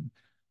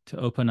to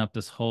open up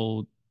this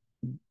whole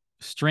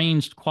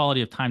strange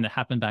quality of time that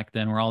happened back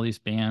then where all these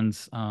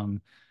bands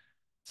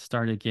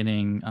started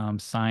getting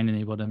signed and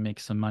able to make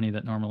some money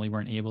that normally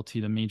weren't able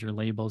to, the major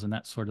labels and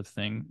that sort of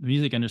thing. The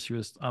music industry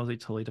was obviously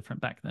totally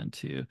different back then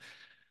too.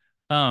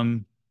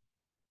 Um,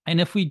 and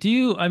if we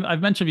do,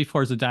 I've mentioned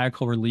before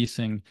zodiacal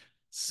releasing.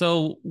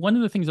 So one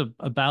of the things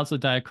about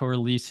zodiacal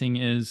releasing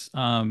is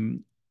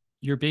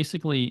you're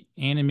basically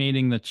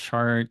animating the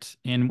chart,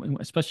 and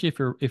especially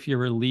if you're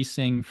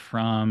releasing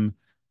from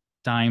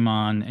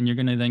Daimon, and you're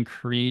going to then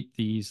create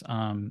these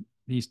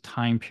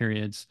time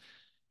periods.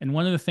 And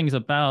one of the things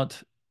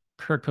about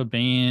Kurt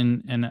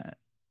Cobain and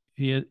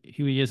who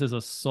he is as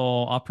a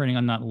soul operating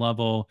on that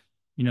level,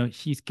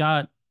 he's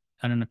got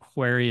an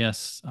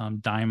Aquarius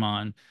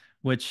daimon,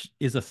 which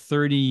is a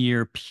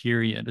 30-year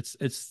period.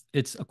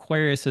 It's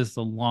Aquarius is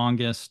the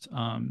longest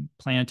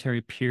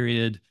planetary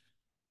period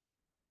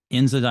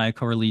in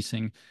zodiacal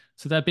releasing.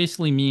 So that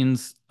basically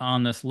means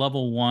on this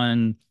level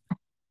one,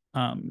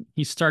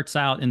 he starts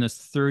out in this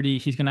 30,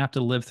 he's going to have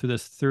to live through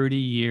this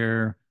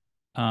 30-year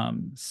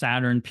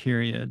Saturn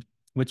period,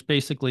 which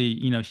basically,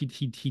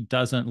 he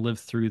doesn't live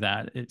through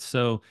that.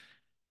 So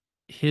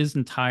his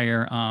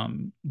entire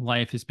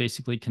life is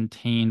basically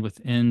contained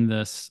within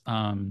this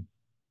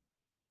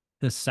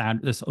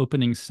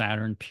opening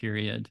Saturn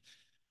period,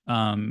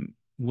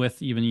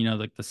 with even,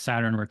 like the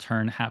Saturn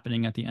return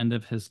happening at the end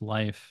of his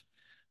life.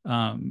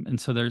 And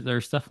so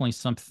there's definitely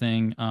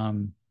something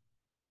um,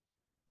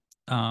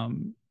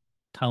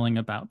 telling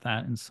about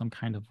that in some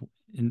kind of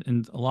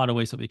in a lot of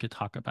ways that we could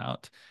talk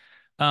about.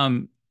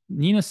 Um,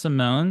 Nina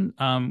Simone,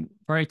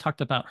 already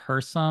talked about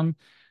her some.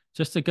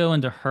 Just to go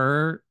into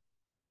her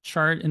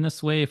chart in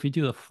this way, if we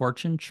do the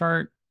fortune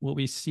chart, what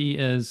we see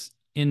is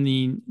in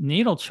the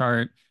natal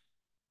chart,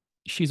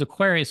 she's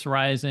Aquarius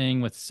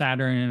rising with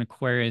Saturn in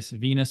Aquarius,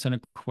 Venus in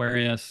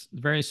Aquarius,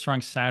 very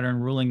strong Saturn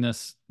ruling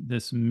this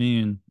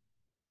moon.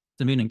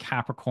 The moon in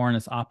Capricorn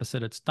is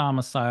opposite its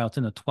domicile. It's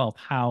in the 12th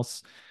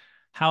house.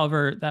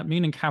 However, that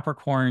moon in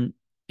Capricorn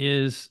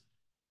is,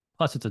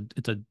 plus it's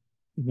a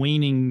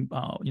waning,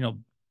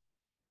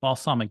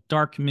 balsamic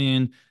dark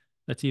moon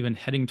that's even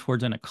heading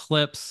towards an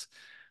eclipse,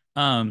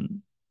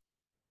 um,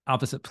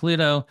 opposite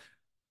Pluto.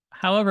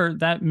 However,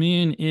 that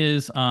moon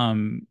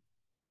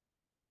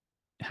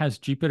has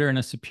Jupiter in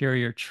a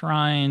superior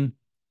trine,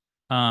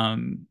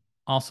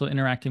 also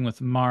interacting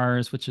with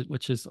Mars, which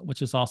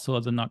is also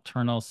of the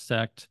nocturnal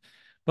sect.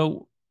 But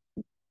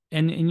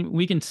and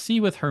we can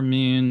see with her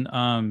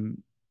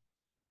moon,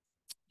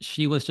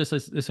 she was just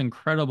this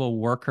incredible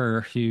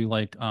worker who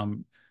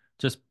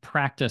just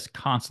practiced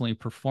constantly,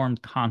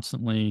 performed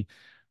constantly.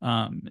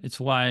 It's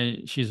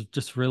why she's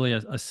just really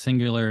a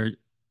singular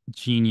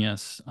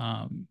genius.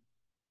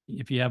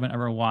 If you haven't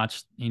ever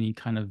watched any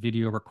kind of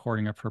video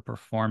recording of her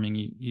performing,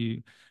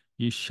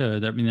 you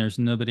should. I mean, there's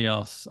nobody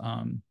else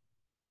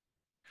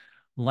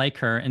like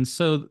her. And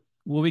so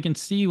what we can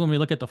see when we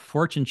look at the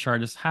fortune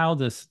chart is how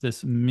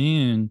this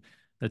moon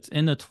that's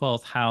in the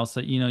 12th house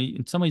that,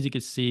 in some ways you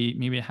could see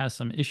maybe it has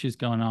some issues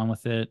going on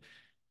with it.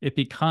 It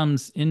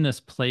becomes in this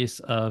place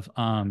of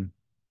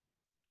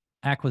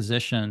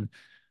acquisition.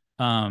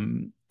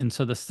 And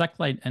so the sect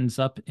ends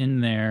up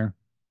in there.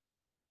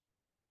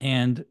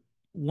 And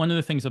one of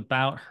the things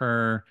about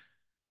her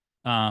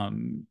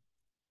um,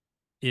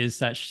 is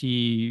that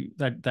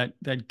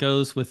that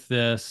goes with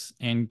this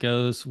and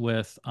goes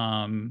with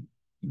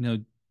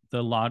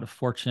the lot of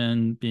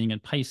fortune being in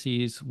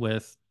Pisces,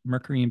 with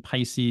Mercury in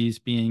Pisces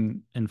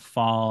being in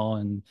fall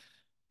and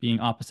being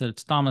opposite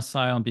its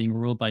domicile and being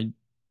ruled by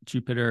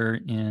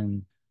Jupiter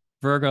in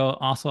Virgo,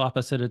 also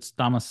opposite its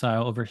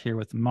domicile over here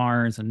with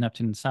Mars and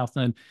Neptune and South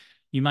Node.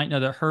 You might know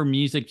that her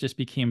music just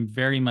became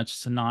very much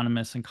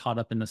synonymous and caught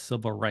up in the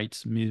civil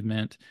rights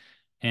movement.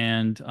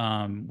 And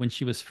when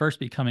she was first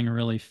becoming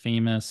really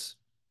famous,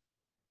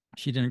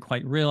 she didn't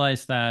quite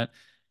realize that.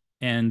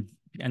 And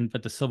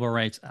but the civil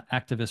rights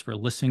activists were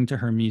listening to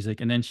her music,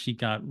 and then she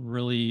got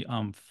really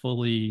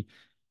fully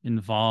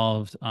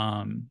involved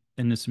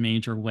in this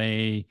major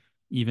way,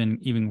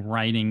 even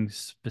writing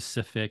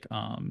specific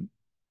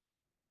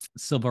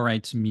civil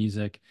rights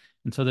music.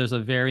 And so there's a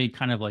very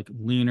kind of like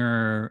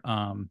lunar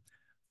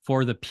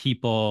for the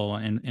people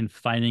and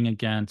fighting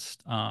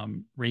against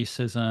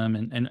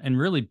racism and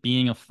really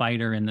being a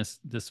fighter in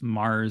this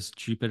Mars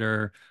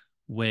Jupiter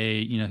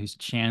way. Who's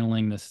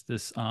channeling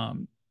this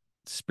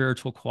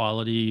spiritual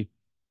quality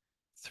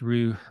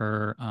through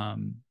her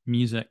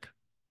music.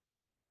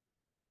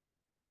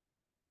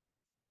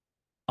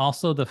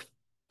 Also, the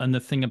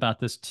thing about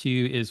this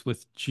too is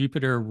with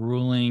Jupiter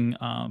ruling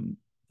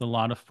the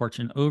lot of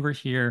fortune over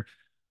here.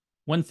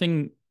 One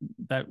thing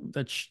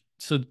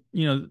so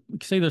we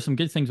could say there's some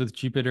good things with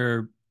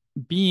Jupiter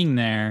being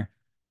there,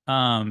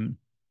 but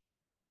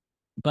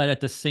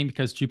at the same,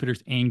 because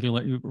Jupiter's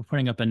angular, we're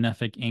putting a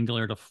benefic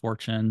angular to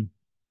fortune.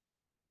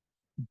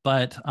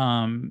 But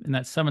in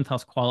that seventh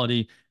house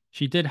quality,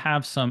 she did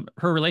have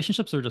her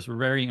relationships are just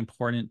very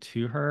important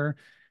to her.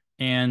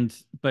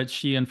 But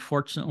she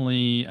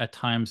unfortunately at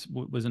times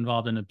was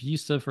involved in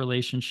abusive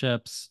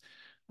relationships.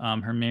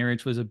 Her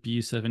marriage was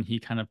abusive, and he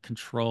kind of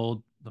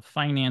controlled the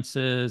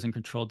finances and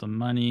controlled the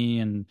money,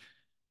 and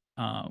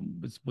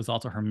was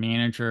also her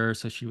manager.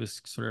 So she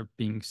was sort of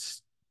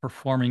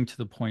performing to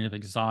the point of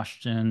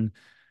exhaustion.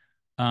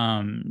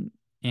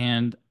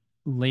 And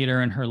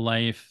later in her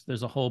life,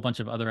 there's a whole bunch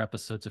of other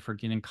episodes of her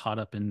getting caught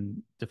up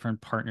in different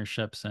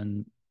partnerships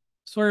and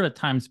sort of at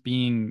times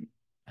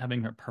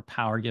having her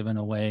power given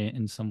away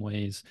in some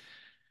ways.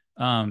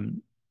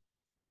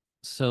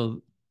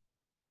 So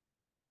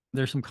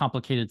there's some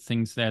complicated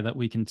things there that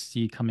we can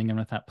see coming in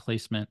with that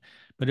placement.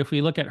 But if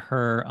we look at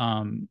her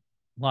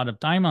lot of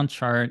Daimon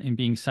chart and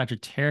being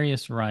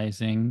Sagittarius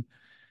rising,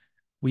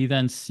 we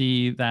then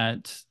see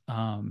that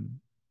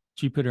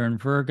Jupiter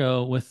and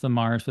Virgo with the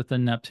Mars, with the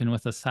Neptune,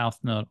 with the South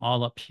Node,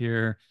 all up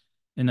here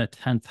in the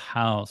 10th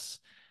house.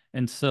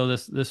 And so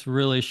this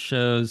really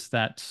shows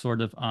that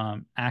sort of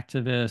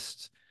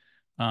activist,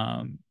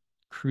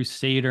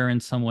 crusader in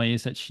some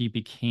ways that she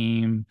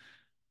became,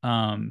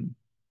 and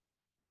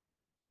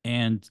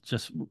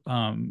just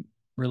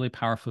really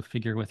powerful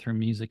figure with her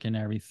music and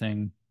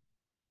everything.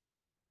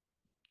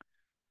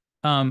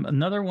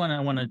 Another one I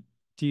want to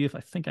do, if I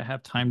think I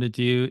have time to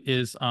do,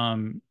 is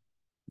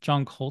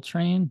John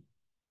Coltrane.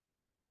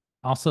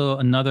 Also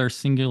another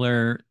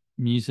singular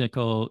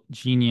musical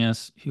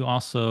genius who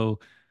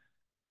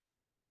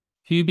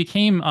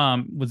became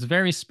was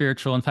very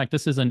spiritual. In fact,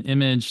 this is an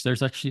image.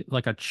 There's actually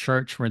like a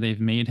church where they've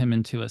made him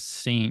into a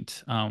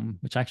saint,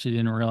 which I actually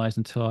didn't realize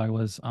until I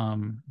was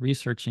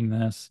researching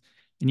this.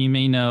 And you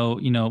may know,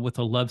 with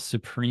a Love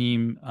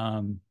Supreme,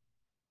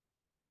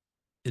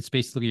 it's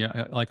basically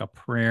like a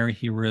prayer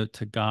he wrote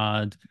to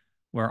God,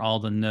 where all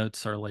the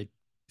notes are like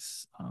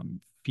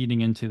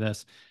feeding into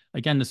this.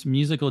 Again, this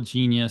musical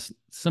genius,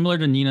 similar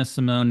to Nina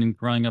Simone and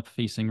growing up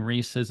facing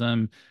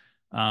racism,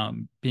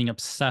 being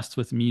obsessed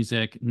with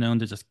music, known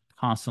to just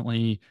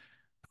constantly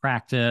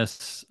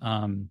practice.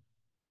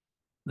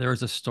 There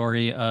was a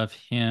story of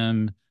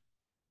him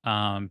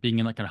being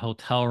in like a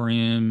hotel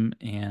room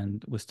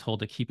and was told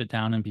to keep it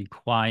down and be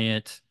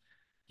quiet.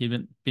 He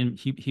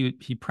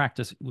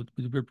practiced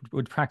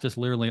would practice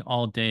literally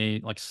all day,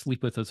 like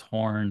sleep with his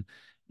horn.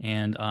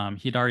 And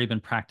he'd already been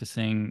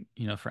practicing,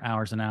 for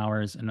hours and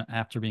hours. And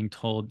after being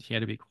told he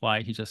had to be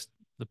quiet,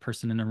 the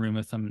person in the room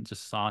with him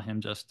just saw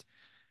him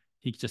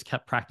he just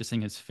kept practicing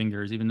his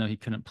fingers, even though he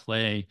couldn't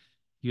play.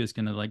 He was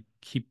going to like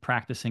keep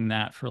practicing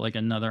that for like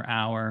another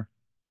hour.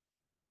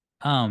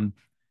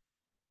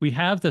 We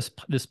have this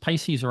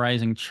Pisces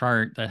rising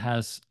chart that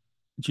has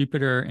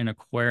Jupiter in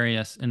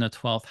Aquarius in the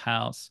 12th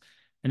house.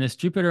 And this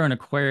Jupiter in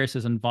Aquarius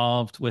is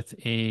involved with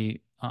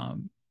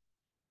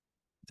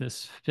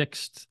this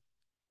fixed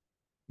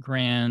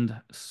grand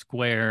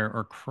square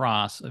or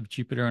cross of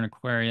Jupiter in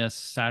Aquarius,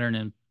 Saturn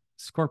in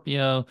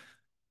Scorpio,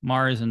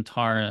 Mars in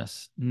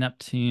Taurus,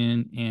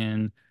 Neptune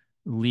in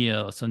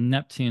Leo. So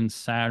Neptune,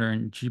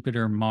 Saturn,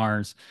 Jupiter,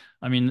 Mars.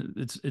 I mean,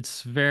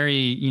 it's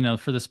very,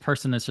 for this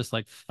person that's just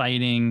like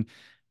fighting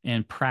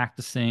and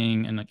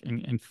practicing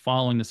and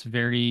following this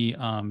very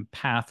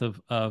path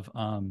of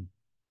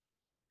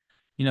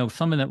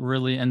someone that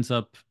really ends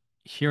up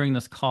hearing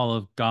this call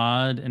of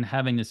God and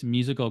having this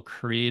musical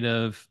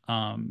creative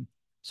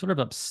sort of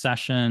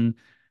obsession,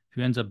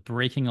 who ends up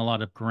breaking a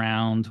lot of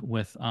ground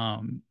with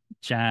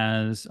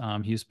jazz.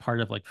 He was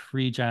part of like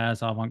free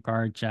jazz,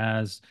 avant-garde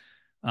jazz,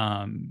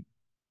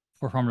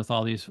 performed with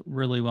all these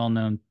really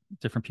well-known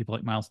different people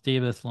like Miles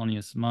Davis,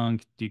 Thelonious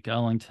Monk, Duke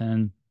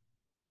Ellington.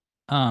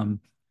 And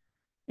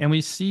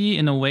we see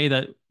in a way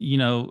that,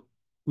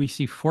 we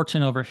see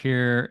fortune over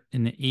here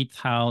in the eighth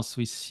house.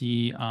 We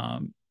see a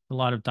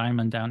lot of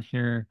diamond down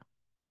here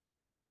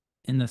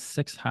in the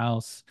sixth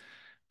house.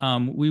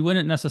 We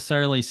wouldn't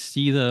necessarily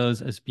see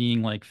those as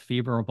being like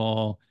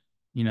favorable,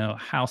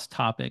 house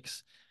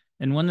topics.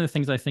 And one of the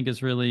things I think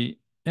is really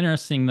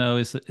interesting, though,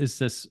 is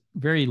this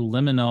very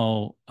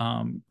liminal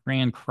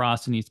grand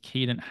cross in these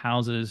cadent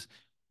houses,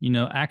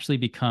 actually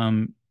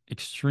become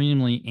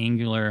extremely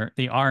angular.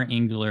 They are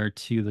angular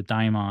to the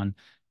daimon,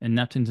 and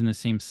Neptune's in the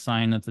same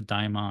sign of the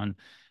daimon.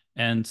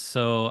 And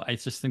so I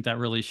just think that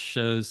really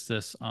shows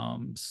this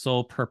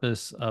sole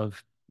purpose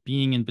of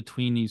being in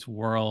between these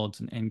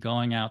worlds and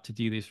going out to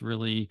do these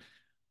really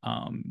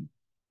um,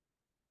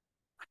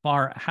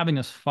 having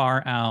this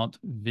far out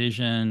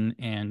vision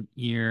and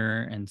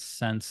ear and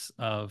sense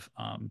of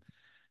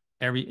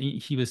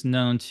he was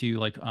known to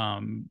like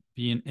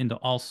be into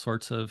all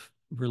sorts of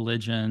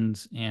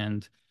religions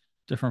and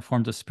different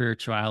forms of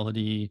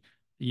spirituality,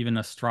 even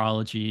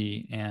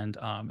astrology, and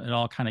it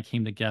all kind of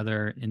came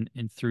together in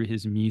through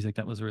his music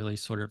that was really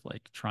sort of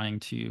like trying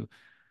to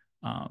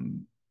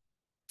um,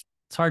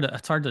 it's hard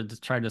to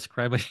try to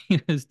describe what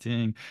he was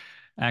doing,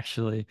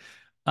 actually.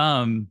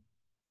 Um,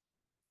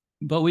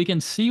 but we can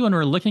see when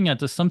we're looking at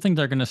this, some things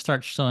are going to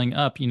start showing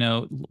up.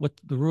 What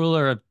the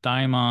ruler of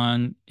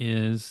Daimon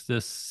is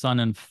this sun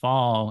in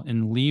fall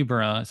in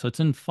Libra. So it's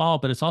in fall,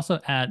 but it's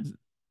also at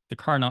the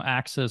cardinal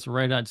axis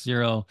right at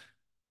 0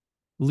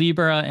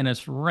 Libra, and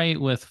it's right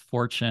with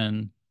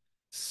fortune.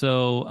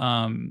 So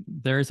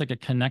there's like a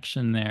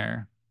connection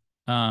there.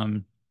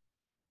 Um,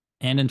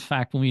 and in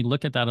fact, when we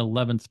look at that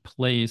 11th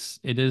place,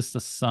 it is the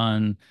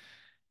sun,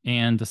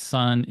 and the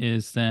sun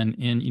is then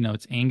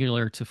it's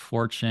angular to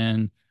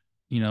fortune,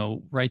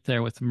 right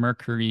there with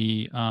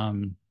Mercury.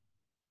 And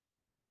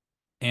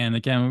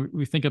again,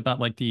 we think about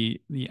like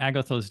the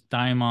Agathos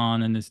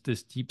daimon and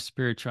this deep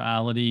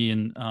spirituality,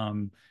 and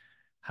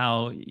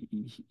how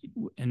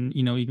and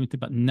you can think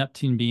about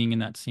Neptune being in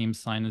that same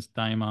sign as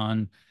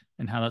daimon,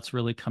 and how that's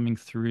really coming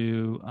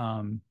through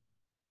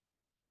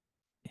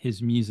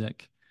his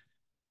music.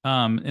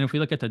 And if we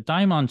look at the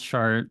Daimon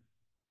chart,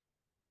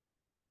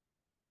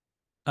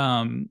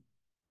 um,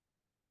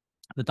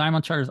 the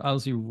Daimon chart is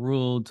obviously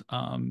ruled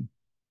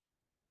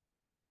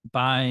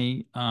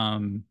by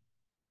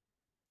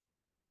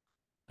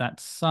that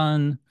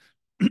sun,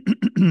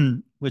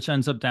 which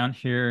ends up down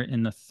here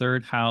in the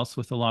third house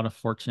with a lot of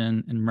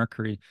fortune and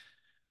Mercury.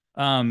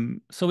 So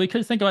we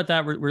could think about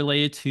that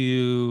related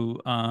to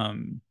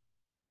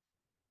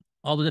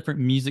all the different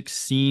music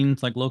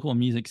scenes, like local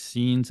music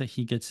scenes that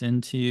he gets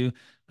into.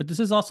 But this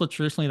is also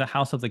traditionally the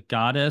house of the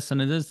goddess,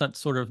 and it is that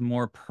sort of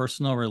more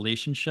personal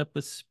relationship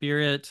with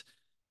spirit,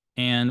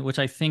 and which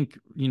I think,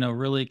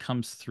 really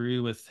comes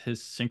through with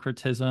his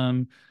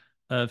syncretism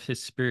of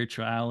his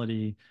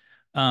spirituality.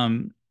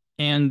 And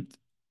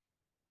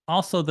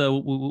also, though,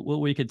 what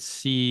we could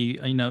see,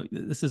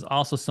 this is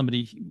also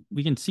somebody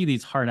we can see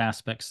these hard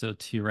aspects, though,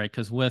 too, right?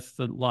 Because with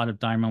a lot of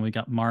Diamond, we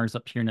got Mars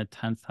up here in the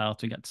 10th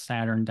house, we got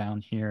Saturn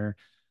down here,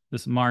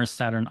 this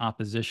Mars-Saturn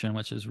opposition,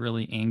 which is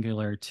really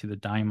angular to the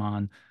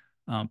Daimon,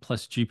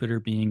 plus Jupiter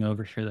being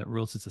over here that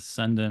rules its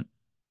ascendant.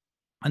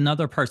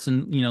 Another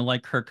person,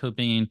 like Kurt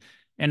Cobain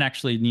and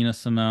actually Nina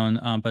Simone,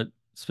 but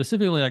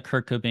specifically like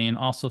Kurt Cobain,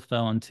 also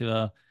fell into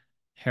a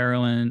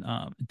heroin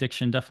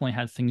addiction, definitely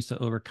had things to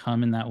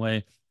overcome in that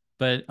way.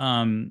 But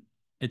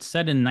it's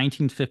said in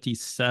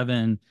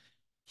 1957,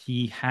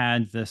 he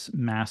had this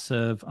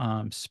massive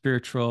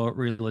spiritual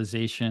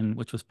realization,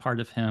 which was part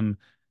of him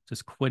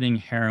just quitting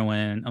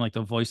heroin, and like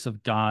the voice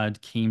of God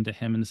came to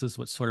him. And this is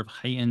what sort of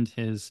heightened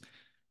his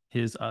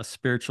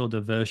spiritual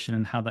devotion,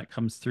 and how that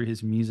comes through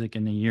his music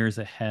in the years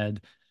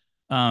ahead.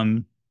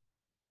 Um,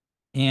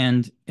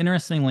 and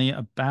interestingly,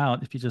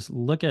 if you just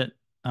look at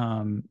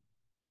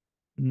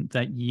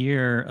that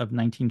year of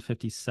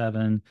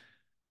 1957,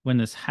 when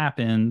this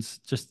happens,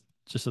 just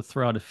to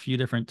throw out a few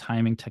different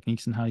timing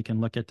techniques and how you can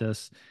look at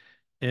this,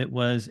 it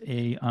was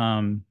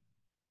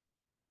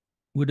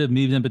would have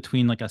moved in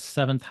between like a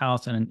seventh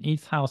house and an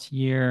eighth house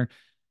year.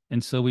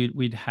 And so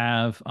we'd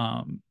have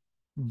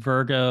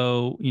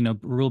Virgo,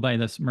 ruled by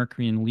this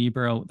Mercury in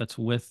Libra, that's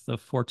with the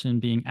fortune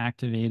being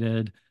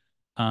activated,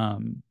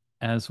 um,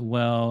 as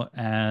well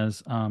as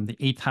the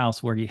eighth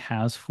house where he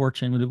has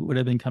fortune would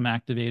have become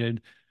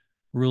activated,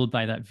 ruled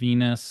by that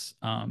Venus.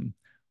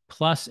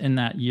 Plus, in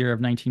that year of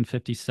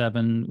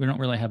 1957, we don't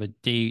really have a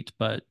date,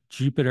 but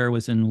Jupiter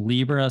was in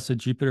Libra, so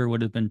Jupiter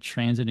would have been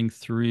transiting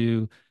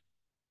through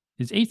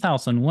his eighth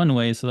house in one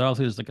way. So there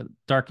also is like a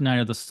dark night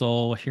of the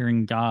soul,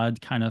 hearing God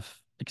kind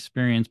of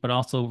experience, but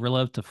also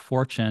relative to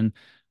fortune,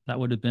 that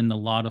would have been the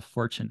lot of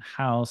fortune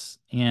house.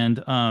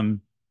 And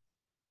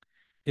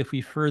if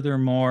we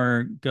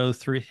furthermore go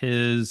through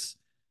his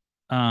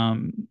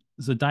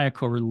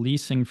zodiacal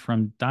releasing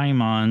from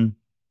Daimon,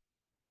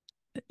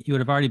 he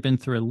would have already been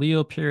through a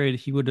Leo period.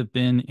 He would have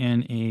been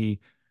in a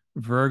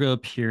Virgo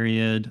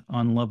period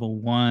on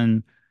level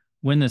 1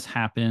 when this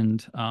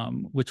happened,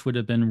 which would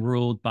have been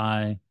ruled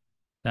by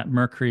that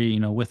Mercury,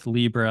 with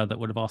Libra, that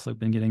would have also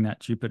been getting that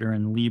Jupiter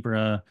in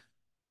Libra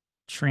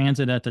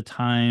transit at the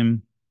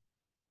time.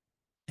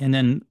 And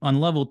then on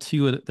level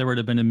 2, there would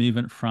have been a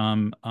movement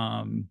from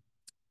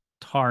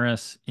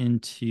Taurus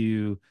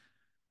into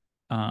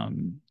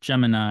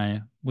Gemini,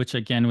 which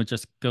again would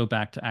just go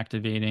back to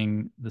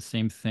activating the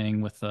same thing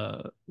with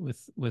the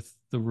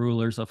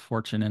rulers of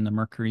fortune and the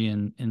Mercury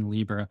in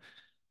Libra.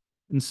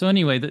 And so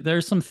anyway,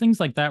 there's some things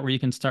like that where you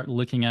can start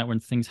looking at when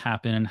things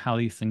happen and how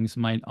these things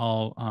might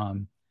all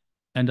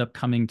end up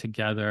coming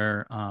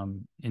together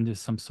into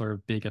some sort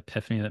of big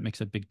epiphany that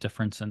makes a big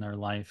difference in their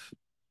life.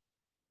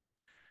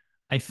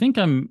 I think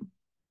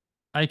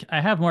I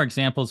have more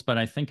examples, but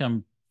I think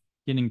I'm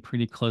getting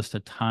pretty close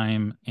to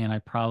time, and I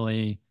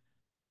probably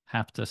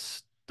have to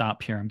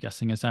stop here, I'm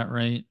guessing. Is that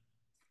right?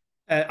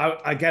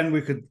 Again,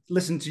 we could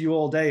listen to you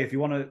all day. If you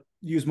want to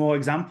use more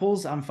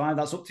examples, I'm fine.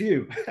 That's up to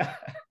you.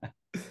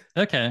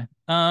 Okay.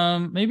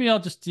 Maybe I'll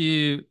just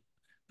do.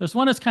 There's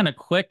one that's kind of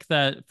quick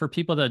that for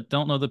people that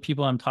don't know the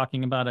people I'm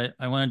talking about,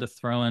 I wanted to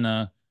throw in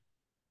a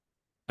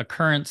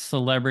current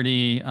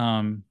celebrity,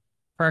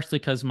 partially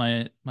because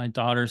my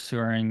daughters who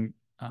are in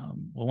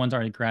well, one's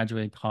already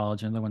graduated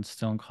college and the other one's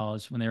still in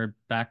college. When they were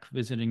back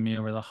visiting me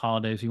over the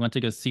holidays, we went to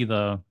go see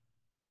the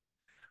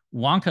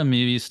Wonka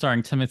movie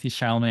starring Timothy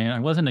Chalamet. I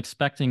wasn't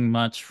expecting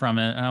much from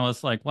it, and I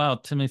was like, wow,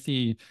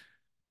 Timothy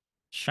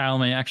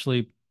Chalamet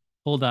actually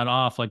pulled that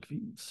off, like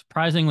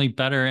surprisingly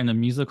better in a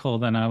musical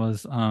than I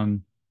was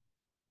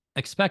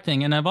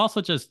expecting. And I've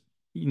also just,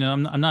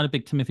 I'm not a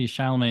big Timothy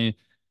Chalamet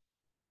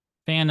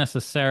fan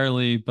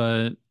necessarily,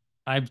 but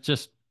I've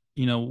just,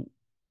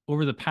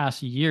 over the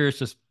past years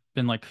just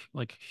been like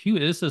who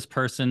is this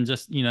person?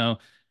 Just,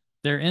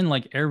 they're in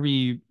like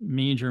every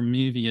major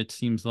movie, it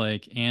seems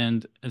like,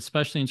 and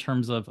especially in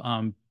terms of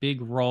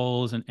big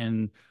roles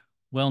and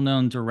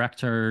well-known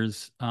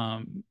directors,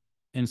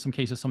 in some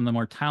cases, some of the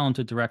more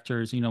talented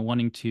directors,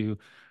 wanting to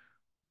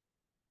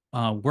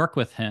work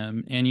with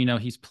him. And,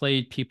 he's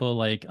played people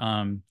like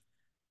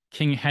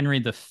King Henry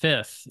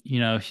V,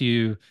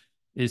 who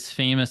is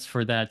famous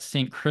for that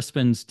St.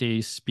 Crispin's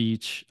Day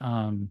speech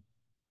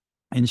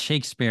in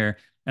Shakespeare.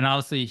 And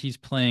obviously he's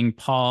playing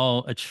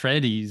Paul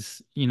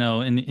Atreides,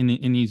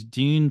 in these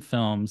Dune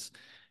films.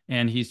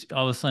 And he's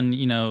all of a sudden,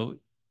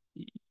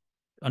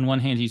 on one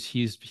hand,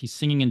 he's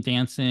singing and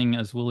dancing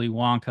as Willy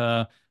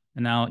Wonka.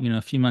 And now,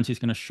 a few months he's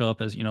going to show up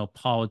as,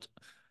 Paul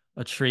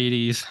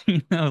Atreides,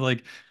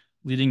 like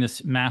leading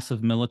this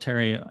massive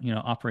military,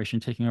 operation,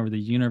 taking over the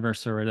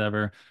universe or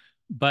whatever.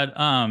 But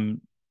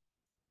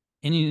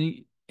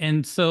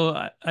and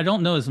so I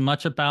don't know as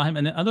much about him.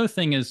 And the other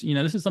thing is,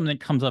 this is something that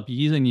comes up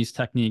using these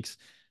techniques.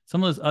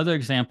 Some of those other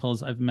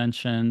examples I've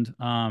mentioned,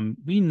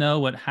 we know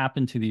what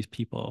happened to these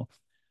people.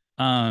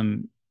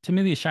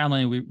 Timothy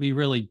Chalamet, we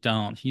really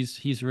don't.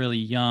 He's really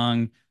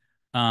young.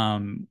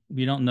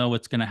 We don't know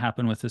what's going to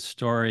happen with his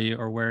story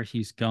or where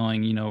he's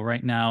going.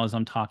 Right now, as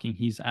I'm talking,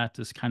 he's at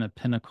this kind of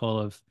pinnacle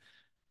of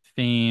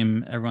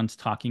fame. Everyone's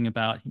talking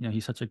about,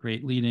 he's such a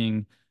great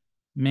leading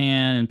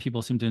man, and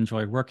people seem to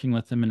enjoy working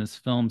with him in his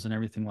films and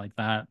everything like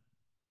that.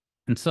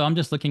 And so I'm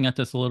just looking at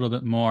this a little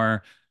bit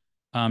more,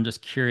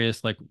 just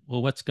curious, like,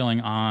 well, what's going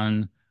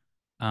on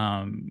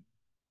um,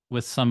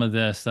 with some of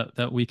this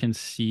that we can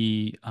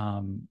see,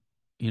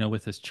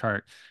 with his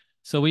chart.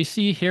 So we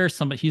see here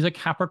he's a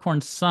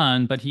Capricorn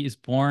sun, but he's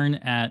born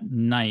at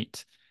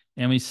night.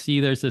 And we see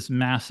there's this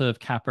massive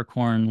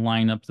Capricorn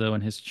lineup, though,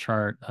 in his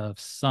chart of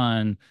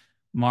sun,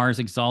 Mars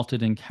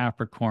exalted in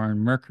Capricorn,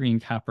 Mercury in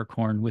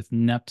Capricorn, with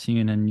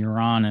Neptune and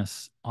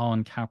Uranus all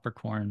in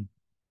Capricorn.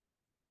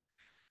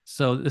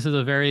 So this is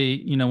a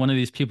very, one of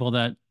these people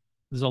that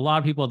there's a lot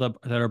of people that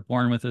are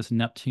born with this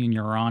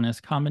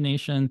Neptune-Uranus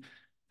combination.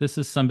 This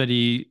is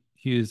somebody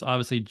who's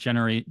obviously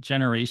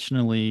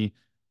generationally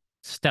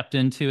stepped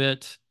into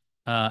it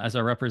as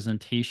a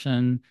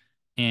representation,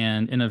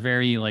 and in a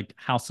very like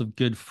house of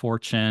good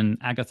fortune,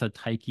 Agatha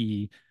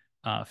Tyke,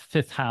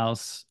 fifth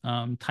house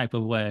type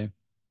of way.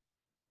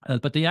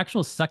 But the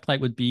actual sect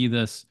light would be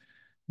this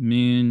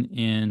moon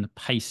in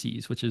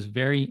Pisces, which is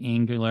very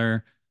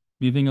angular,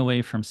 moving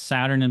away from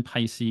Saturn in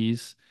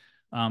Pisces.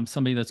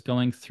 Somebody that's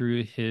going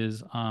through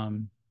his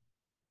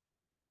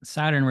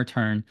Saturn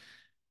return.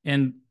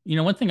 And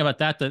one thing about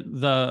that,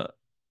 the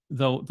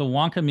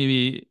Wonka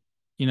movie,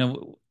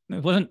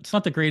 it's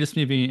not the greatest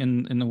movie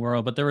in the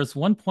world, but there was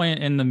one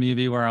point in the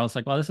movie where I was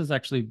like, wow, this is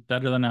actually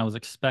better than I was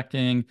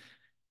expecting.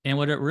 And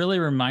what it really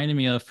reminded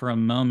me of for a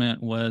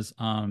moment was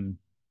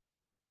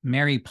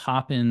Mary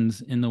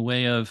Poppins, in the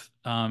way of,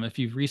 if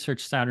you've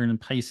researched Saturn and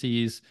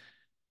Pisces,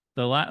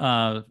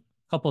 the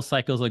couple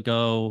cycles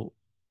ago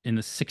in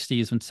the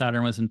 60s when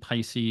Saturn was in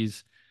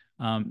Pisces,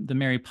 the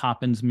Mary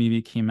Poppins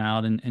movie came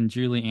out, and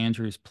Julie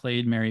Andrews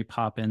played Mary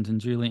Poppins,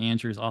 and Julie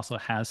Andrews also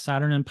has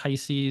Saturn in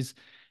Pisces,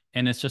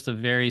 and it's just a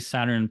very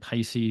Saturn and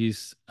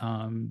Pisces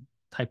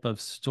type of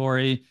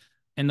story.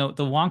 And the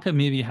Wonka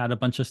movie had a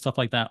bunch of stuff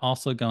like that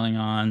also going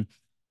on.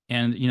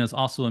 And it's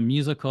also a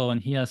musical,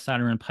 and he has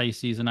Saturn and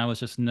Pisces, and I was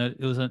just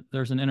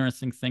there's an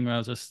interesting thing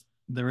where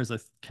there was a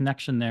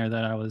connection there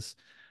that I was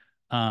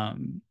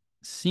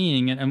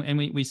seeing, and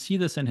we see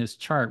this in his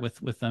chart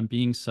with them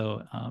being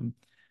so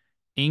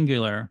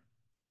angular.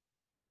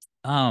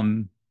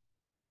 And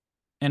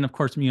of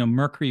course,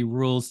 Mercury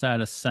rules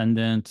that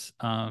ascendant,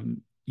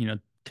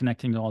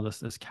 connecting to all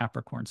this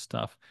Capricorn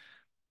stuff.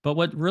 But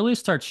what really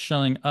starts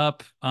showing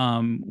up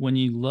when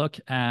you look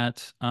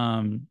at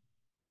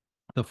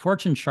the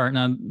fortune chart,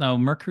 now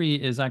Mercury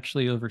is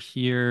actually over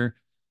here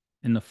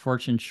in the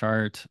fortune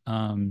chart,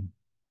 in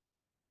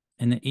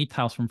the 8th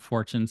house from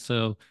fortune.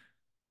 So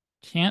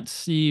can't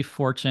see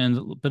fortune,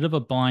 a bit of a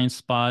blind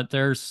spot.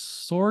 There's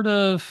sort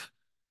of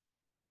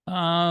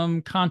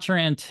contra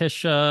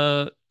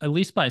antitia, at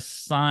least by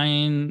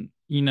sign,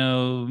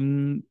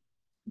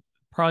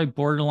 probably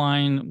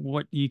borderline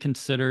what you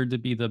consider to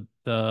be the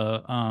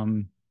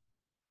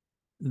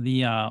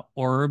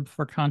orb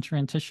for contra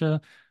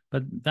antitia,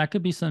 but that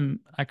could be some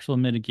actual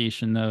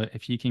mitigation though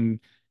if you can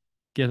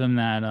give him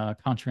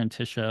that contra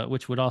antitia,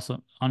 which would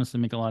also honestly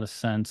make a lot of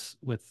sense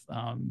with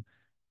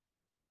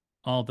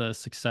all the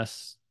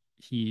success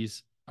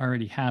he's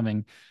already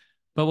having.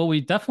 But what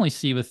we definitely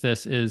see with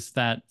this is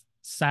that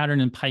Saturn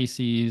and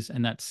Pisces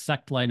and that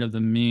sect light of the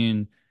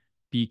moon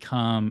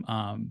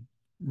become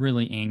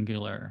really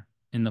angular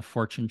in the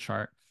fortune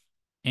chart.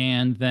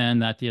 And then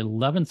that the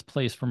 11th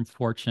place from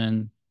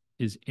fortune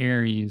is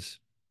Aries,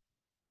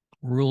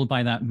 ruled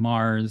by that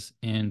Mars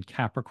in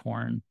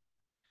Capricorn.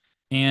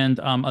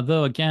 And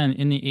although, again,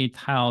 in the 8th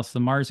house, the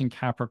Mars in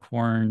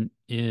Capricorn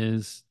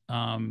is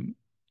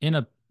in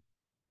a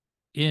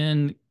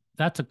in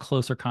that's a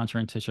closer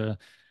contra antitia.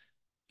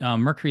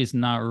 Mercury is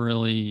not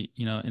really,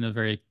 in a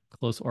very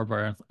close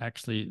orbit.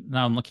 Actually,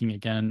 now I'm looking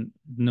again,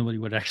 nobody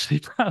would actually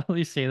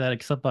probably say that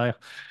except by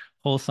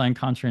whole sign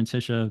contra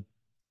antitia.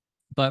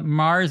 But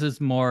Mars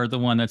is more the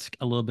one that's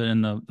a little bit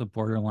in the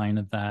borderline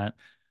of that.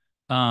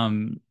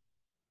 Um,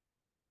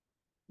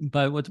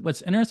 but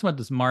what's interesting about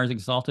this Mars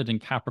exalted in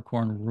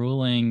Capricorn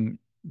ruling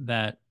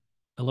that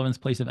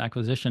 11th place of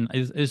acquisition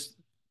is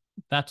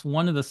that's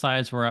one of the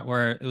sides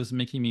where it was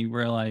making me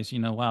realize,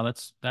 wow,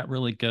 that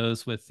really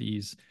goes with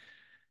these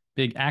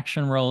big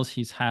action roles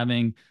he's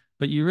having.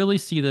 But you really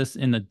see this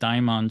in the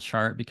Daimon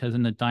chart, because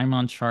in the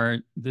Daimon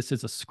chart, this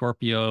is a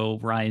Scorpio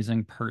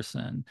rising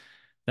person.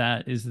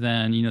 That is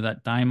then,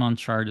 that Daimon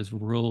chart is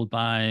ruled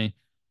by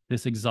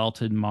this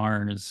exalted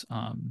Mars,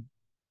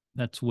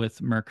 that's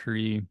with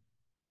Mercury,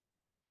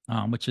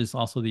 which is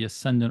also the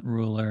ascendant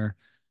ruler.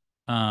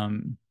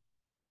 Um,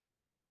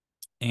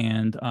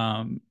 and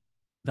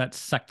that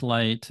sect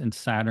light and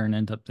Saturn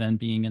end up then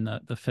being in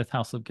the 5th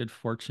house of good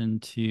fortune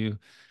too.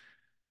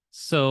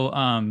 So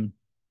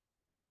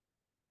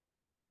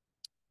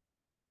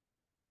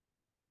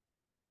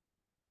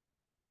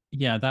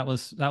yeah, that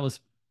was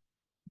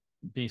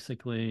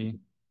basically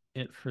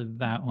it for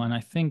that one. I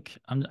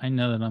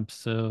know that I'm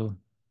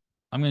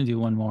going to do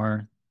one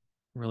more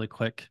really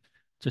quick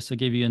just to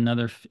give you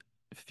another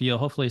feel.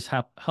 Hopefully it's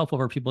helpful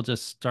for people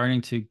just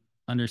starting to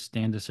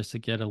understand this, just to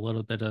get a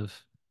little bit of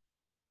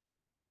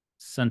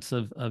sense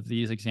of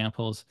these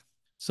examples.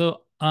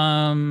 So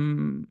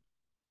Audrey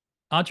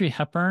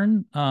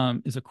Hepburn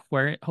is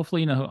Aquarius.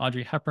 Hopefully you know who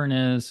Audrey Hepburn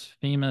is,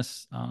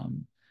 famous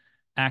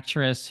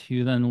actress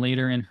who then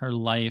later in her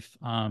life,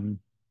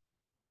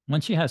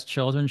 when she has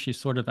children, she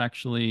sort of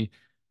actually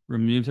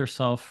removed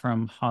herself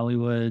from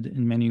Hollywood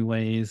in many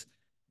ways,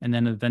 and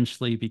then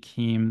eventually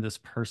became this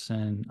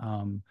person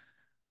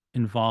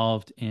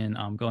involved in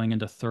going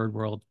into third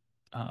world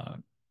uh,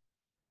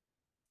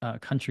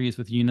 countries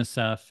with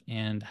UNICEF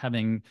and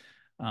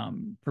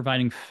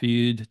providing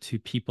food to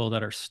people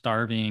that are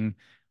starving,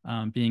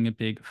 being a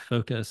big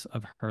focus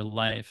of her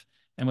life.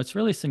 And what's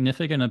really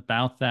significant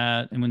about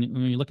that, and when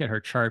you look at her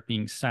chart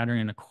being Saturn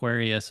in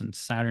Aquarius and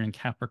Saturn in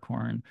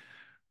Capricorn,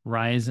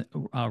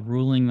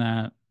 ruling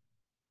that,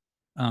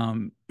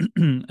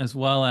 as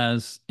well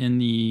as in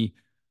the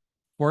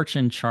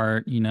fortune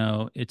chart,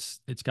 it's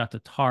got the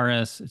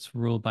Taurus, it's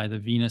ruled by the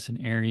Venus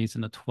and Aries,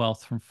 and the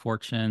 12th from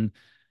fortune,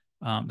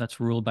 that's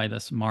ruled by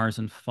this Mars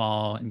and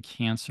fall and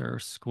Cancer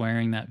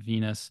squaring that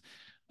Venus.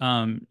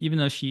 Even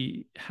though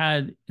she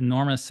had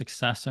enormous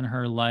success in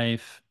her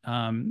life,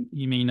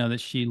 you may know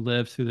that she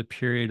lived through the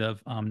period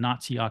of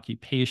Nazi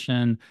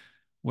occupation,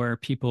 where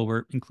people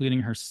were,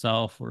 including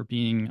herself, were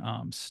being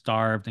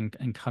starved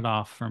and cut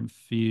off from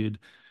food.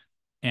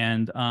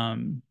 And,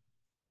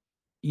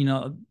 you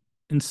know,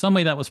 in some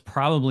way, that was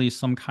probably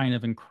some kind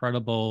of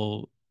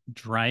incredible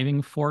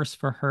driving force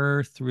for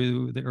her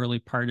through the early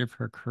part of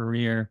her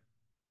career.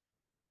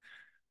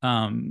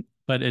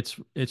 But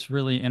it's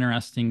really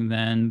interesting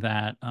then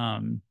that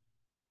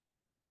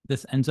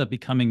this ends up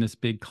becoming this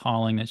big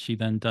calling that she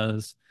then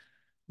does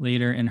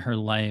later in her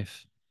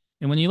life.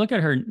 And when you look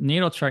at her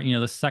natal chart, you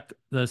know,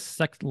 the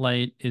sect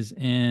light is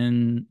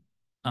in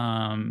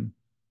um,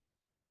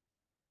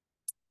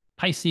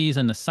 Pisces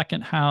in the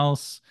second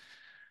house.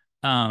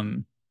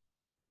 Um,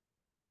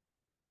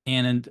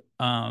 and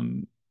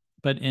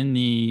but in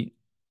the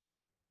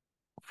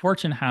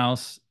fortune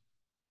house,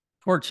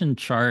 fortune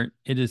chart,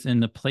 it is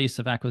in the place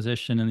of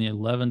acquisition in the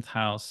 11th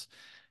house.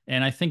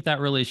 And I think that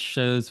really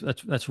shows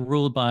that's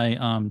ruled by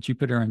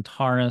Jupiter and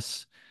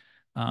Taurus.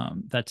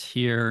 That's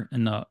here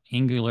in the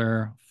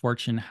angular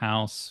fortune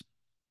house.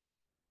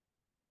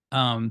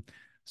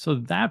 So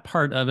that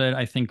part of it,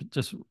 I think,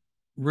 just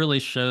really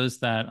shows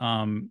that,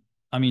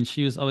 I mean,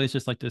 she was always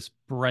just like this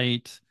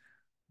bright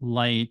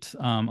light,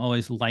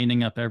 always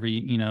lighting up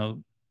every,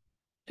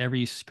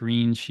 every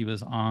screen she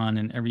was on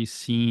and every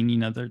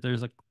scene.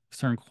 There's a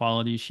certain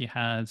quality she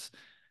has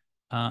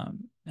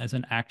as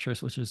an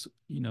actress, which is,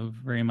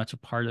 very much a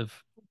part of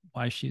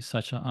why she's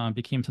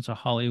became such a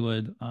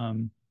Hollywood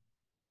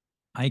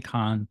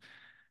icon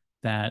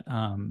that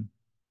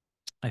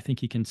I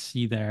think you can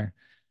see there.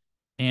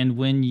 And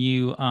when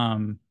you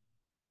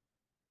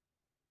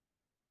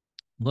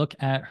look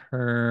at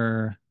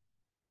her,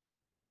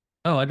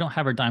 oh, I don't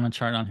have her Daimon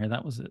chart on here.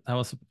 That was it.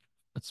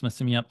 That's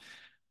messing me up.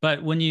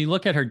 But when you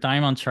look at her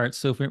Daimon chart,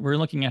 so if we're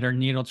looking at her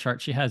natal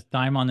chart, she has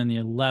Daimon in the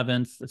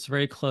 11th. It's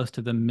very close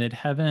to the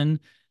midheaven,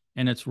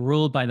 and it's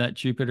ruled by that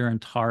Jupiter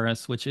and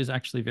Taurus, which is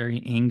actually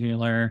very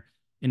angular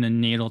in the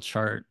natal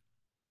chart.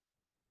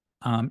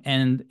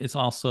 And it's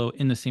also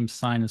in the same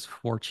sign as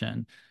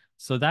fortune.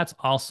 So that's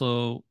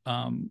also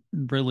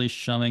really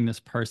showing this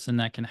person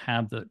that can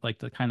have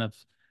the kind of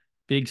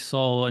big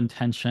soul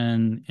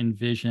intention and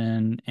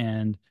vision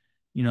and,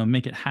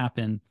 make it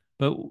happen.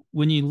 But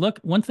when you look,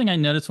 one thing I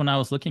noticed when I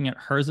was looking at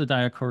her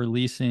zodiacal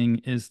releasing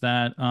is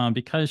that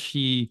because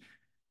she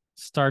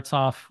starts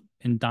off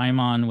in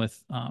Daimon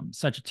with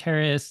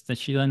Sagittarius, that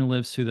she then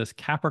lives through this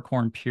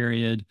Capricorn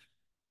period,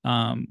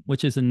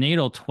 which is a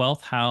natal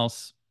 12th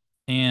house.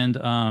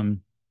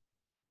 And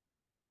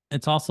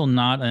it's also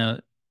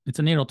not it's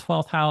a natal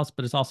 12th house,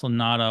 but it's also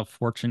not a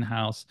fortune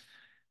house.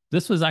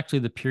 This was actually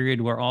the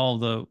period where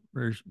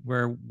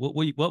where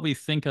what we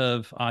think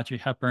of Audrey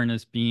Hepburn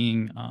as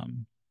being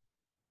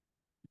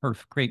her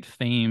great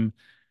fame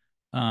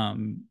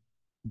um,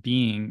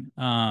 being.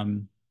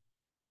 And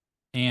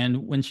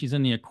when she's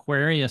in the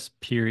Aquarius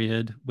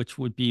period, which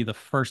would be the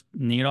first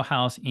natal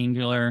house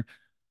angular,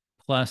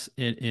 plus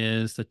it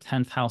is the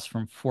 10th house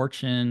from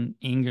fortune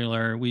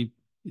angular.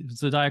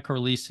 Zodiacal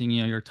releasing,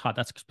 you're taught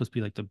that's supposed to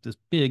be like this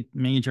big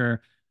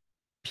major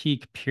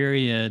peak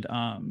period.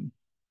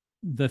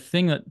 The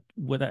thing that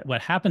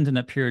what happened in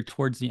that period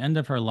towards the end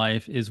of her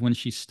life is when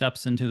she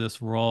steps into this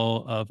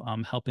role of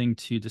helping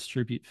to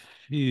distribute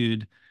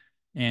food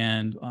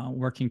and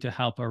working to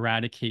help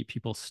eradicate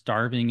people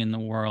starving in the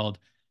world.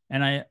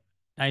 And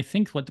I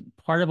think what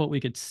part of what we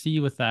could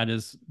see with that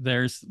is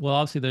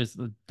obviously there's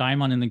the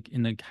Daimon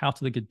in the house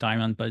of the good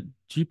Daimon, but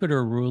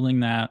Jupiter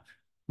ruling that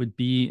would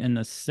be in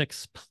the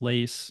 6th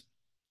place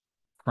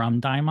from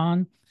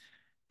Daimon.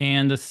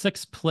 And the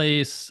 6th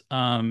place,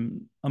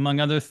 among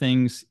other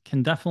things,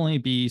 can definitely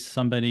be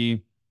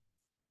somebody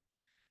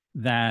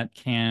that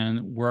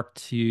can work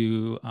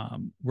to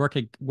work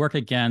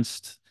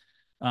against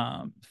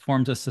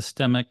forms of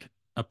systemic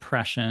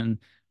oppression,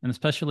 and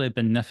especially a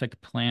benefic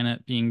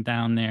planet being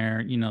down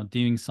there,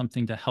 doing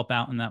something to help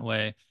out in that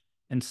way.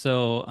 And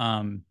so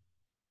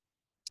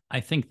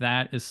I think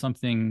that is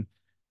something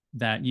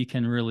that you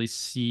can really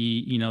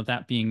see,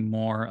 that being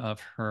more of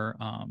her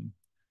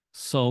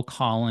soul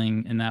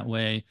calling in that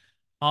way.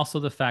 Also,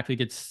 the fact we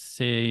could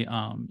say,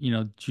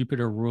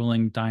 Jupiter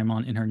ruling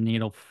Daimon in her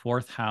natal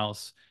 4th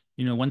house,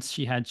 once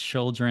she had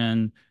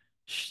children,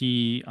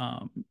 she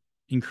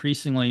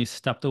increasingly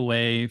stepped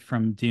away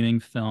from doing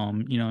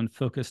film, and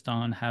focused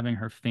on having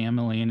her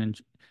family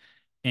and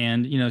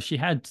she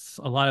had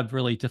a lot of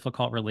really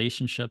difficult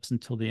relationships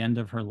until the end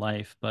of her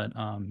life, but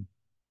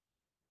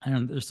I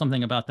don't know, there's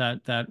something about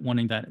that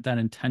wanting that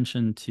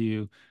intention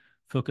to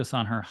focus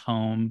on her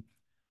home,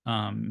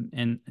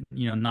 and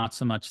not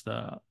so much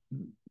the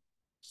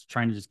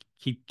trying to just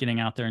keep getting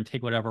out there and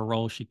take whatever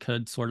role she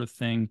could sort of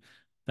thing,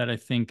 that I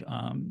think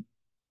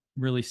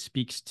really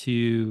speaks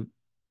to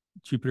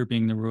Jupiter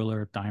being the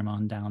ruler of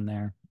Daimon down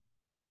there.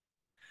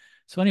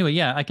 So anyway,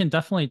 yeah, I can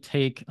definitely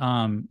take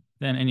then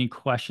any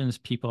questions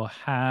people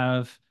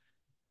have.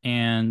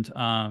 And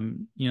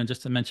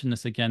just to mention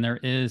this again, there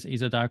is a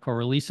zodiacal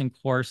releasing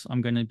course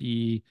I'm going to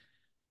be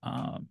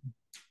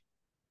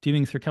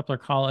doing through Kepler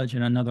College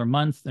in another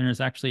month. And there's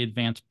actually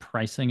advanced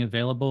pricing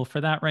available for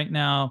that right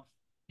now.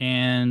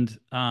 and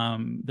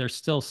there's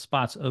still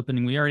spots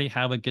opening. We already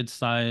have a good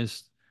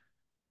sized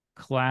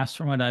class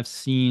from what I've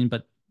seen,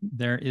 but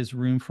there is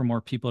room for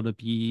more people to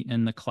be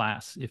in the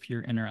class if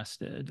you're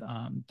interested.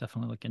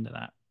 Definitely look into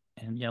that.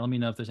 And yeah, let me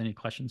know if there's any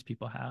questions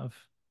people have.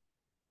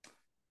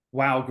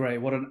 Wow, great.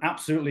 What an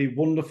absolutely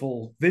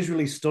wonderful,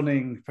 visually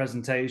stunning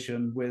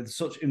presentation with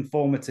such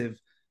informative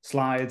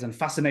slides and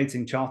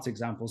fascinating chart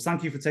examples.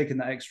 Thank you for taking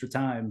that extra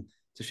time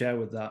to share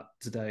with that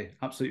today.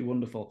 Absolutely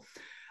wonderful.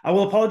 I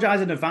will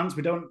apologize in advance.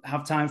 We don't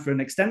have time for an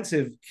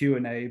extensive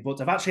Q&A, but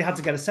I've actually had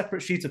to get a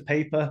separate sheet of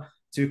paper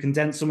to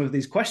condense some of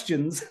these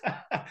questions.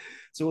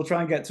 So we'll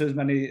try and get to as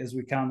many as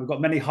we can. We've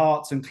got many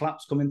hearts and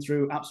claps coming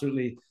through.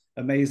 Absolutely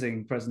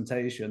amazing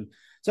presentation.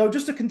 So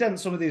just to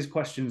condense some of these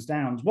questions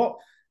down,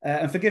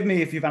 and forgive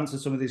me if you've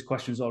answered some of these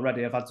questions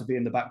already. I've had to be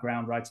in the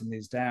background writing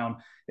these down.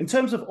 In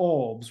terms of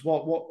orbs,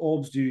 what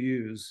orbs do you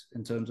use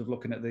in terms of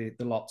looking at the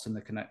lots and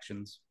the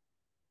connections?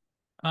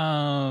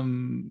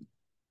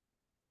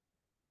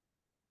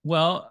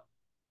 Well,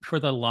 for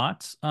the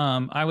lots,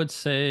 I would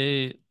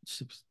say,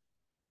 just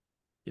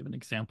give an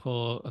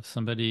example of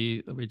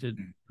somebody that we did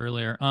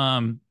earlier.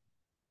 So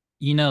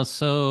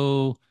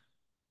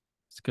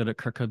let's go to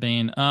Kurt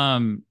Cobain.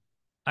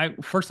 I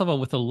first of all,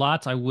 with the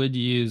lots, I would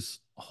use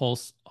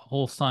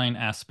whole sign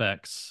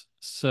aspects.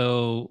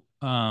 So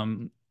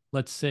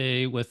let's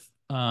say with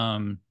a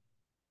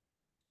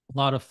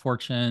lot of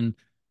fortune,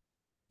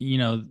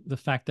 the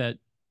fact that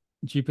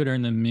Jupiter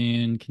and the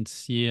moon can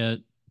see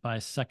it by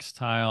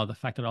sextile, the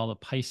fact that all the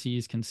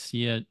Pisces can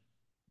see it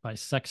by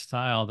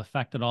sextile, the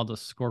fact that all the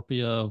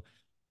Scorpio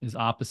is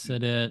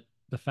opposite it,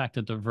 the fact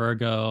that the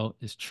Virgo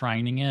is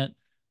trining it,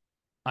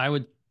 I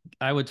would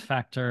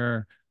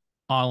factor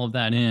all of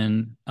that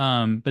in.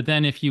 But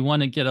then if you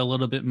want to get a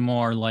little bit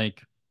more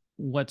like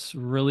what's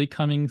really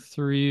coming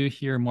through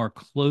here more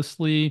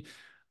closely,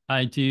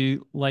 I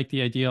do like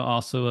the idea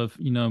also of,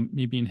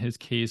 maybe in his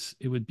case,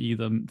 it would be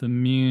the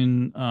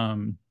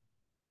moon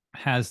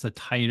has the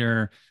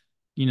tighter,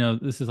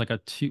 this is like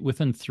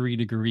within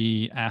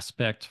 3-degree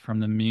aspect from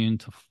the moon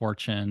to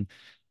fortune.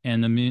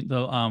 And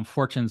the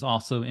fortune's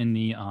also in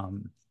the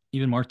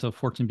even more so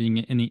fortune being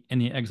in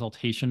the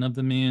exaltation of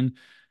the moon.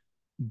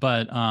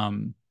 But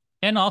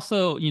and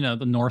also,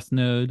 the north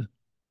node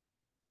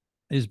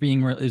is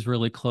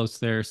really close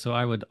there. So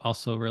I would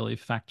also really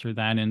factor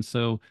that in.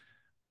 So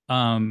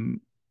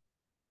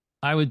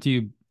I would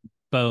do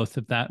both,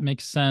 if that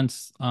makes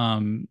sense.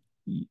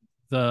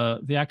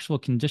 The actual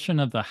condition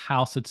of the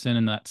house it's in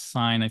and that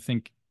sign, I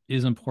think,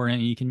 is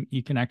important.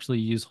 You can actually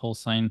use whole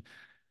sign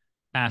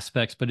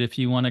aspects, but if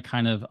you want to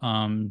kind of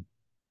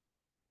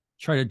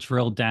try to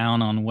drill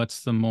down on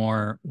what's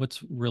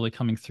really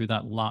coming through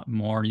that lot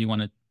more,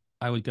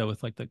 I would go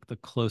with like the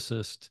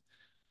closest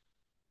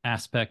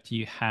aspect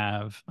you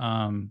have.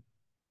 I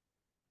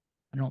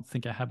don't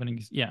think I have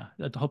any. Yeah,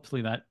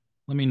 hopefully that.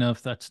 Let me know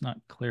if that's not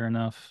clear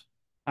enough.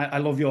 I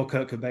love your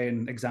Kurt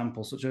Cobain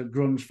example. Such a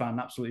grunge fan.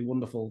 Absolutely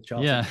wonderful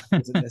charting, Yeah.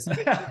 isn't this?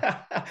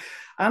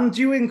 And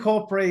do you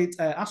incorporate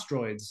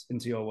asteroids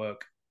into your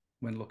work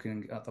when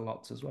looking at the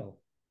lots as well?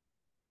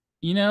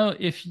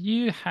 If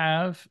you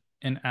have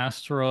an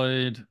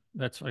asteroid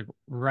that's like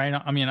right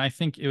on, I mean, I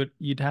think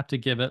you'd have to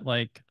give it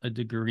like a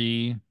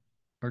degree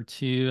or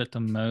two at the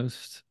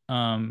most.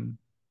 But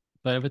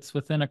if it's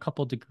within a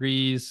couple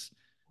degrees,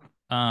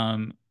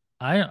 um,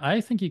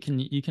 I think you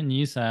can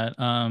use that.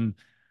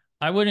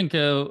 I wouldn't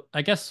go,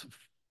 I guess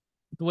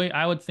the way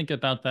I would think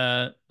about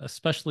that,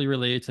 especially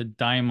related to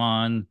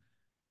Daimon,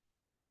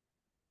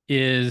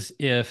 is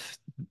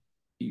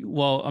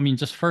well, I mean,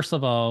 just first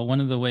of all,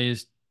 one of the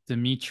ways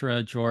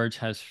Demetra George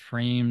has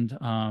framed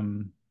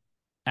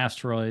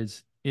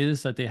asteroids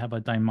is that they have a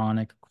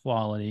daimonic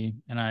quality.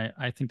 And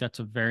I think that's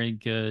a very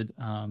good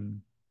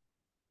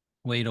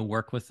way to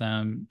work with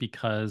them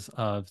because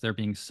of there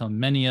being so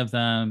many of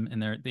them.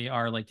 And they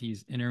are like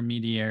these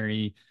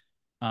intermediary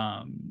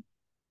um,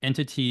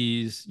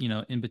 entities,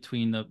 in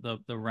between the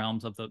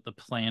realms of the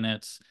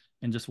planets,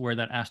 and just where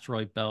that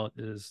asteroid belt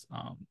is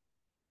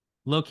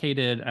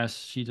located, as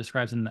she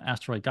describes in the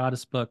Asteroid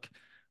Goddess book.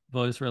 I've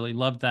always really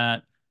loved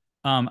that.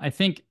 I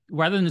think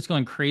rather than just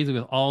going crazy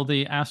with all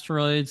the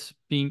asteroids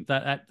being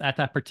that at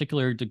that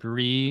particular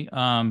degree,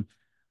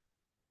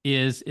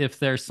 is if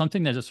there's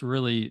something that just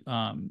really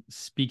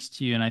speaks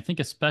to you. And I think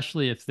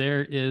especially if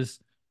there is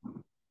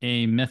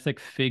a mythic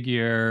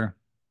figure,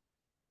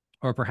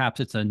 or perhaps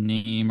it's a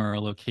name or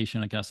a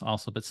location, I guess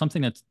also, but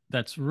something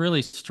that's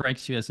really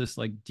strikes you as this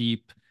like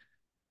deep,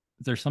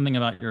 there's something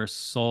about your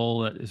soul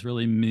that is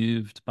really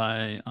moved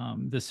by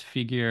this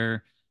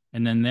figure,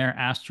 and then their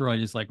asteroid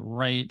is like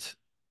right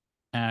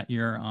at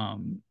your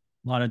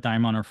lot of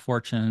diamond or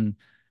fortune.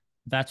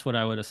 That's what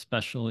I would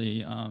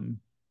especially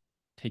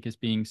take as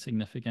being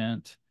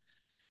significant.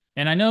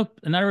 And I know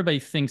not everybody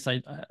thinks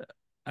I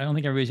don't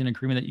think everybody's in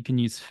agreement that you can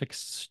use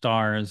fixed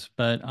stars,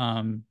 but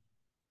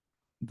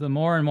the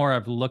more and more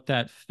I've looked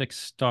at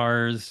fixed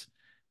stars,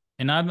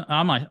 and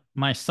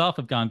myself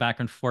have gone back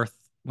and forth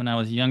when I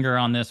was younger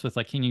on this with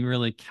like, can you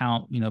really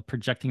count,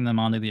 projecting them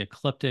onto the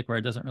ecliptic where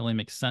it doesn't really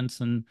make sense?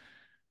 And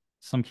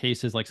some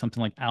cases, like something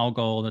like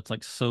algol that's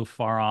like so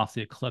far off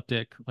the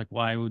ecliptic, like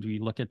why would we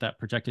look at that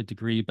projected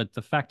degree? But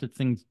the fact that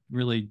things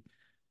really,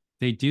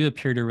 they do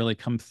appear to really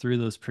come through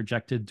those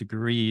projected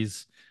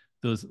degrees,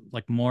 those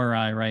like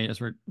mori, right, as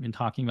we've been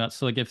talking about.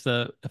 So like if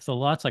the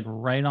lot's like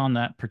right on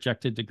that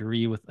projected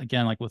degree with,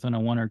 again, like within a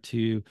 1 or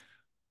 2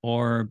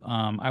 orb,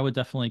 I would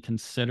definitely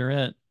consider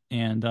it.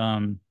 And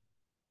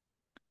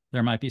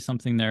there might be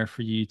something there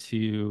for you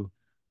to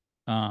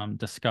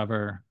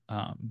discover,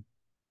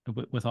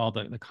 with all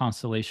the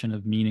constellation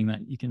of meaning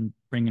that you can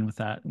bring in with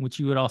that, which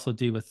you would also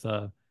do with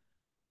the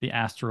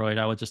asteroid.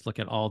 I would just look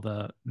at all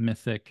the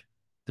mythic,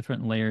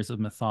 different layers of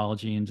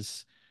mythology and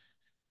just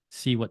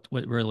see what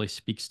really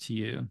speaks to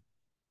you.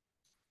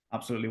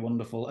 Absolutely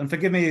wonderful. And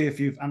forgive me if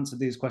you've answered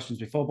these questions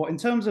before, but in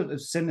terms of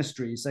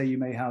synastry, say you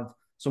may have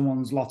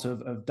someone's lot of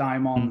Mm.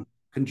 Daimon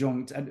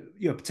conjunct,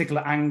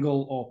 particular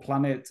angle or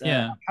planet.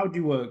 Yeah. How do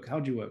you work? How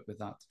do you work with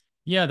that?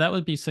 Yeah, that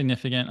would be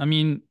significant. I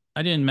mean,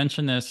 I didn't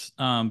mention this,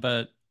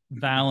 but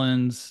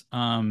Valens,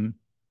 I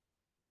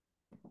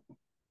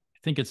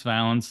think it's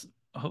Valens.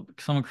 I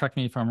hope someone correct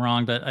me if I'm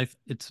wrong, but I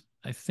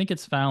think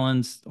it's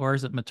Valens, or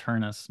is it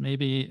Maternus?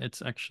 Maybe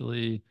it's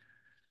actually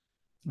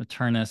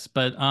Maternus.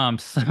 But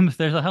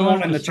there's a Someone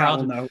Hellenistic in the chat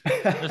will astrologer.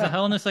 know. There's a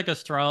Hellenistic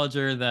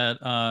astrologer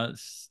that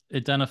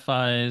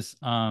identifies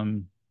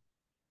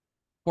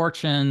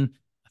fortune.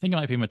 I think it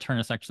might be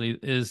Maternus actually.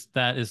 Is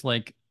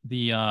like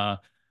the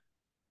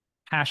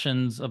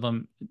passions of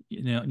a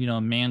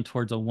a man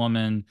towards a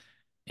woman,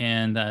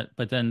 and that,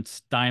 but then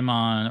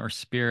daimon or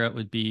spirit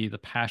would be the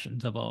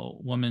passions of a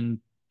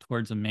woman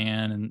towards a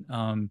man.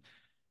 And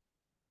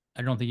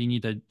I don't think you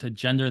need to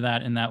gender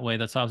that in that way.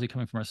 That's obviously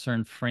coming from a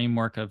certain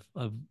framework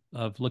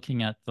of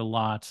looking at the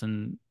lots.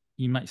 And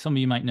some of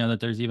you might know that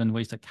there's even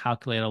ways to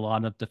calculate a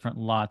lot of different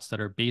lots that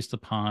are based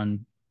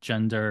upon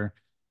gender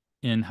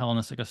in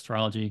Hellenistic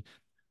astrology.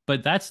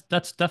 But that's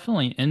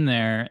definitely in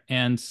there.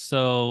 And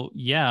so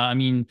yeah, I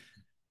mean,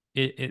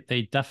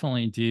 they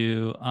definitely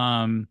do.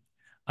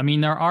 I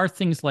mean, there are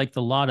things like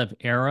the lot of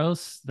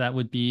Eros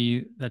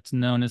that's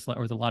known as,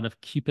 or the lot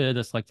of Cupid,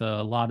 that's like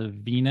the lot of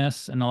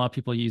Venus, and a lot of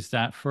people use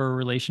that for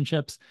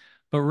relationships.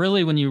 But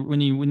really, when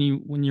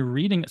you're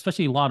reading,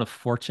 especially a lot of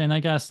Fortune, I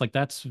guess, like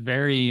that's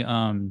very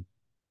all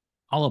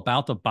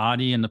about the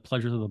body and the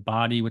pleasures of the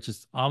body, which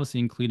is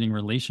obviously including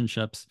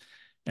relationships.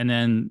 And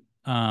then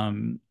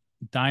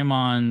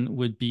Daimon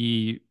would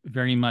be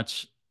very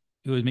much,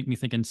 it would make me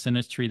think in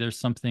synastry, there's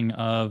something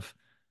of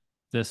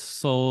this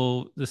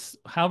soul, this,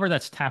 however,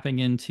 that's tapping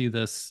into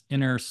this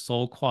inner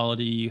soul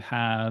quality you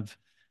have.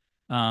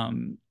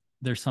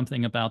 There's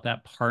something about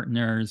that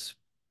partner's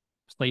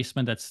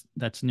placement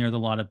that's near the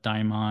lot of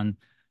Daimon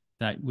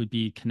that would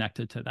be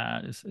connected to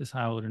that, is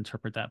how I would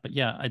interpret that. But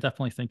yeah, I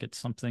definitely think it's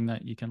something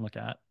that you can look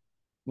at.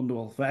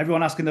 Wonderful. For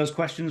everyone asking those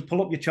questions,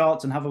 pull up your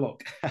charts and have a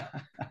look.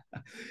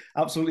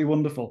 Absolutely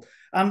wonderful.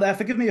 And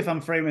forgive me if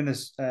I'm framing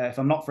this, if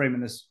I'm not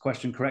framing this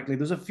question correctly.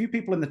 There's a few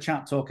people in the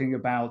chat talking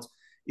about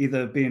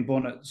either being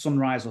born at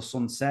sunrise or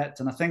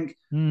sunset. And I think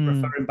Hmm.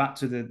 referring back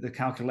to the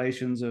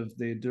calculations of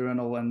the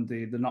diurnal and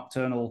the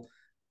nocturnal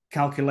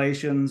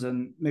calculations,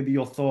 and maybe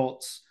your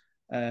thoughts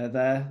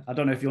there. I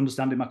don't know if you're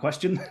understanding my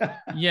question.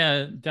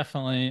 Yeah,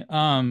 definitely.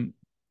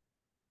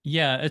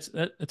 Yeah,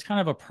 it's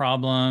kind of a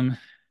problem,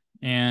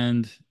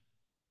 and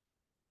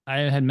I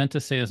had meant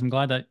to say this. I'm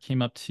glad that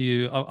came up to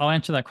you. I'll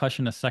answer that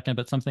question in a second,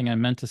 but something I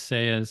meant to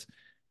say is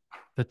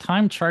the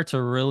time charts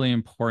are really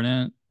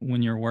important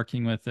when you're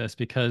working with this,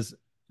 because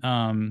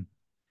and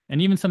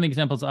even some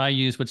examples I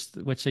use,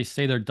 which they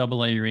say they're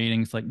double A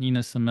ratings, like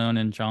Nina Simone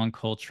and John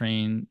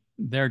Coltrane,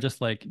 they're just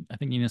like, I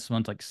think Nina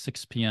Simone's like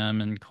 6 p.m.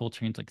 and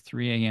Coltrane's like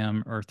 3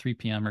 a.m. or 3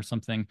 p.m. or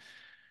something.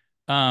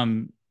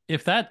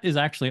 If that is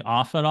actually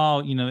off at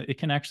all, it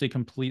can actually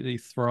completely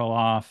throw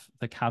off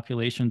the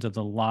calculations of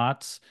the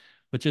lots,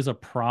 which is a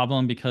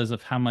problem because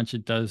of how much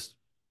it does.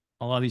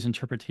 A lot of these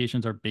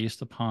interpretations are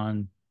based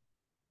upon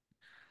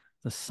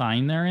the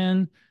sign they're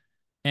in.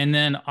 And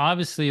then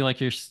obviously, like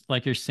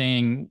you're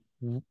saying,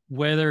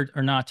 whether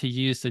or not to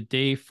use the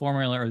day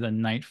formula or the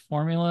night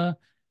formula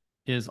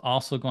is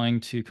also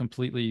going to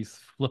completely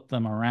flip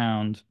them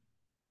around.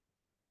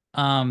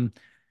 Um,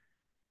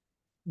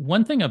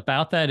 One thing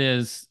about that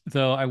is,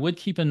 though, I would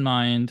keep in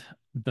mind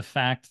the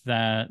fact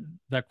that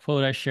that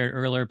quote I shared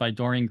earlier by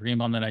Doreen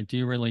Greenbaum that I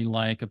do really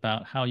like,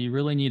 about how you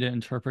really need to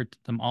interpret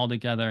them all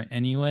together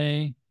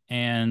anyway.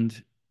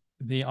 And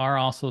they are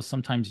also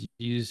sometimes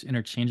used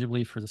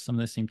interchangeably for some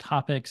of the same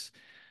topics.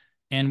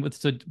 And with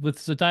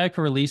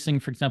zodiacal releasing,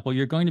 for example,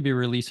 you're going to be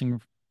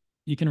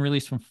you can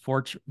release from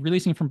fortune,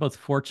 releasing from both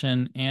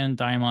fortune and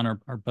daimon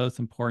are both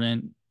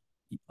important,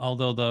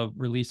 although the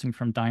releasing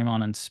from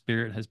daimon and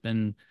spirit has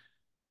been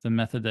the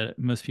method that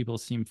most people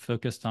seem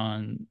focused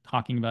on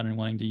talking about and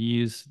wanting to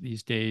use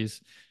these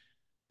days.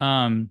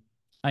 Um,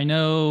 I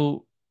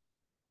know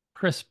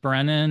Chris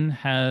Brennan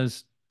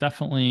has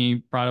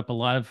definitely brought up a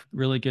lot of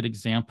really good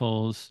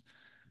examples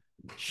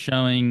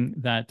showing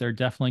that there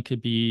definitely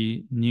could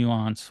be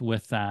nuance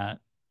with that.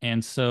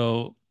 And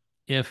so,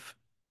 if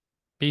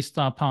based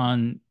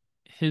upon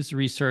his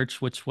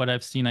research, which what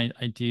I've seen, I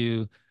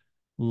do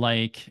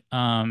like.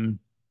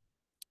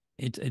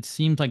 It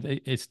seems like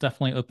it's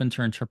definitely open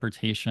to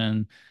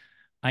interpretation.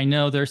 I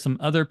know there's some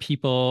other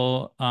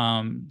people,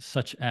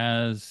 such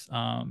as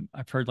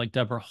I've heard like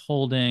Deborah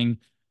Holding,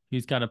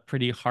 who's got a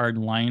pretty hard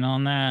line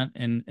on that,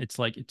 and it's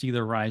like it's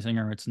either rising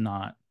or it's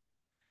not.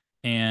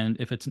 And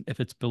if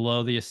it's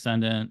below the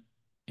ascendant,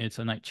 it's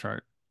a night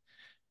chart.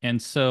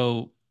 And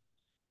so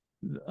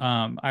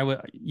I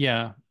would,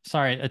 yeah,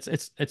 sorry,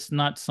 it's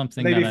not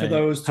something that Maybe for I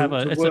those have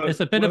to it's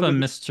a bit of work a with.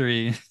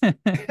 mystery.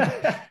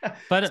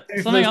 But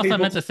Maybe for something those else I people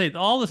meant to say,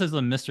 all this is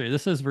a mystery.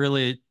 This is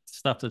really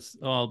stuff that's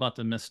all about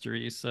the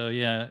mystery. So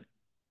yeah,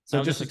 so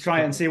I'll just just to try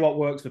and explain. see what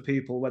works for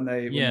people when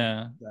they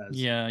Yeah,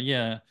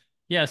 theirs.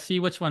 yeah. See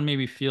which one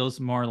maybe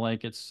feels more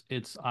like it's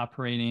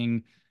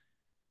operating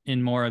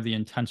in more of the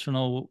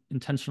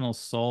intentional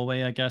soul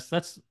way, I guess.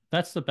 That's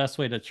the best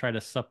way to try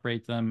to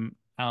separate them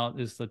out,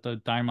 is that the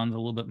Daimon's a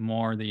little bit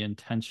more the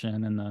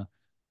intention, and the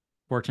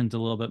Fortune's a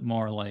little bit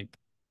more like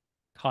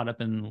caught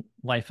up in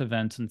life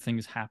events and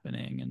things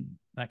happening and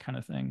that kind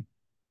of thing.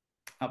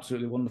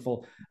 Absolutely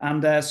wonderful.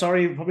 And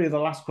sorry, probably the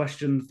last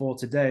question for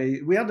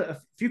today. We had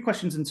a few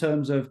questions in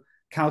terms of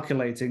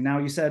calculating. Now,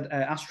 you said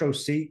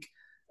AstroSeek.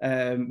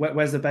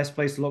 Where's the best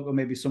place to look, or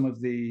maybe some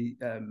of the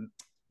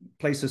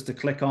places to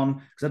click on?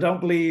 Because I don't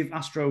believe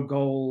Astro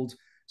Gold,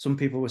 some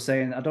people were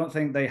saying, I don't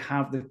think they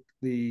have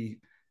the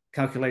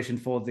calculation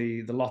for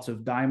the lot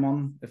of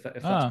Daimon, if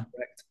that's Ah,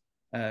 correct.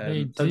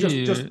 they So just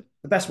do.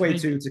 the best way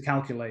They to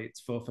calculate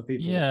for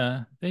people.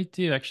 Yeah, they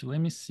do actually.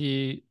 Let me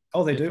see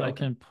Oh, they if do. I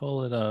Okay. can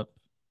pull it up.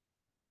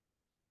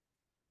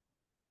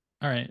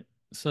 All right.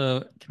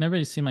 So can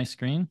everybody see my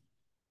screen?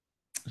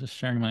 Just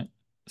sharing my.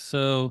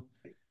 So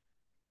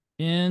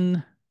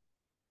in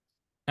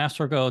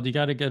AstroGold, you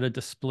got to go to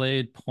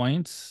displayed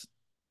points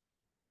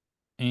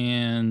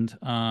and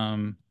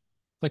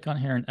click on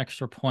here and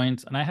extra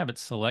points. And I have it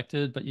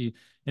selected, but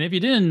and if you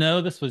didn't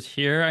know this was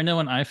here, I know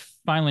when I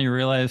finally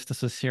realized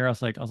this was here, I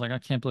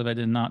can't believe I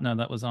did not know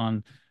that was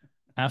on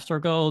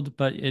AstroGold,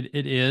 but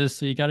it is.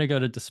 So you got to go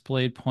to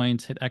displayed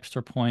points, hit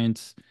extra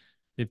points.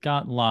 They've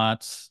got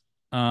lots.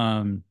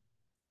 Um,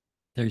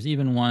 there's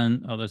even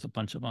one, oh, there's a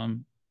bunch of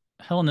them.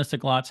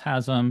 Hellenistic Lots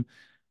has them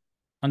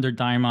under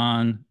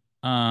Daimon,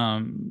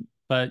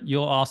 but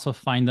you'll also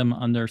find them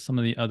under some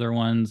of the other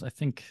ones. I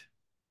think,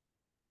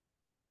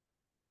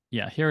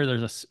 yeah, here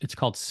it's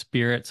called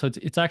Spirit. So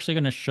it's actually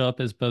going to show up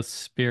as both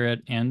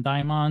Spirit and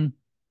Daimon.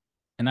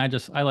 And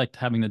I liked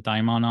having the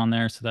Daimon on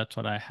there, so that's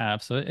what I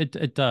have. So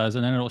it does,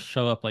 and then it'll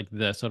show up like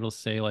this. So it'll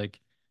say like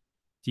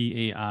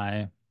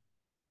DAI.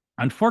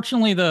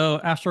 Unfortunately, though,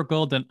 Astro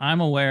Gold that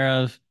I'm aware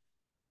of,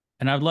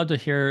 and I'd love to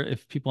hear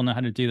if people know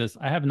how to do this.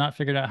 I have not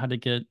figured out how to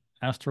get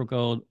Astro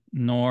Gold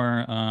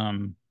nor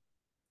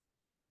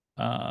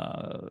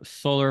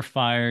Solar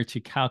Fire to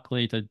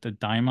calculate the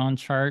Daimon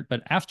chart,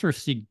 but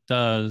AstroSeek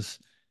does.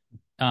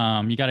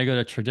 You got to go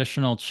to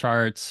traditional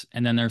charts,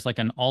 and then there's like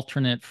an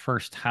alternate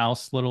first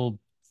house little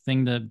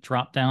thing to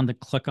drop down to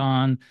click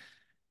on,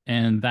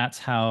 and that's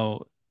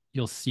how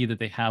you'll see that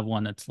they have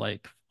one that's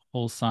like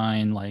whole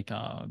sign, like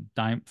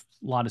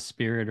lot of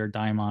spirit or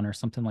daimon or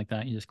something like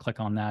that. You just click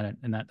on that,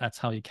 and that's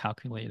how you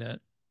calculate it.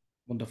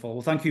 Wonderful.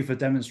 Well, thank you for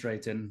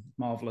demonstrating.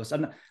 Marvelous.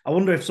 And I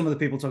wonder if some of the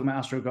people talking about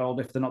Astro Gold,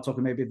 if they're not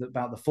talking maybe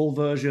about the full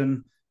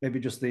version, maybe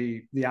just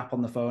the app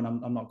on the phone.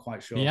 I'm not quite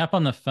The sure. app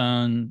on the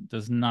phone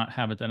does not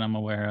have it that I'm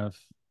aware of.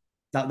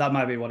 That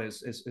might be what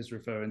it's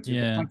referring to. But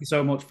Yeah. thank you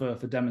so much for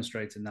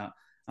demonstrating that.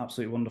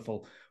 Absolutely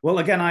wonderful. Well,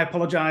 again, I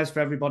apologize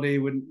for everybody.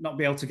 We'll not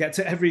be able to get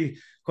to every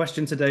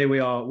question today. We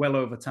are well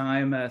over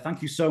time.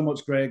 Thank you so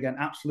much, Greg. Again,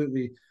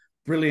 absolutely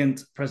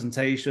brilliant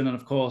presentation. And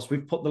of course,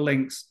 we've put the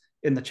links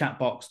in the chat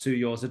box to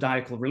your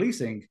zodiacal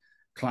releasing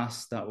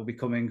class that will be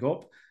coming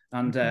up.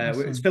 And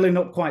Awesome. it's filling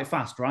up quite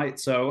fast, right?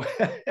 So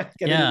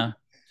yeah,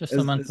 just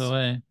a month as,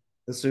 away.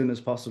 as soon as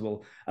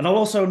possible. And I'll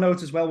also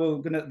note as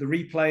well, the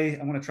replay,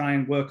 I'm going to try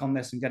and work on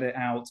this and get it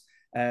out.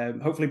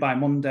 Hopefully by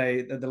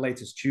Monday, the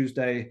latest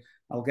Tuesday,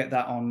 I'll get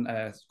that on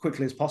as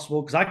quickly as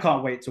possible, because I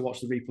can't wait to watch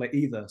the replay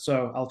either.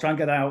 So I'll try and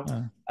get out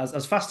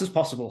as fast as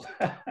possible.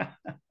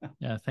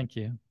 Yeah, thank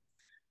you.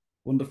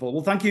 Wonderful.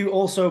 Well, thank you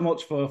all so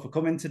much for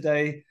coming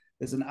today.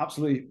 It's an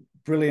absolutely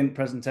brilliant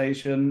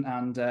presentation,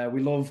 and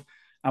we love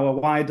our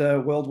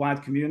wider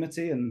worldwide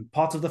community and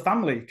part of the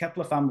family,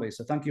 Kepler family.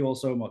 So thank you all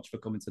so much for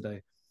coming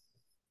today.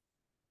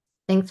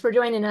 Thanks for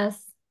joining us.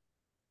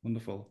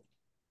 Wonderful.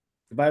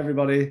 Goodbye,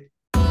 everybody.